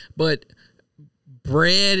pollution. But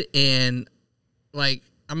bread and, like,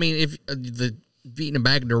 I mean, if eating a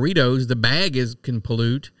bag of Doritos, the bag can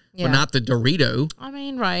pollute, but not the Dorito. I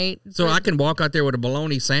mean, right. So I can walk out there with a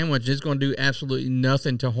bologna sandwich. It's going to do absolutely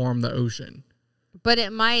nothing to harm the ocean. But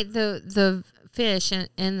it might, the fish in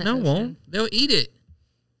the ocean. No, won't. They'll eat it.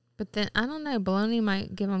 But then, I don't know, bologna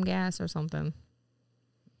might give them gas or something.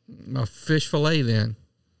 A fish fillet, then.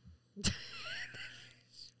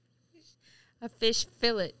 A fish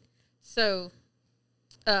fillet. So,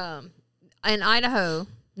 in Idaho,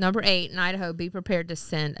 number 8, in Idaho, be prepared to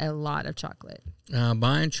send a lot of chocolate.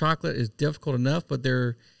 Buying chocolate is difficult enough, but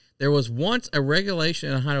there was once a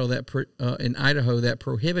regulation in Idaho that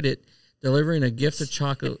prohibited delivering a gift of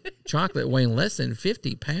chocolate weighing less than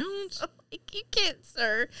 50 pounds. You can't,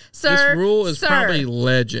 sir. This rule is probably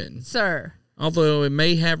legend. Sir. Although it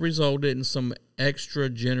may have resulted in some extra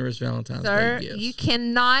generous Valentine's Day gifts. You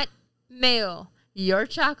cannot mail your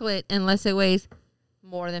chocolate unless it weighs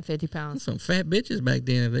more than 50 pounds. Some fat bitches back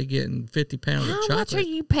then if they getting 50 pounds of chocolate. How much are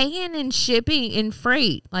you paying in shipping and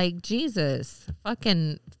freight? Like, Jesus.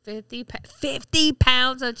 Fucking 50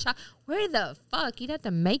 pounds of chocolate. Where the fuck? You'd have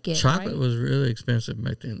to make it. Chocolate was really expensive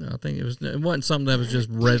back then, though. I think it wasn't something that was just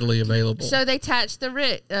readily available. So they taxed the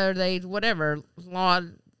rich, or they,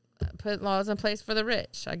 put laws in place for the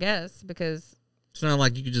rich, I guess, because it's not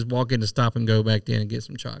like you could just walk in to Stop and Go back then and get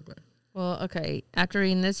some chocolate. Well, okay. After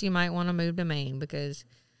reading this, you might want to move to Maine because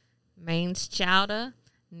Maine's chowder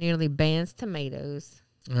nearly bans tomatoes.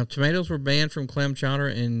 Tomatoes were banned from clam chowder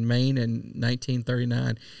in Maine in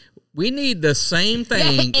 1939. We need the same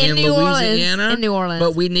thing in Louisiana. In New Orleans.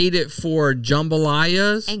 But we need it for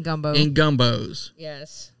jambalayas and gumbos.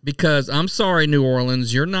 Yes. Because I'm sorry, New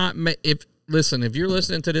Orleans, you're not if you're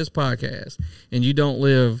listening to this podcast and you don't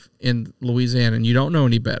live in Louisiana and you don't know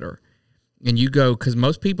any better, and you go, because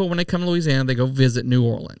most people when they come to Louisiana, they go visit New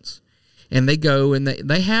Orleans. and they go and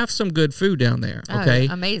they have some good food down there. Okay,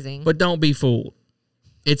 amazing. But don't be fooled.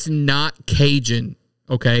 It's not Cajun.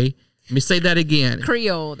 Okay, let me say that again.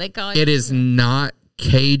 Creole. They call it. It is not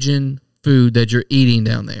Cajun food that you're eating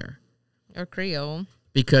down there. Or Creole.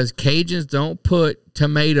 Because Cajuns don't put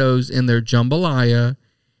tomatoes in their jambalaya.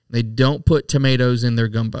 They don't put tomatoes in their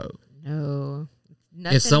gumbo. No.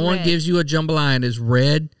 If someone gives you a jambalaya and it's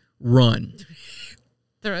red, run.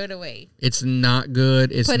 Throw it away. It's not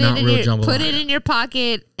good. It's not real jambalaya. Put it in your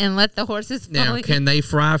pocket and let the horses follow. Now, can they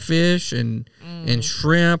fry fish and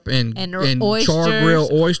shrimp and oysters. char grill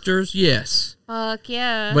oysters? Yes. Fuck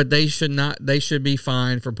yeah. But they should not. They should be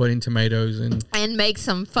fined for putting tomatoes in. And make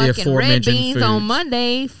some fucking red beans foods. On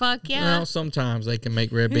Monday. Fuck yeah. Well, sometimes they can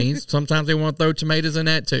make red beans. Sometimes they want to throw tomatoes in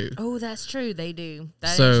that too. Oh, that's true. They do.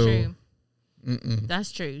 That is true.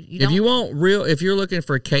 That's true. If you're looking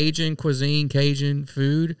for Cajun cuisine, Cajun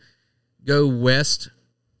food, go west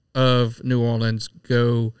of New Orleans,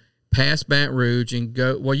 go past Baton Rouge, and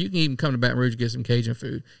go. Well, you can even come to Baton Rouge and get some Cajun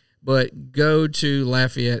food, but go to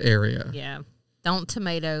Lafayette area. Yeah, don't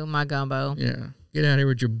tomato my gumbo. Yeah, get out of here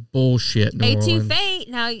with your bullshit. Etouffee.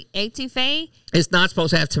 Now etouffee. It's not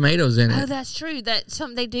supposed to have tomatoes in it. Oh, that's true. That's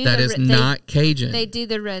something they do. That is not Cajun. They do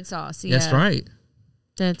the red sauce. Yeah. That's right.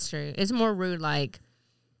 That's true. It's more rude, like.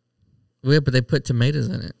 Yeah, but they put tomatoes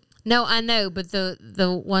in it. No, I know, but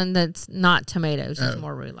the one that's not tomatoes is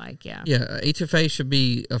more rude, like, yeah. Yeah, etouffee should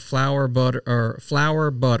be a flour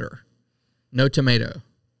butter, no tomato,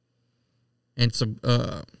 and some.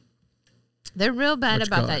 They're real bad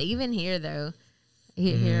about that. Even here, though,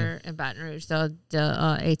 here in Baton Rouge, the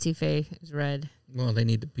etouffee is red. Well, they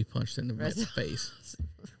need to be punched in the face.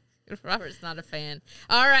 Robert's not a fan.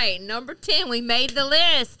 All right, number 10. We made the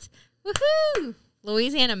list. Woohoo!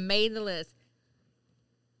 Louisiana made the list.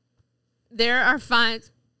 There are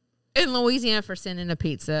fines in Louisiana for sending a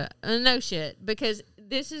pizza. No shit. Because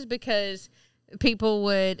people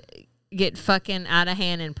would get fucking out of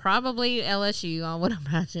hand, and probably LSU, I would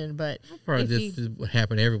imagine. But probably this would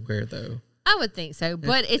happen everywhere, though. I would think so.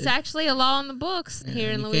 But it's actually a law in the books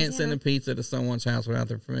here in Louisiana. You can't send a pizza to someone's house without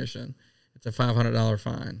their permission. It's a $500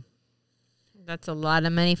 fine. That's a lot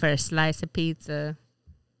of money for a slice of pizza.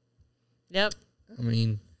 Yep. I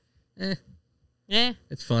mean, yeah.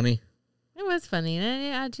 It's funny. It was funny.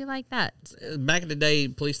 How'd you like that? Back in the day,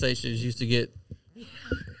 police stations used to get... You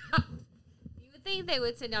would think they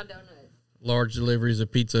would send out donuts. Large deliveries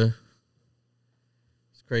of pizza.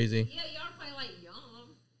 It's crazy. Yeah, y'all probably like yum.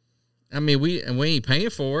 I mean, we ain't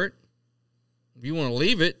paying for it. If you want to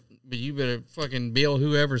leave it, but you better fucking bill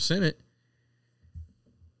whoever sent it.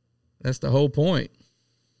 That's the whole point.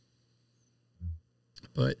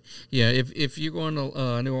 But yeah, if you're going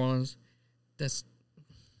to New Orleans, that's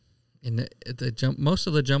in most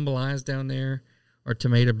of the jambalayas down there are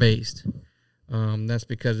tomato based. That's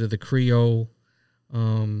because of the Creole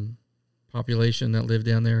population that lived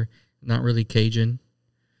down there, not really Cajun.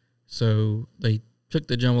 So they took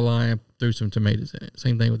the jambalaya and threw some tomatoes in it.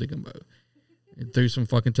 Same thing with the gumbo. It threw some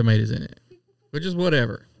fucking tomatoes in it, which is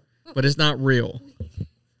whatever, but it's not real.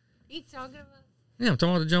 You talking about? Yeah, I'm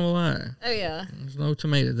talking about the jambalaya. Oh, yeah. There's no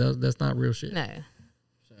tomatoes. That's not real shit. No.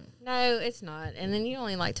 So. No, it's not. And then you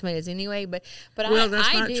only like tomatoes anyway. But well,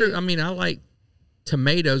 that's not true. I mean, I like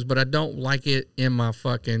tomatoes, but I don't like it in my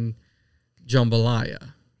fucking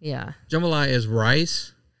jambalaya. Yeah. Jambalaya is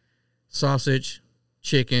rice, sausage,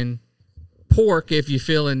 chicken, pork if you're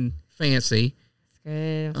feeling fancy.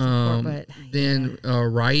 It's good. Pork, then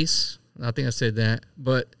rice. I think I said that.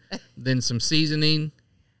 But then some seasoning.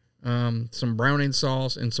 Some browning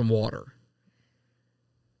sauce and some water.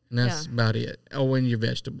 And that's about it. Oh, and your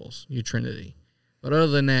vegetables, your Trinity. But other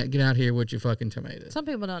than that, get out here with your fucking tomatoes. Some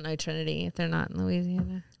people don't know Trinity if they're not in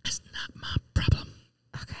Louisiana. That's not my problem.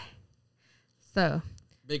 Okay. So.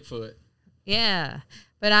 Bigfoot. Yeah.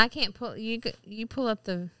 But I can't pull, you pull up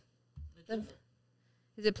the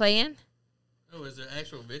is it playing? Oh, is it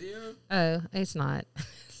actual video? Oh, it's not.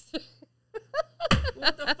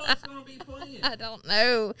 What the fuck's going to be playing? I don't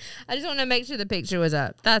know. I just want to make sure the picture was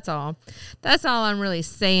up. That's all. That's all I'm really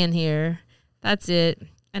saying here. That's it.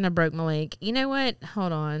 And I broke my link. You know what?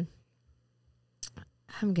 Hold on.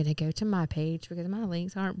 I'm going to go to my page because my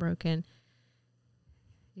links aren't broken.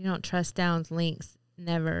 You don't trust Downs links.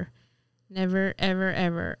 Never. Never, ever,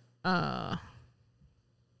 ever.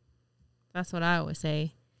 That's what I always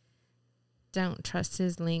say. Don't trust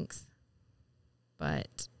his links.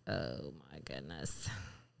 But... oh my goodness.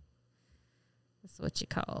 That's what you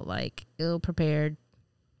call like ill prepared.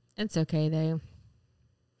 It's okay though.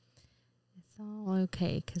 It's all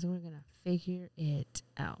okay because we're going to figure it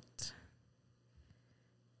out.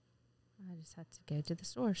 I just had to go to the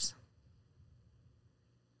source.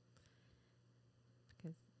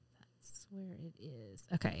 where it is.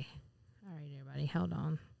 Okay. All right, everybody, hold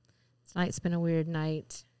on. Tonight's been a weird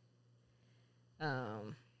night.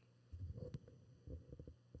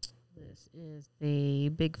 This is the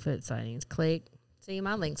Bigfoot sightings. Click. See,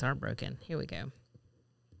 my links aren't broken. Here we go.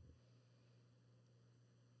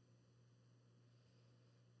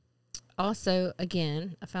 Also,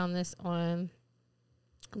 again, I found this on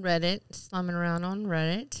Reddit, slumming around on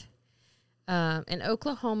Reddit. In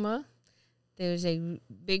Oklahoma, there's a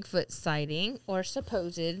Bigfoot sighting, or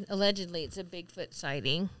allegedly it's a Bigfoot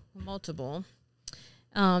sighting, multiple.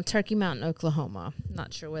 Turkey Mountain, Oklahoma.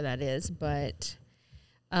 Not sure where that is, but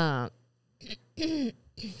there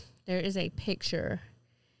is a picture.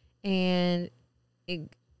 And if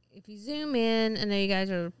you zoom in, I know you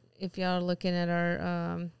guys are, if y'all are looking at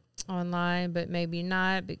our online, but maybe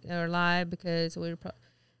not, or live, because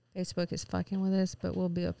Facebook is fucking with us, but we'll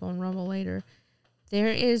be up on Rumble later. There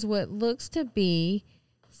is what looks to be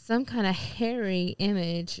some kind of hairy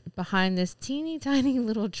image behind this teeny tiny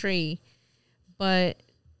little tree. I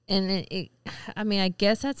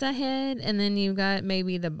guess that's a head, and then you've got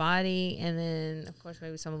maybe the body, and then, of course,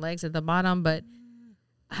 maybe some legs at the bottom, but,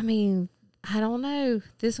 I mean, I don't know.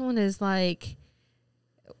 This one is like,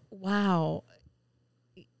 wow.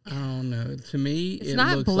 I don't know. To me, it's it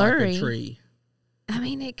not looks blurry. like a tree. I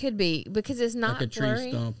mean, it could be, because it's not like a blurry.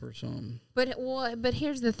 Tree stump or something. But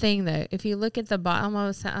here's the thing, though. If you look at the bottom,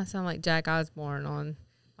 I sound like Jack Osborne on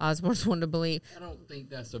Osborne's One to Believe. I don't think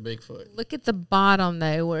that's a Bigfoot. Look at the bottom,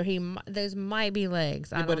 though, where those might be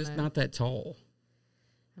legs. Yeah, but it's not that tall.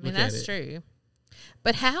 I mean, that's true.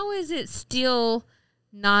 But how is it still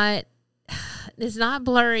not... It's not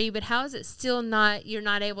blurry, but how is it still not... You're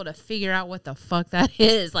not able to figure out what the fuck that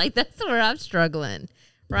is? Like, that's where I'm struggling,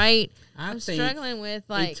 right? I'm struggling with,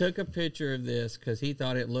 like... He took a picture of this because he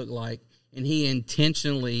thought it looked like... And he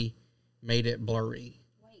intentionally made it blurry.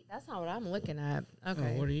 That's not what I'm looking at.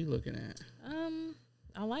 Okay. Oh, what are you looking at?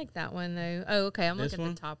 I like that one, though. Oh, okay. I'm looking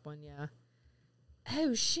at the top one, yeah.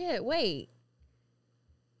 Oh, shit. Wait.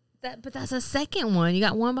 But that's a second one. You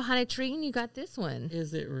got one behind a tree, and you got this one.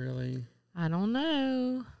 Is it really? I don't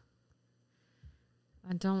know.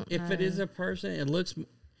 If it is a person, it looks...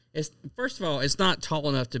 First of all, it's not tall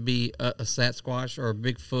enough to be a Sasquatch or a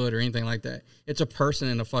Bigfoot or anything like that. It's a person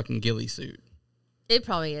in a fucking ghillie suit. It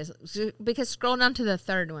probably is. Because scroll down to the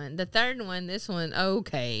third one. The third one, this one,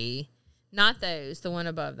 okay. Not those. The one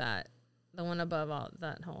above that. The one above all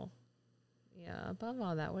that hole. Yeah, above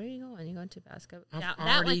all that. Where are you going? You're going too fast. Go.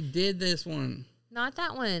 I already did this one. Not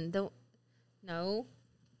that one. No.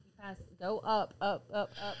 Go up.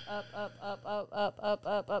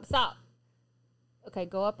 Stop. Okay,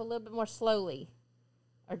 go up a little bit more slowly.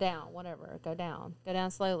 Or down, whatever. Go down. Go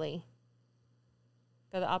down slowly.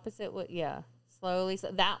 Go the opposite way. Yeah. Slowly.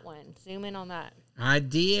 That one. Zoom in on that. I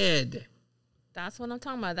did. That's what I'm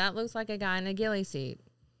talking about. That looks like a guy in a ghillie suit.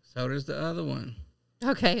 So does the other one.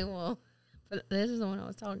 Okay, well, but this is the one I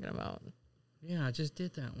was talking about. Yeah, I just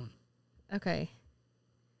did that one. Okay.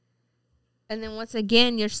 And then once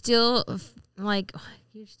again, you're still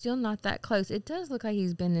not that close. It does look like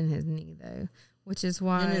he's bending his knee, though, which is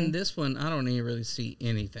why. And in this one, I don't even really see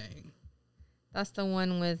anything. That's the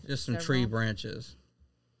one with just some tree branches.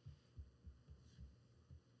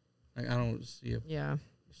 Like, I don't see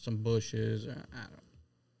some bushes. Or, I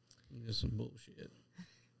don't. Just some bullshit.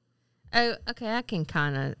 Oh, okay.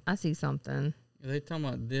 I see something. Are they talking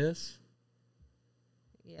about this?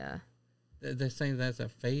 Yeah. They're saying that's a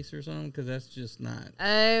face or something? Because that's just not.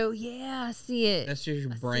 Oh, yeah. I see it. That's just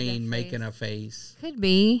your brain making a face. Could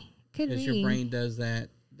be. Because your brain does that.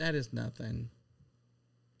 That is nothing.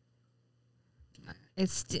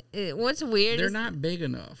 What's weird They're not big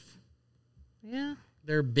enough. Yeah.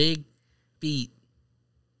 They're big feet.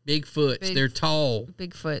 Bigfoots. They're tall.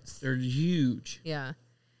 Bigfoots. They're huge. Yeah.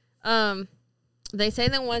 They say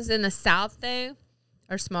the ones in the South, though,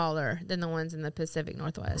 are smaller than the ones in the Pacific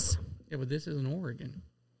Northwest. Yeah, but this is in Oregon.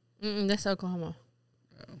 That's Oklahoma.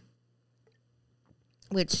 Oh.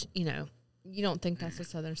 Which, you don't think that's a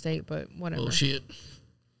southern state, but whatever. Bullshit.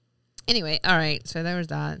 Anyway, all right. So there was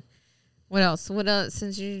that. What else?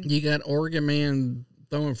 Since you got Oregon man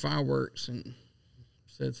throwing fireworks and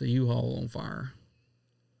sets a U-Haul on fire.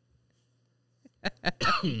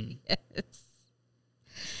 Yes.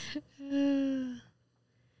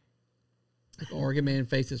 Oregon man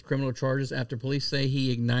faces criminal charges after police say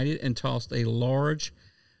he ignited and tossed a large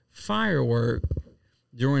firework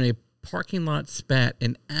during a parking lot spat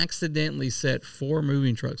and accidentally set 4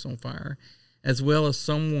 moving trucks on fire, as well as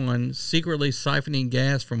someone secretly siphoning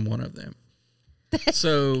gas from one of them.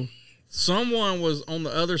 So someone was on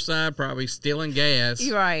the other side probably stealing gas.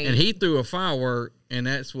 Right. And he threw a firework, and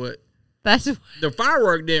that's what The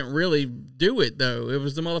firework didn't really do it, though. It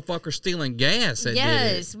was the motherfucker stealing gas that did it.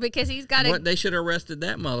 Yes, because he's got They should have arrested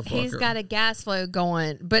that motherfucker. He's got a gas flow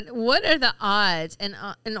going. But what are the odds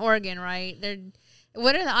in Oregon, right?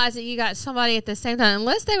 What are the odds that you got somebody at the same time?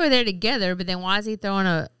 Unless they were there together, but then why is he throwing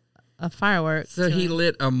a firework? So he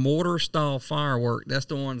lit a mortar-style firework. That's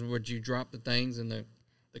the ones where you drop the things in the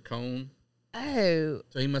cone. Oh.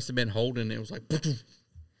 So he must have been holding it. It was like...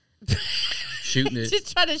 shooting it.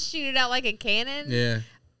 Just trying to shoot it out like a cannon? Yeah.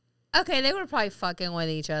 Okay, they were probably fucking with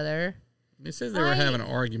each other. It says they were having an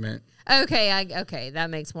argument. Okay, that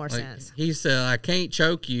makes more sense. He said, I can't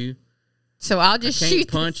choke you. So I'll just I shoot.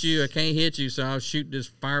 can't punch you. I can't hit you. So I'll shoot this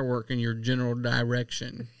firework in your general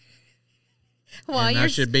direction. And I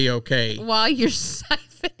should be okay. While you're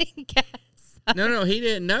siphoning gas. No, he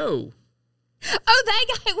didn't know. Oh, that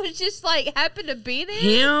guy was just like happened to be there?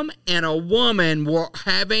 Him and a woman were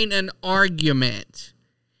having an argument.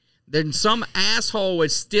 Then some asshole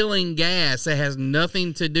was stealing gas that has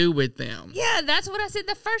nothing to do with them. Yeah, that's what I said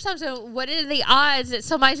the first time. So what are the odds that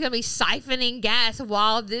somebody's going to be siphoning gas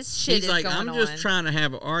while this shit is going on? He's like, I'm just trying to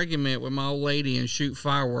have an argument with my old lady and shoot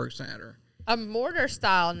fireworks at her. A mortar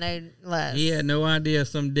style, no less. He had no idea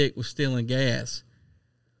some dick was stealing gas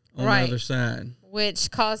on the other side.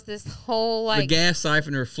 Which caused this whole, like... The gas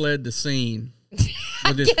siphoner fled the scene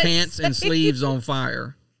with his pants and sleeves on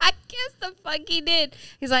fire. I guess the fuck he did.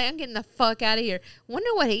 He's like, I'm getting the fuck out of here.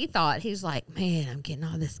 Wonder what he thought. He's like, man, I'm getting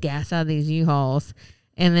all this gas out of these U-Hauls.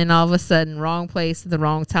 And then all of a sudden, wrong place at the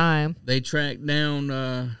wrong time. They tracked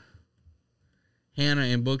down Hannah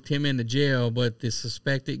and booked him into jail, but the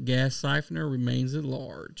suspected gas siphoner remains at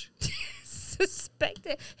large.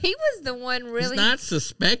 Suspected? He was the one really... He's not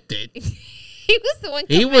suspected. He was the one.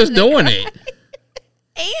 He was doing it.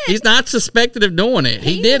 He's not suspected of doing it.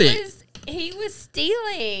 He did it. He was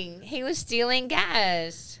stealing. He was stealing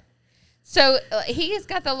gas. So he has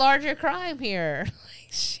got the larger crime here.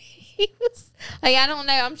 He was like, I don't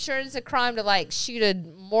know. I'm sure it's a crime to like shoot a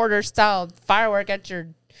mortar style firework at your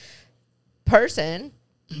person.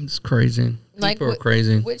 It's crazy. People are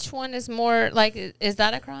crazy. Which one is more like? Is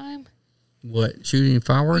that a crime? What, shooting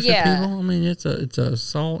fireworks at people? I mean, it's a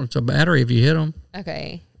assault. It's a battery if you hit them.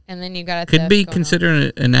 Okay, and then you got could be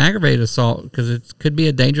considered an aggravated assault because it could be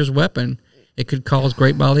a dangerous weapon. It could cause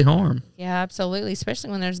great bodily harm. Yeah, absolutely, especially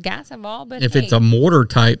when there's gas involved. But if it's a mortar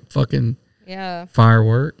type fucking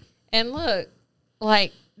firework. And look,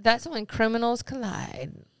 like that's when criminals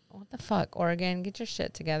collide. What the fuck, Oregon? Get your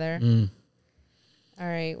shit together. All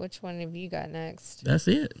right, which one have you got next? That's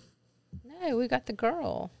it. No, we got the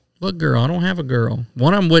girl. What girl? I don't have a girl.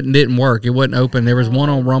 One of them didn't work. It wasn't open. There was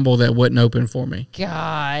one on Rumble that wasn't open for me.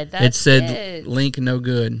 God, that's it said good. Link no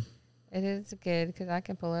good. It is good because I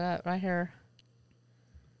can pull it up right here.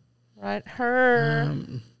 Right here.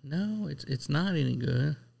 No, it's not any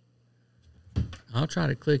good. I'll try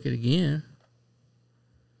to click it again.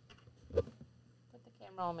 Put the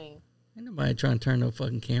camera on me. Ain't nobody trying to turn no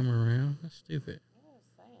fucking camera around. That's stupid.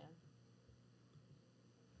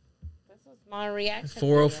 My reaction.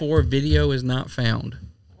 404 video is not found.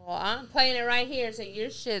 Well, I'm playing it right here, so your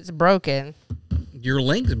shit's broken. Your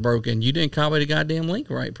link's broken. You didn't copy the goddamn link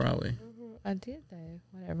right, probably. I did, though.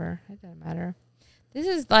 Whatever. It doesn't matter. This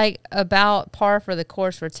is like about par for the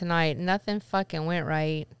course for tonight. Nothing fucking went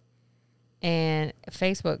right. And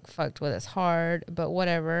Facebook fucked with us hard, but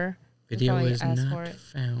whatever. Video is not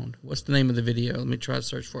found. What's the name of the video? Let me try to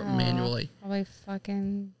search for it manually. Probably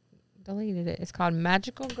fucking deleted it. It's called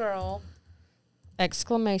Magical Girl!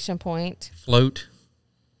 Exclamation point. Float.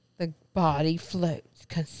 The body floats.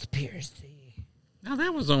 Conspiracy. Now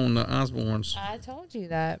that was on the Osbournes. I told you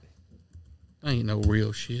that. Ain't no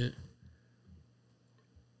real shit.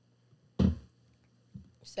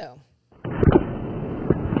 So.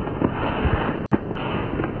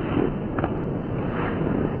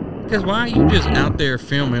 Because why are you just out there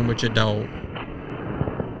filming with your dog?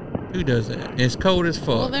 Who does that? It's cold as fuck.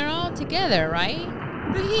 Well, they're all together, right?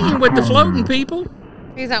 He ain't with the floating people.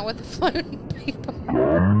 He's not with the floating people.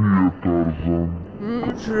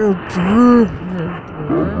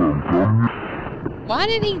 Why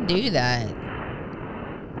did he do that?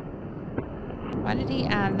 Why did he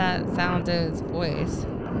add that sound to his voice?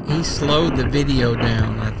 He slowed the video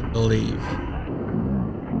down, I believe.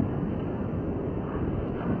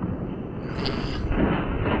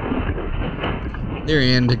 They're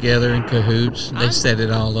in together in cahoots. They set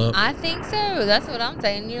it all up. I think so. That's what I'm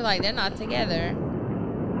saying. You're like, they're not together.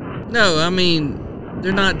 No, I mean,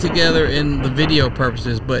 they're not together in the video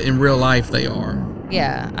purposes, but in real life they are.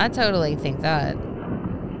 Yeah, I totally think that.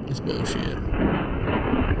 It's bullshit.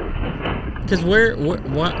 Because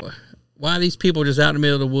Why are these people just out in the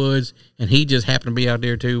middle of the woods and he just happened to be out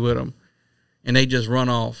there too with them, and they just run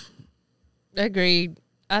off? Agreed.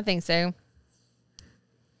 I think so.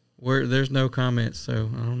 There's no comments, so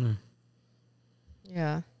I don't know.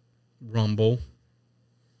 Yeah. Rumble.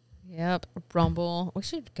 Yep, Rumble. We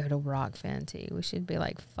should go to Rock Fan too. We should be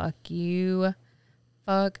like, fuck you.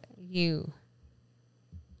 Fuck you.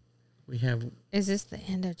 We have. Is this the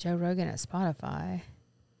end of Joe Rogan at Spotify?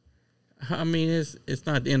 I mean, it's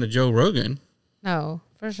not the end of Joe Rogan. No,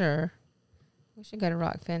 for sure. We should go to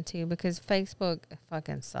Rock Fan too because Facebook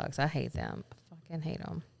fucking sucks. I hate them. I fucking hate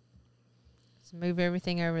them. Just move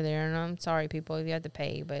everything over there. And I'm sorry, people, if you have to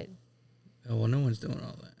pay, but. Oh, well, no one's doing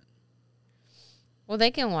all that. Well,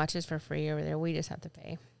 they can watch us for free over there. We just have to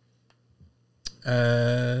pay.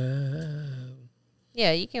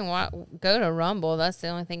 Yeah, you can go to Rumble. That's the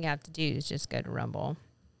only thing you have to do is just go to Rumble.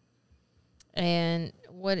 And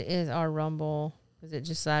what is our Rumble? Is it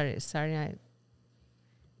just Saturday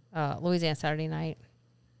night? Louisiana Saturday night?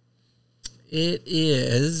 It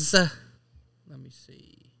is. Let me see.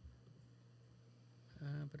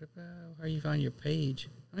 How you find your page?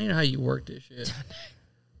 I don't know how you work this shit.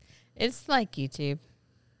 It's like YouTube,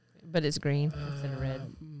 but it's green instead of red.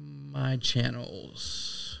 My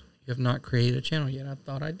channels. You have not created a channel yet. I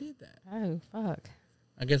thought I did that. Oh, fuck.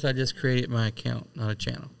 I guess I just created my account, not a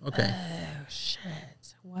channel. Okay. Oh, shit.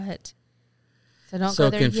 What? So don't go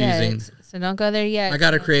there confusing. Yet. So don't go there yet. I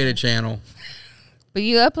got to create a channel. But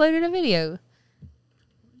you uploaded a video.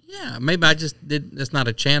 Yeah, maybe I just did. That's not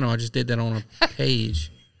a channel. I just did that on a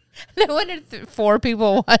page. No wonder 4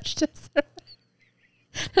 people watched us.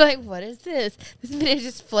 They're like, what is this? This video is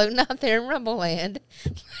just floating out there in Rumble Land.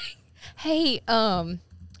 Hey, I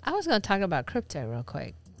was going to talk about crypto real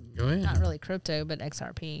quick. Go ahead. Not really crypto, but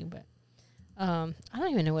XRP. But I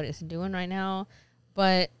don't even know what it's doing right now.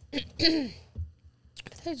 But if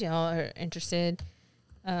y'all are interested,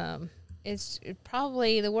 it's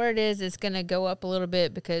probably, the word is it's going to go up a little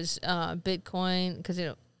bit because Bitcoin, because,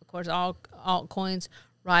 of course, all altcoins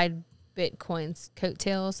ride Bitcoin's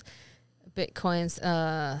coattails. Bitcoin's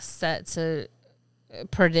set to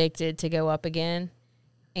predicted to go up again,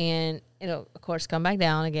 and it'll of course come back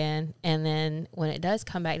down again. And then when it does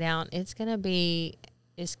come back down, it's gonna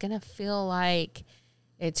feel like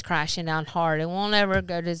it's crashing down hard. It won't ever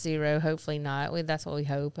go to zero. Hopefully not. That's what we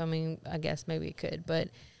hope. I mean, I guess maybe it could, but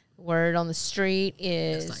word on the street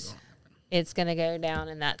is it's gonna go down,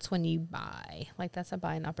 and that's when you buy. Like that's a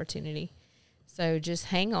buying opportunity. So just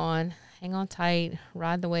hang on tight,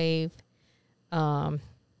 ride the wave. And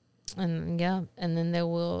then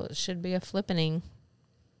there should be a flippening.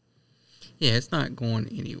 Yeah, it's not going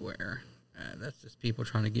anywhere. That's just people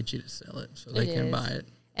trying to get you to sell it so they can buy it.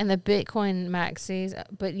 And the Bitcoin maxis,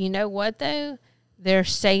 but you know what though? They're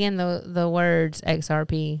saying the words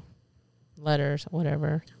XRP letters,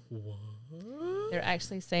 whatever. What? They're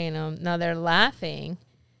actually saying them. Now they're laughing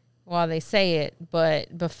while they say it,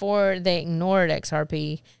 but before they ignored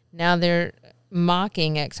XRP, now they're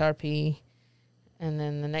mocking XRP. And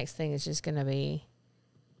then the next thing is just going to be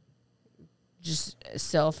just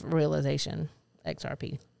self-realization,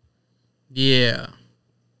 XRP. Yeah.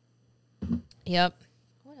 Yep.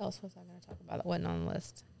 What else was I going to talk about that wasn't on the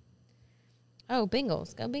list? Oh,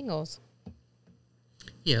 Bengals. Go Bengals.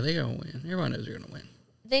 Yeah, they're going to win. Everyone knows they're going to win.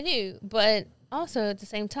 They do. But also at the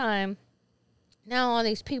same time, now all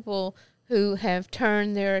these people who have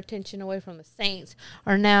turned their attention away from the Saints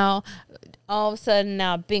are now all of a sudden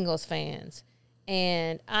now Bengals fans.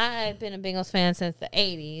 And I've been a Bengals fan since the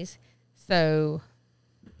 80s, so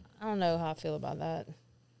I don't know how I feel about that.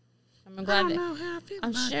 I'm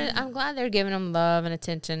glad they're giving them love and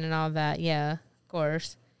attention and all that. Yeah, of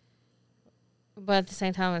course. But at the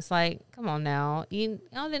same time, it's like, come on now. Y'all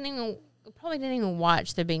probably didn't even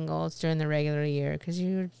watch the Bengals during the regular year because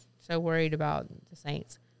you were so worried about the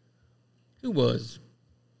Saints. Who was?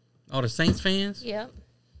 All the Saints fans? Yep.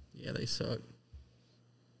 Yeah, they suck.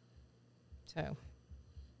 So.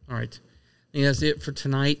 All right. I think that's it for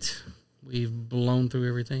tonight. We've blown through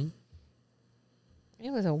everything.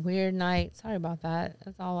 It was a weird night. Sorry about that.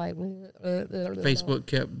 That's all like. Facebook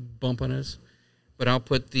kept bumping us. But I'll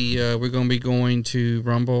put we're going to be going to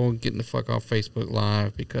Rumble, getting the fuck off Facebook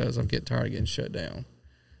Live because I'm getting tired of getting shut down.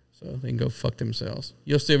 So they can go fuck themselves.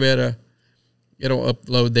 You'll still be able to, it'll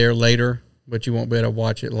upload there later, but you won't be able to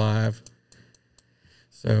watch it live.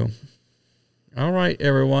 So, all right,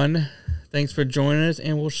 everyone. Thanks for joining us,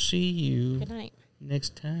 and we'll see you Good night.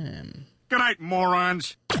 Next time. Good night,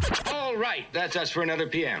 morons. All right, that's us for another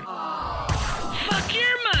PM. Fuck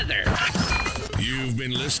your mother. You've You've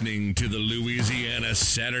been listening to the Louisiana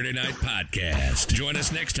Saturday Night Podcast. Join us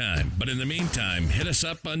next time. But in the meantime, hit us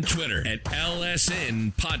up on Twitter at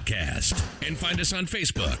LSN Podcast and find us on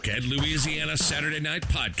Facebook at Louisiana Saturday Night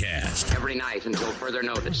Podcast. Every night until further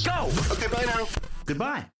notice. Go! Okay, bye now.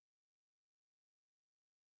 Goodbye.